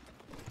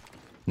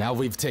 Now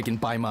we've taken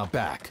Baima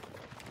back.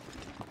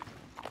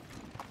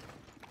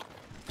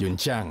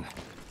 Yunjiang.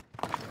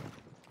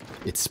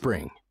 It's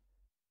spring.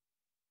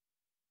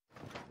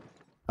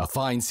 A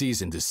fine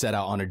season to set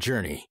out on a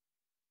journey.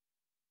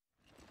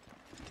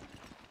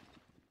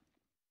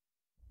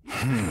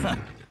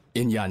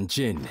 In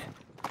Yanjin,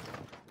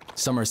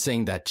 some are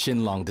saying that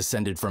Qinlong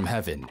descended from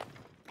heaven,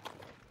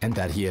 and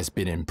that he has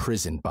been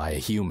imprisoned by a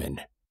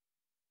human.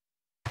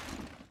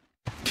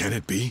 Can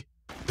it be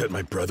that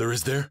my brother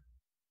is there?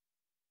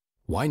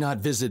 Why not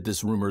visit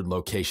this rumored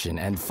location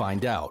and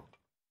find out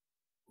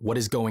what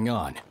is going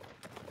on?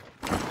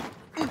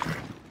 You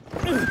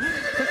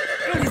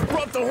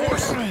brought the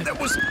horse that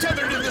was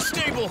tethered in the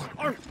stable!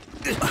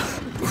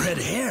 Red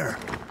hair!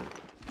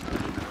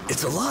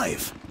 It's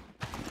alive!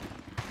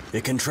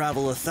 It can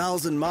travel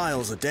 1,000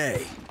 miles a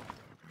day,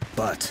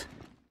 but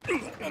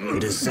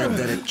it is said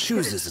that it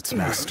chooses its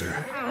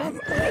master.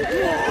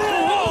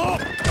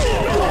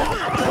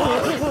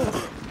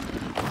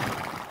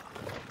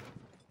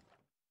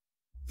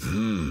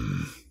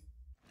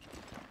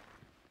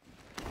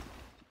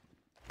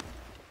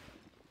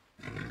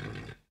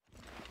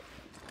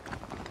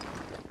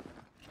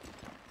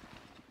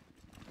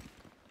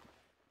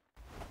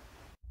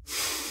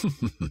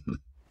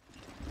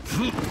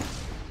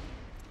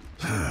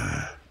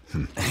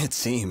 It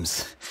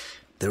seems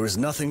there was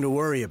nothing to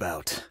worry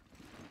about.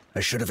 I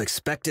should have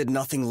expected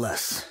nothing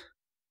less.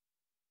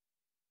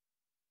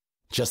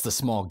 Just a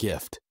small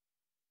gift.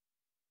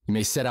 You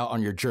may set out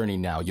on your journey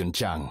now,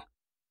 Yunjiang.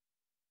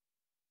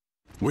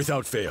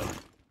 Without fail.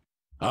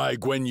 I,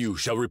 Guan Yu,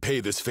 shall repay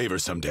this favor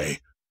someday.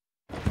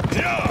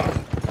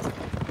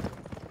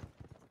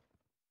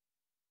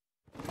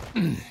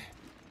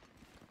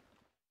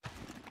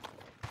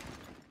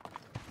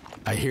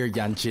 I hear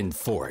Yanjin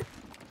Fort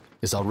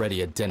is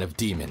already a den of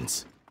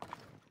demons.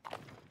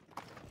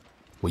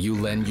 Will you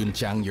lend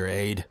Yunjiang your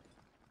aid?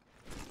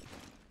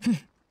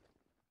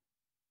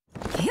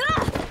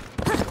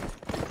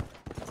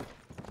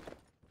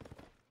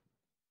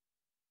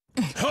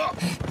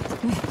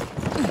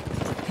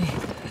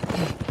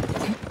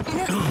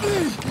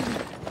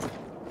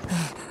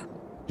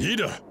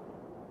 Ida!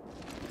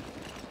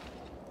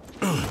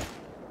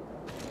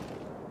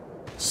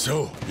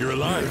 So, you're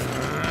alive.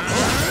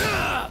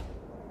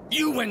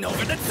 You went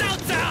over the Cao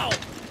Cao!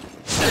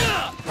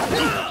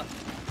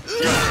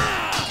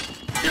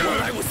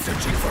 While I was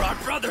searching for our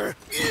brother,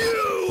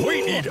 you...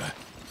 Wait, Ida!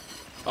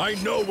 I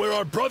know where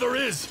our brother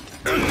is!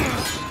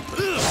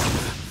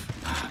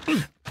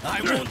 I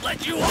won't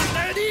let you off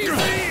that easy!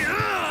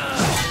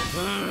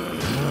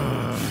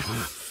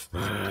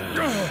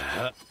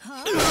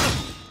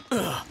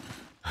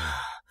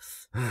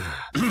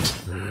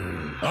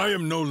 I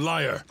am no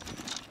liar.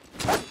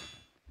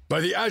 By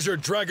the Azure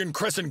Dragon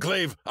Crescent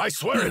Glaive, I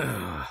swear it!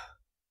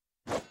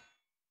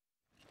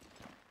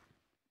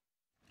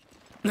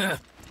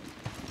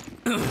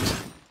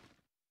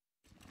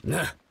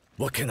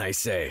 What can I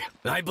say?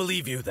 I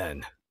believe you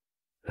then.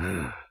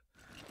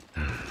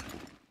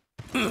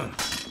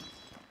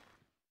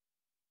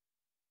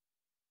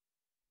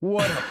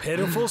 What a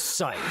pitiful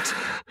sight.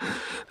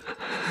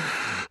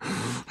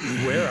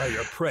 Where are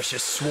your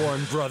precious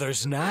sworn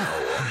brothers now?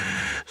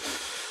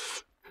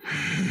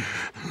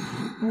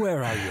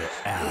 Where are your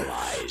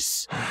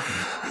allies?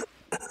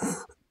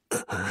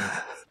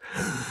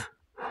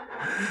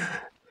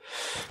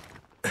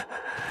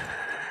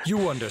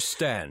 You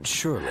understand,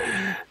 surely.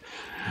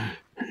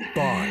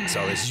 Bonds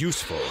are as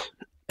useful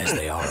as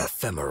they are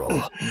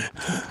ephemeral.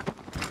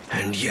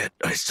 And yet,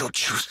 I still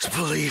choose to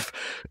believe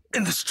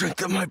in the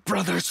strength of my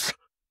brothers.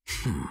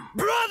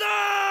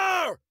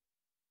 Brother!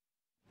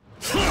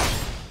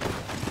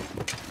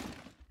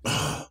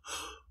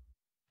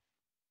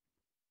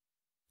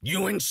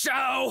 Yuan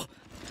Shao!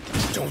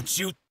 Don't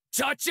you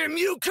touch him,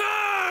 you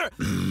cur!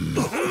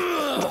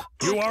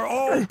 You are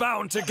all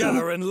bound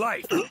together in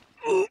life.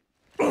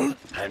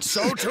 And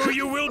so too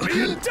you will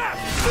be in death!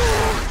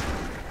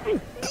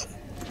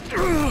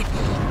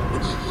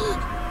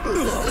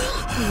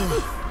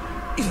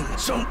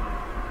 Don't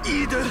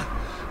either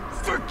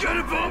forget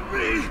about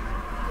me!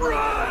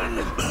 Run!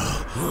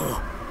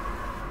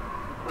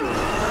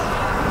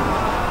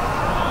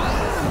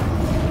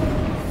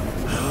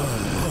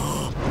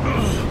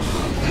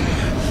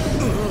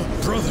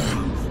 Brother,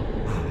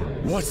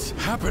 what's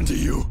happened to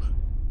you?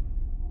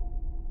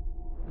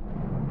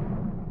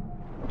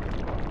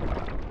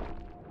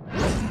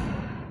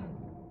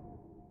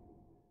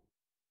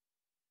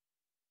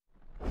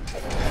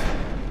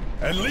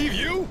 And leave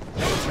you?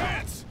 No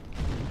chance!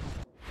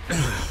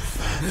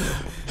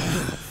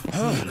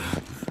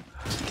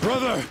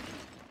 Brother!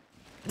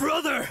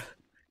 Brother!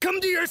 Come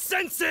to your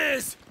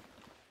senses!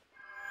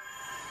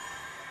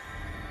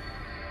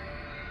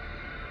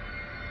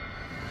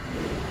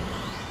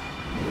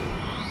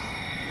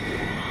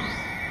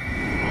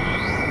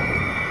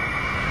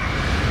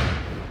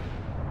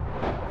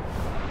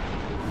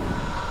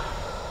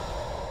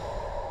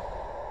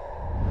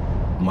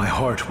 My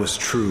heart was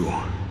true,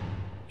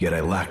 yet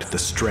I lacked the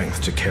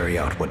strength to carry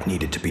out what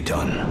needed to be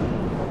done.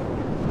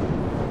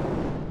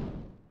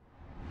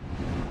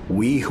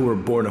 We who were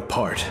born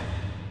apart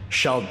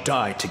shall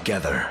die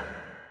together.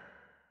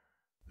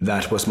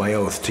 That was my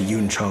oath to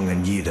Yuncheng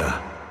and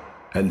Yida,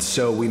 and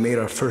so we made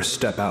our first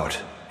step out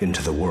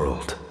into the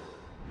world.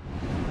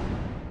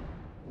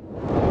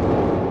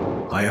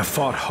 I have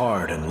fought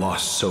hard and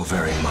lost so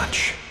very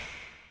much,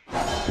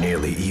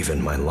 nearly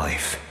even my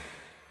life.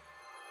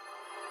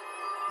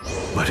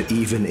 But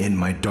even in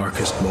my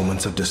darkest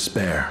moments of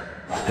despair,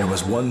 there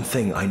was one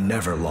thing I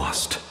never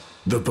lost: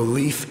 the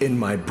belief in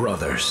my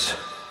brothers.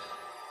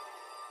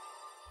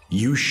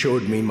 You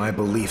showed me my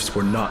beliefs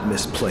were not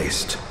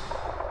misplaced,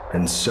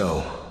 and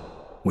so,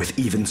 with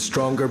even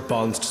stronger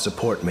bonds to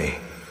support me,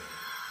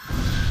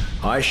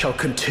 I shall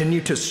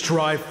continue to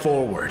strive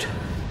forward.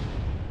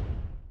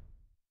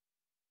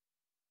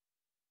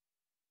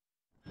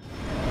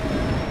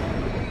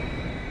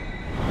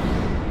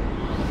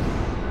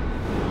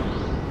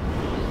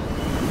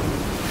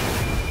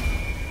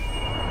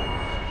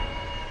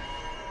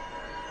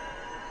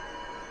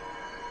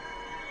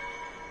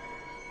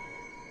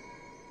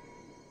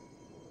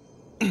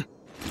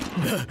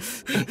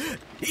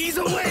 He's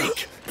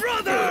awake!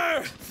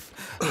 Brother!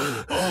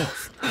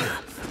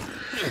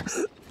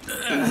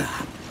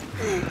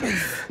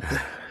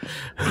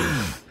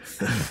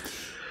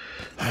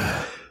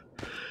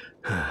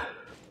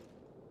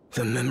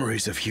 The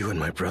memories of you and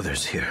my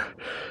brothers here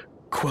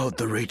quelled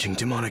the raging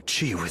demonic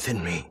chi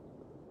within me.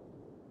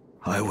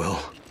 I will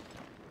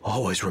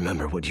always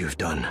remember what you've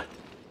done.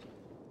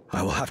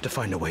 I will have to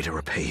find a way to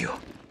repay you.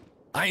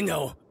 I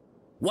know.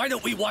 Why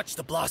don't we watch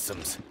the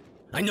blossoms?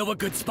 I know a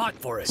good spot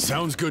for it.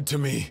 Sounds good to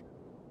me.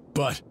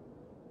 But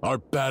our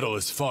battle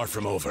is far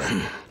from over.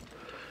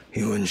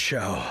 Yuan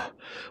Shao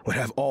would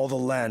have all the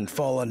land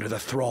fall under the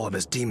thrall of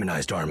his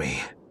demonized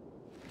army.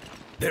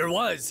 There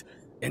was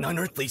an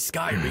unearthly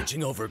sky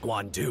reaching over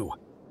Guandu.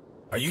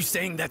 Are you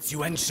saying that's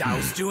Yuan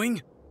Shao's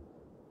doing?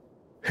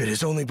 It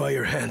is only by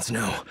your hands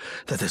now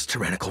that this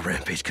tyrannical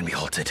rampage can be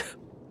halted.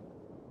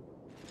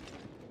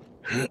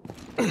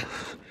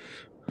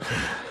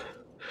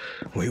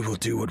 We will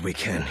do what we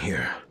can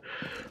here.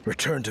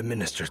 Return to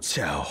Minister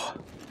Cao.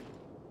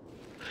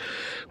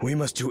 We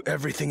must do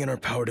everything in our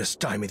power to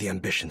stymie the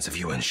ambitions of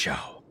Yuan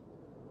Shao.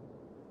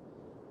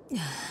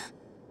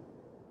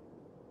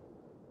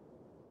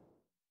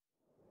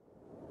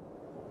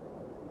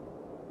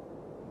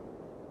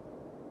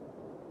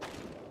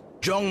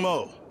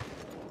 Zhongmo,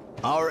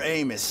 our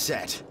aim is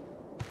set.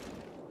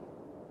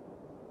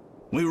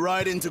 We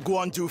ride into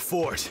Guandu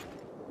Fort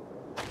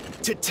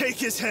to take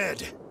his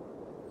head.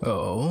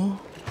 Oh?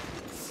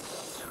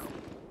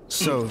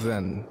 So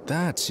then,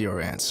 that's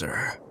your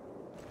answer.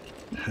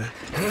 I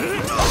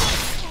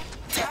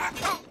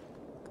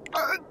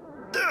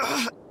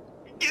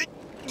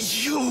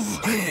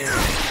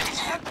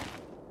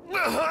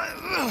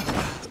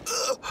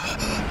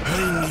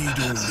need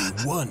only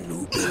one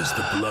who bears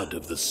the blood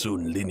of the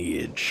Sun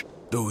lineage.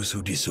 Those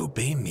who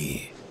disobey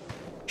me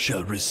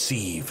shall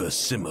receive a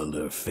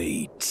similar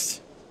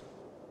fate.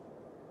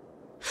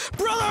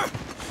 Brother!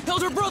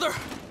 Elder brother!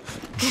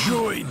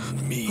 Join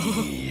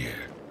me,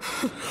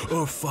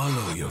 or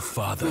follow your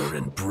father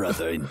and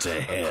brother into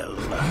hell.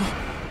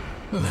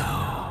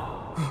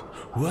 Now,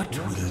 what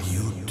will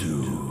you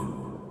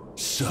do?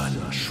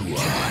 Sun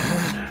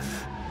Chuan.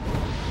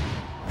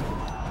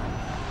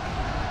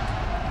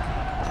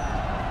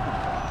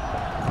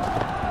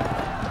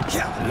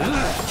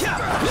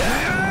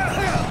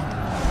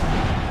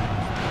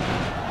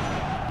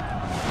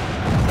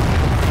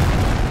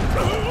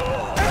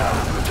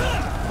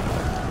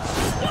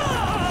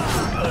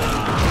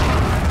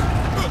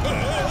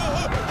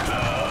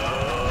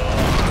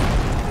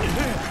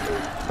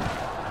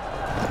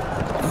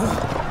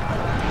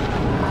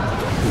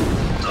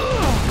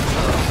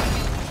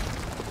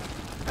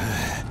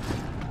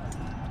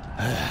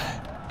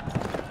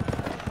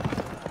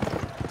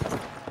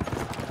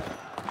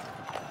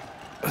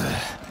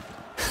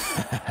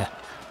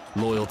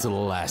 Loyal to the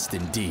last,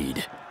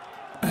 indeed.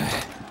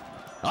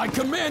 I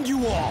command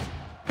you all,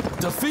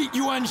 defeat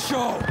Yuan Shou,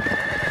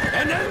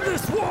 and end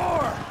this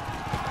war!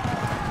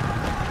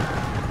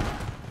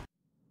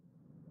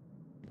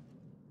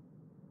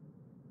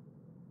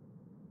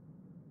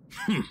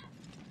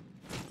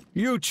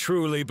 You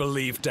truly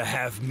believe to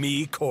have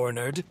me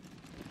cornered?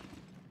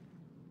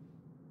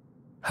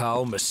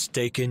 How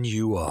mistaken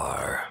you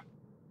are.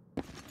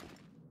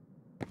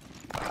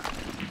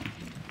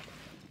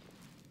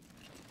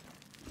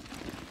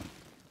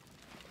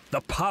 The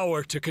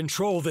power to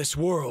control this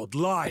world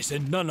lies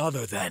in none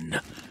other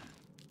than...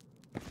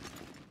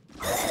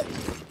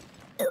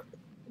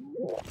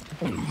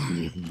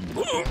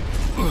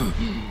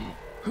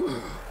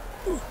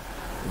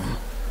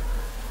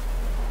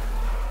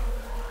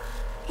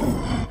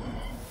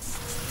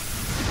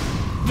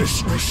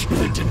 this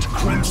resplendent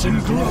crimson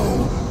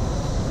glow.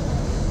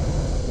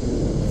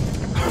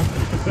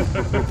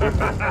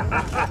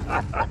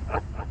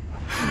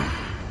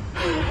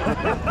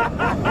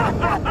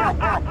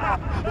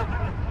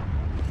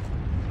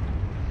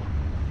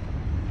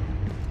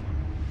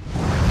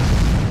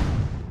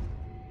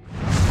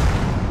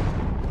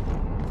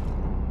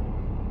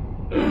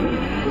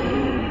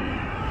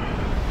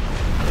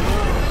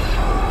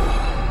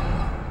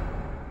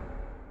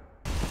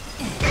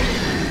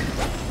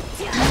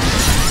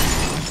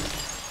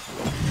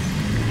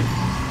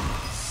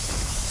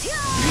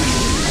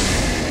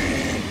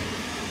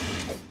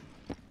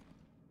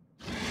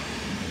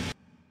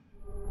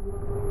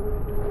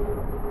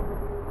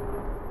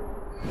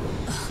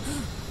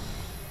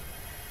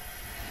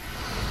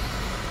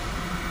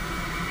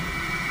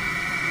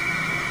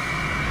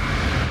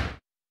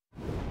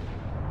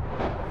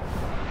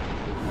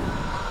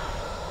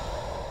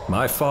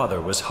 My father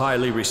was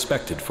highly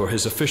respected for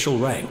his official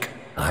rank.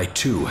 I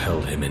too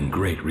held him in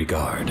great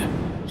regard.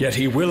 Yet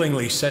he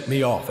willingly sent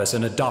me off as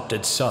an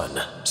adopted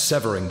son,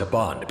 severing the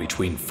bond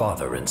between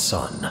father and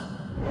son.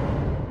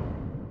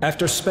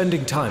 After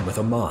spending time with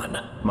Aman,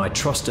 my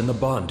trust in the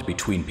bond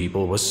between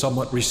people was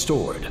somewhat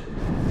restored.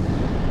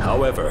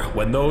 However,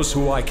 when those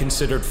who I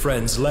considered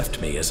friends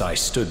left me as I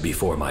stood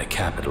before my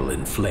capital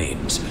in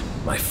flames,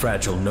 my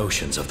fragile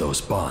notions of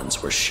those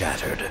bonds were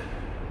shattered.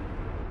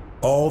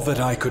 All that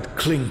I could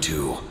cling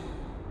to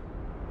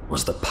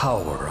was the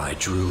power I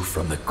drew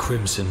from the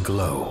crimson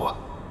glow.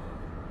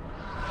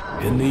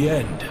 In the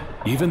end,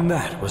 even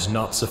that was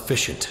not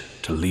sufficient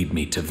to lead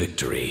me to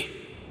victory.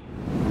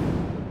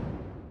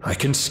 I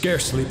can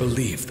scarcely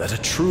believe that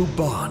a true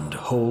bond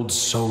holds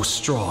so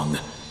strong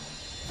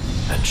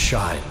and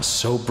shines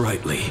so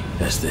brightly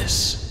as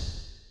this.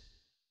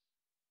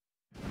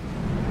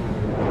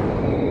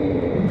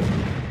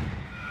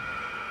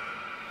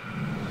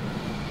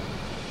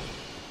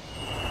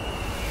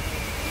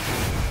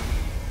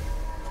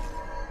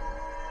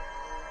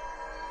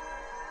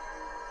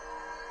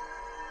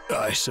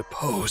 I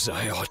suppose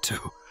I ought to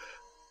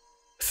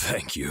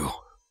thank you.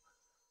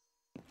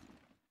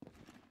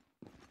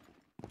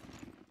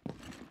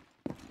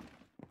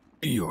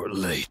 You're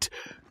late,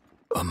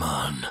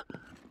 Aman.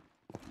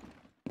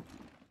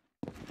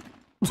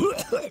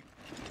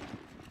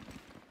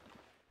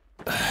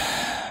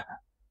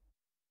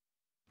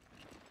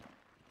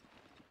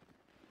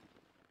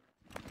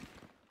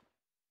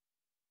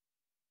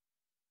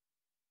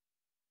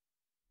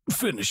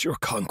 Finish your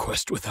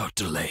conquest without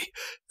delay,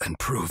 and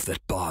prove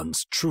that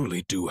bonds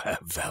truly do have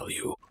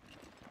value.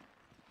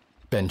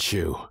 Ben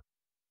Chu,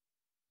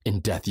 in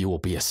death you will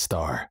be a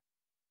star.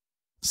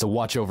 So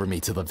watch over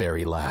me to the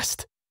very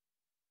last.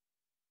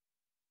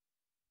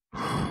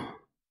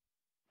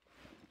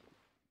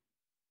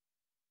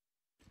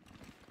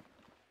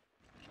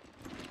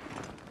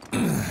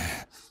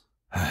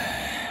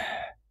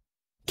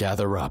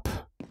 Gather up.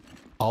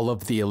 All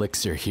of the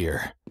elixir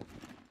here.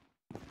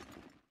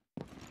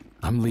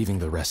 I'm leaving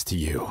the rest to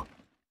you.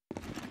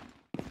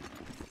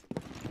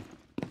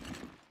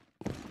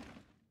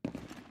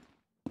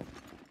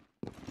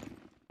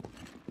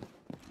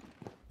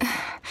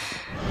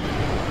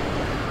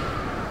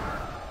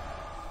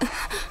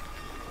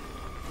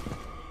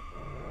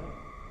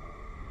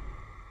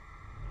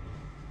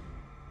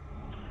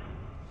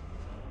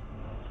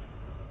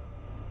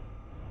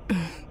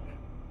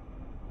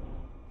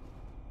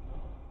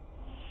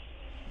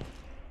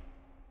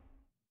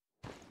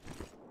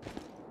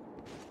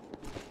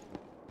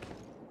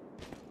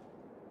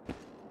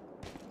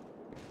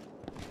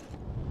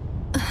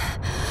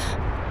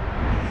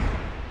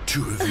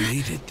 to have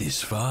made it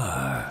this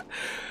far.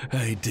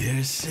 I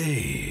dare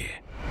say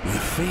the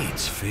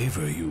fates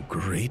favor you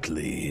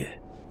greatly.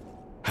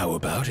 How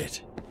about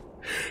it?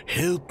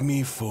 Help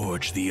me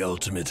forge the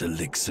ultimate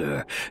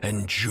elixir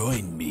and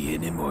join me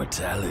in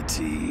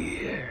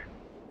immortality.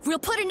 We'll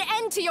put an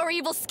end to your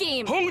evil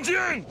scheme!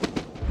 Hongjian!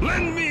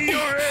 Lend me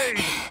your aid!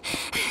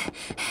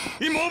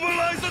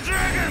 Immobilize the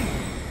dragon!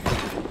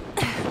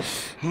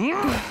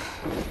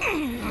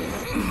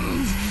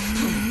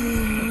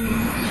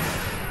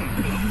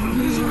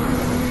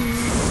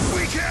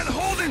 We can't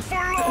hold it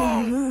for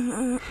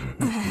long!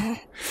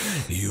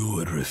 You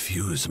would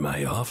refuse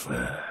my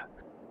offer.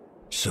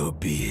 So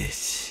be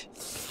it.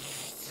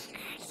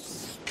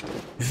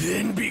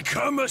 Then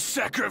become a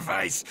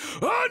sacrifice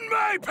on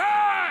my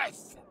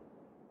path!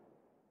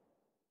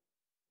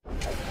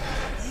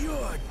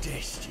 Your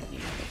destiny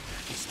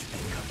is to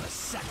become a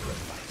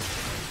sacrifice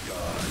for the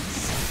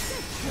gods.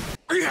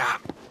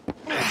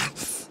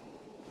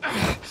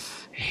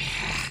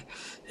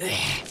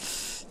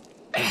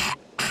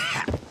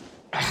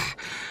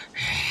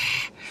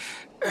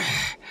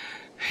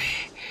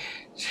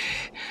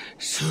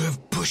 To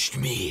have pushed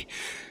me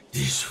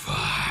this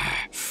far.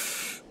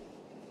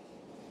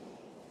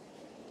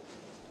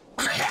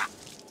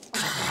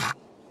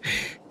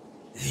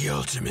 The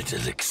ultimate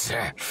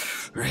elixir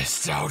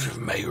rests out of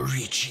my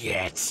reach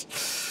yet.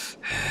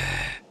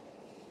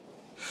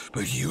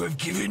 But you have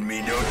given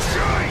me no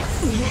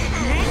choice!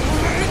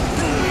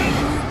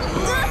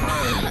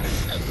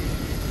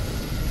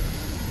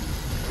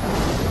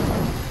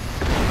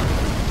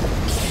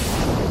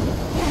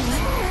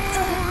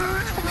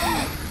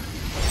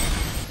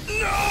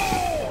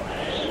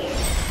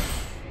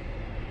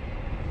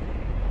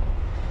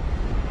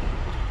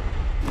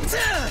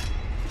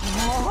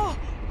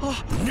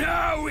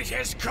 Now it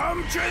has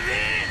come to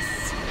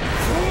this!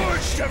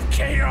 Forged of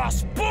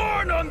chaos,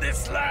 born on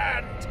this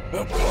land!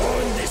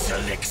 Upon this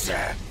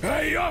elixir,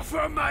 I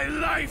offer my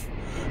life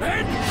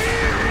and be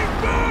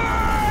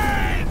reborn!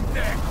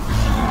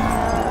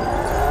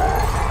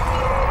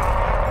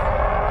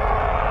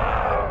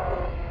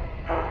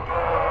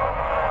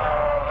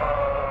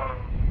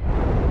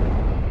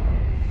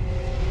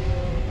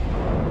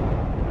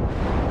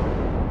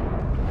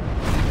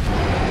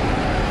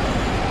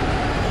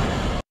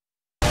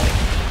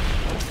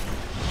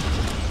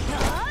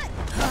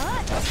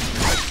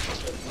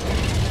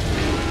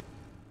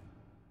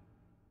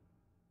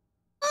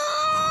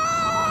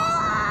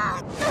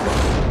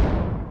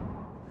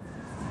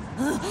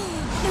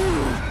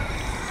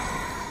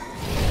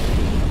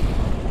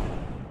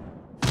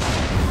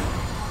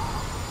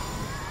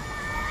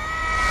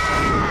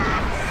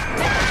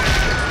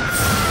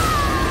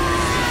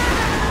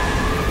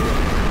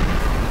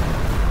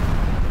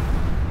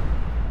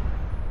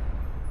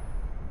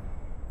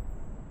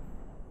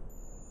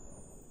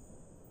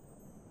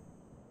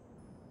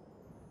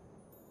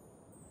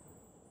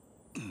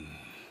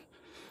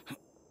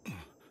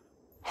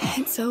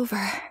 It's over.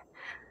 At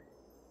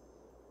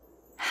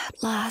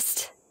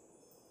last.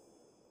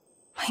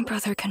 My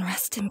brother can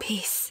rest in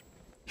peace.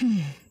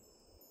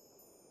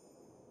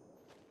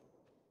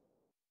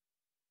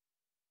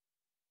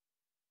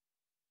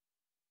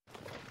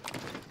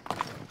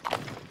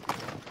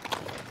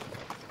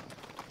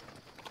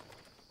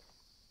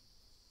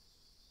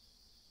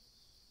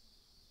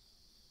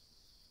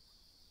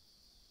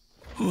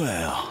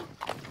 Well,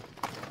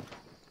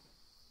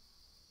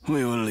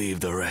 we will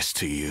leave the rest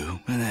to you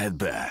and head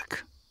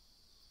back.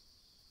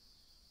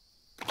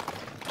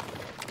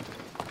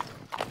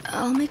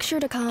 I'll make sure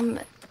to come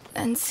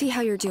and see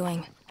how you're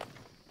doing.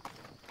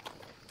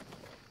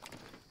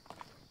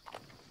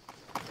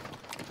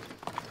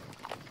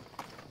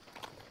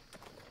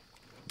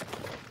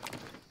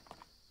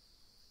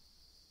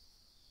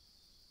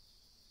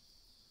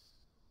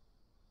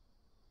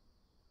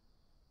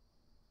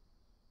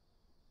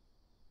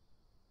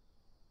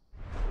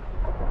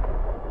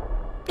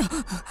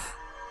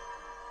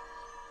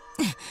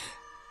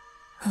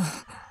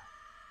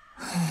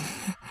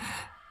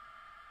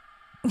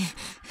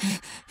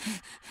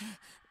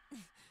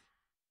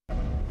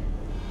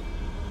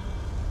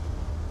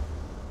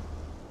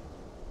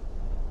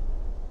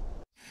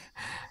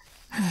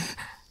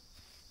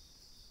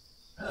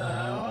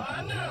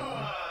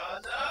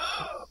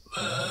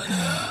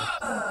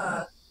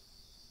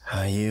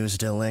 I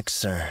used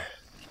elixir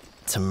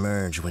to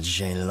merge with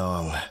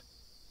Zhenlong,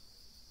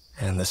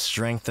 and the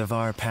strength of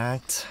our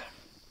pact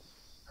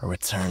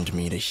returned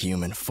me to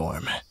human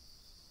form.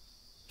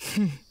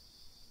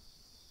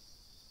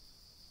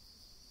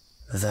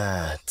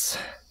 That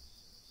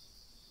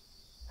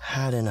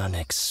had an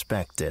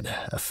unexpected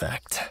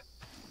effect.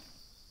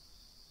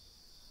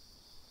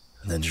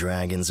 The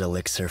dragon's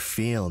elixir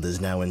field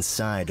is now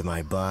inside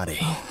my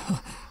body.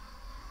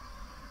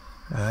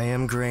 I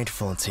am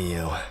grateful to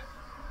you.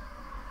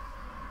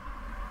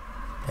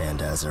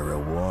 And as a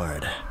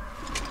reward,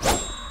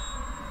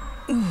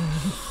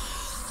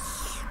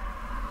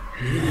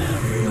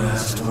 every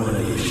last one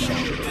of you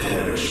shall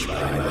perish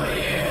by my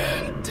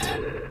hand.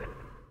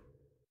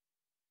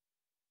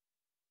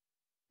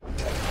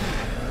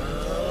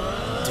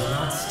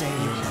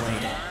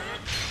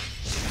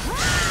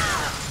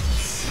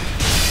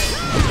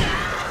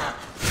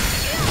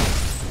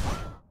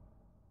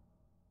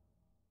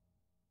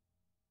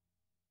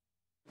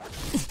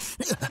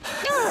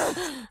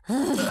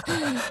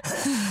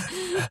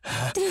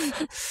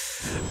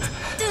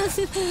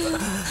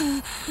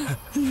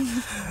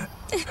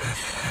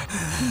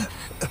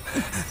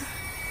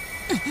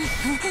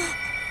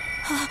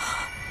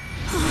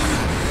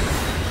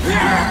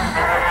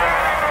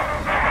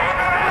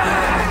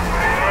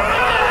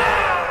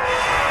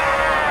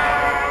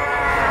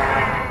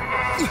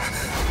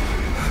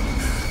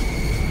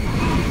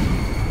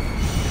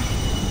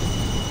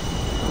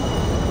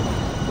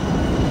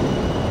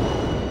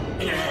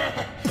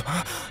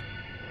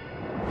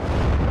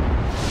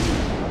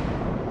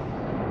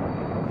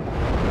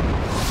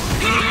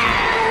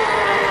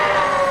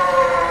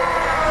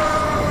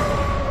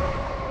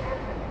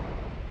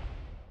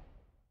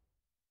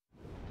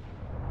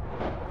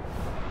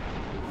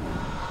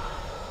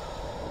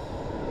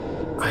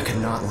 I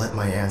could not let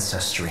my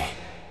ancestry,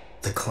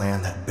 the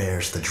clan that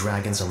bears the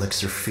Dragon's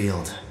Elixir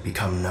Field,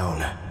 become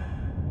known.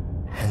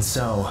 And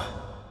so,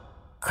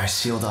 I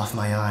sealed off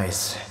my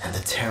eyes and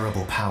the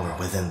terrible power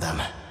within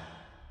them.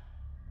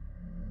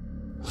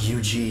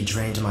 Yu-Ji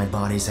drained my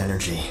body's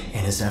energy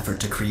in his effort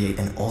to create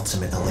an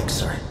ultimate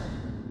elixir.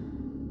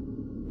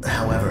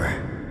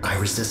 However, I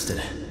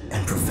resisted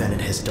and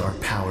prevented his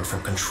dark power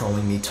from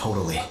controlling me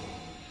totally.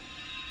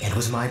 It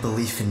was my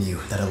belief in you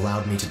that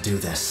allowed me to do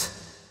this.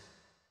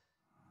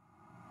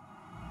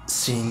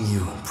 Seeing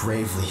you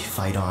bravely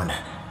fight on,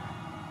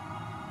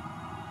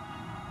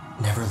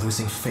 never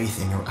losing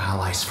faith in your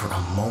allies for a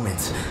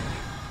moment,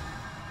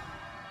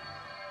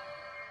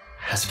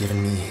 has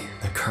given me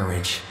the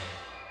courage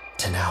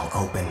to now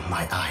open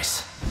my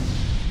eyes.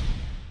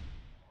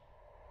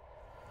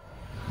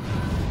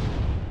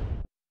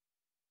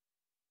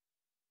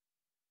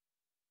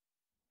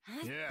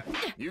 Yeah,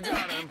 you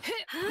got him.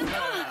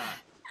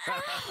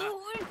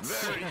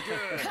 Very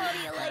good. How do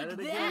you like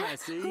Again, I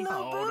see.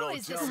 Nobu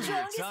is the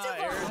strongest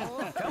of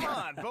all. Come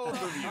on,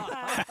 both of you.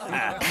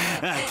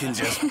 I can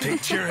just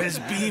picture his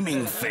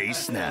beaming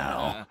face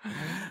now.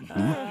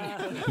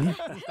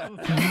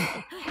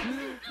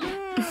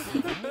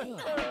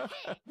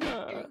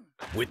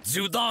 With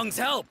Zudong's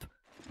help,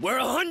 we're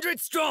 100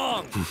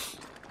 strong!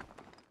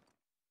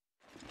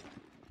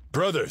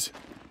 Brothers,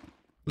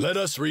 let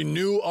us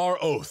renew our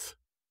oath.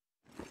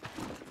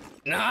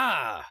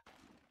 Ah!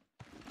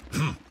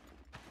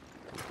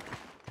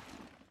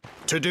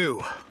 To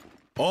do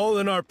all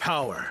in our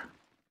power.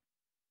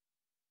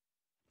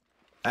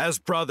 As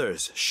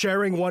brothers,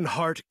 sharing one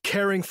heart,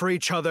 caring for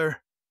each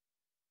other,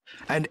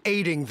 and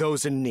aiding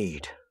those in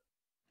need.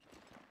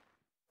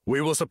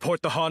 We will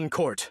support the Han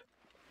Court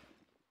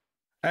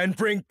and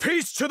bring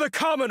peace to the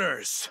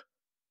commoners!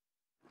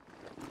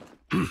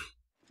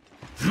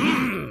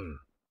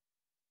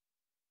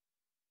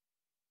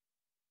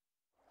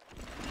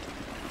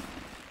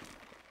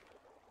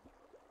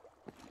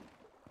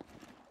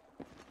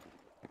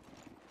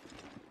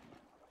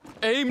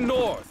 Aim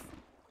north!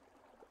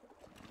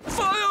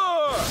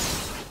 Fire!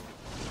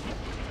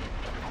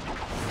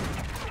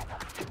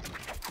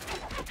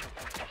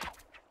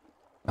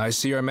 I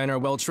see our men are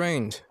well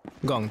trained,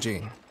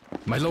 Gongjin.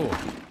 My lord,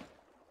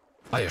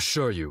 I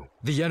assure you,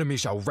 the enemy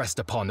shall rest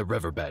upon the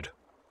riverbed.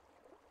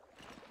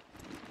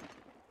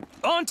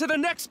 On to the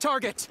next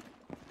target!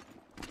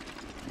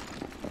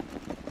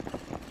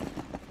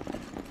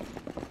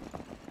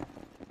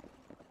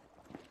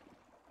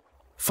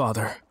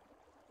 Father.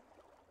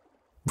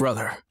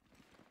 Brother.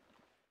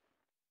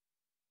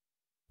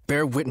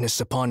 Bear witness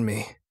upon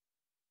me.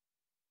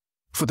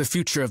 For the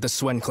future of the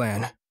Swen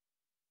clan.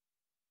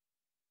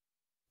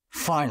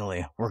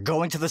 Finally, we're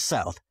going to the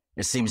south.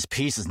 It seems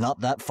peace is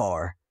not that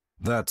far.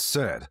 That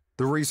said,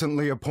 the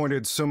recently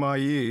appointed Sima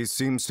Yi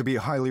seems to be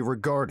highly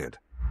regarded.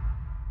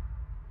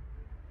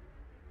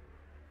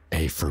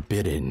 A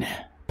forbidden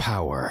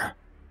power.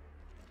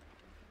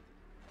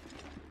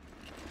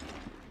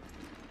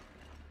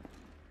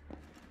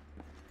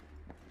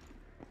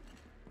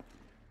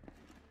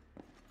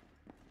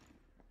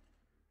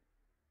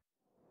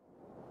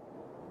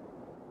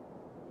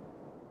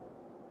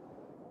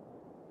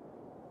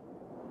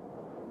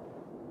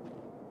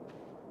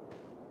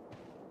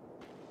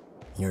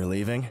 You're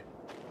leaving?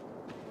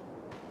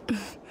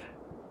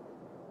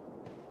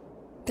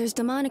 There's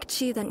demonic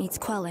chi that needs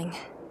quelling.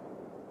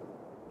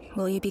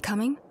 Will you be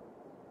coming?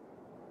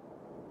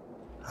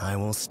 I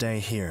will stay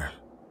here.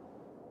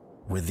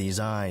 With these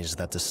eyes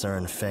that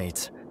discern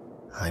fate,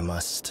 I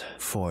must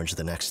forge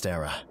the next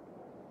era.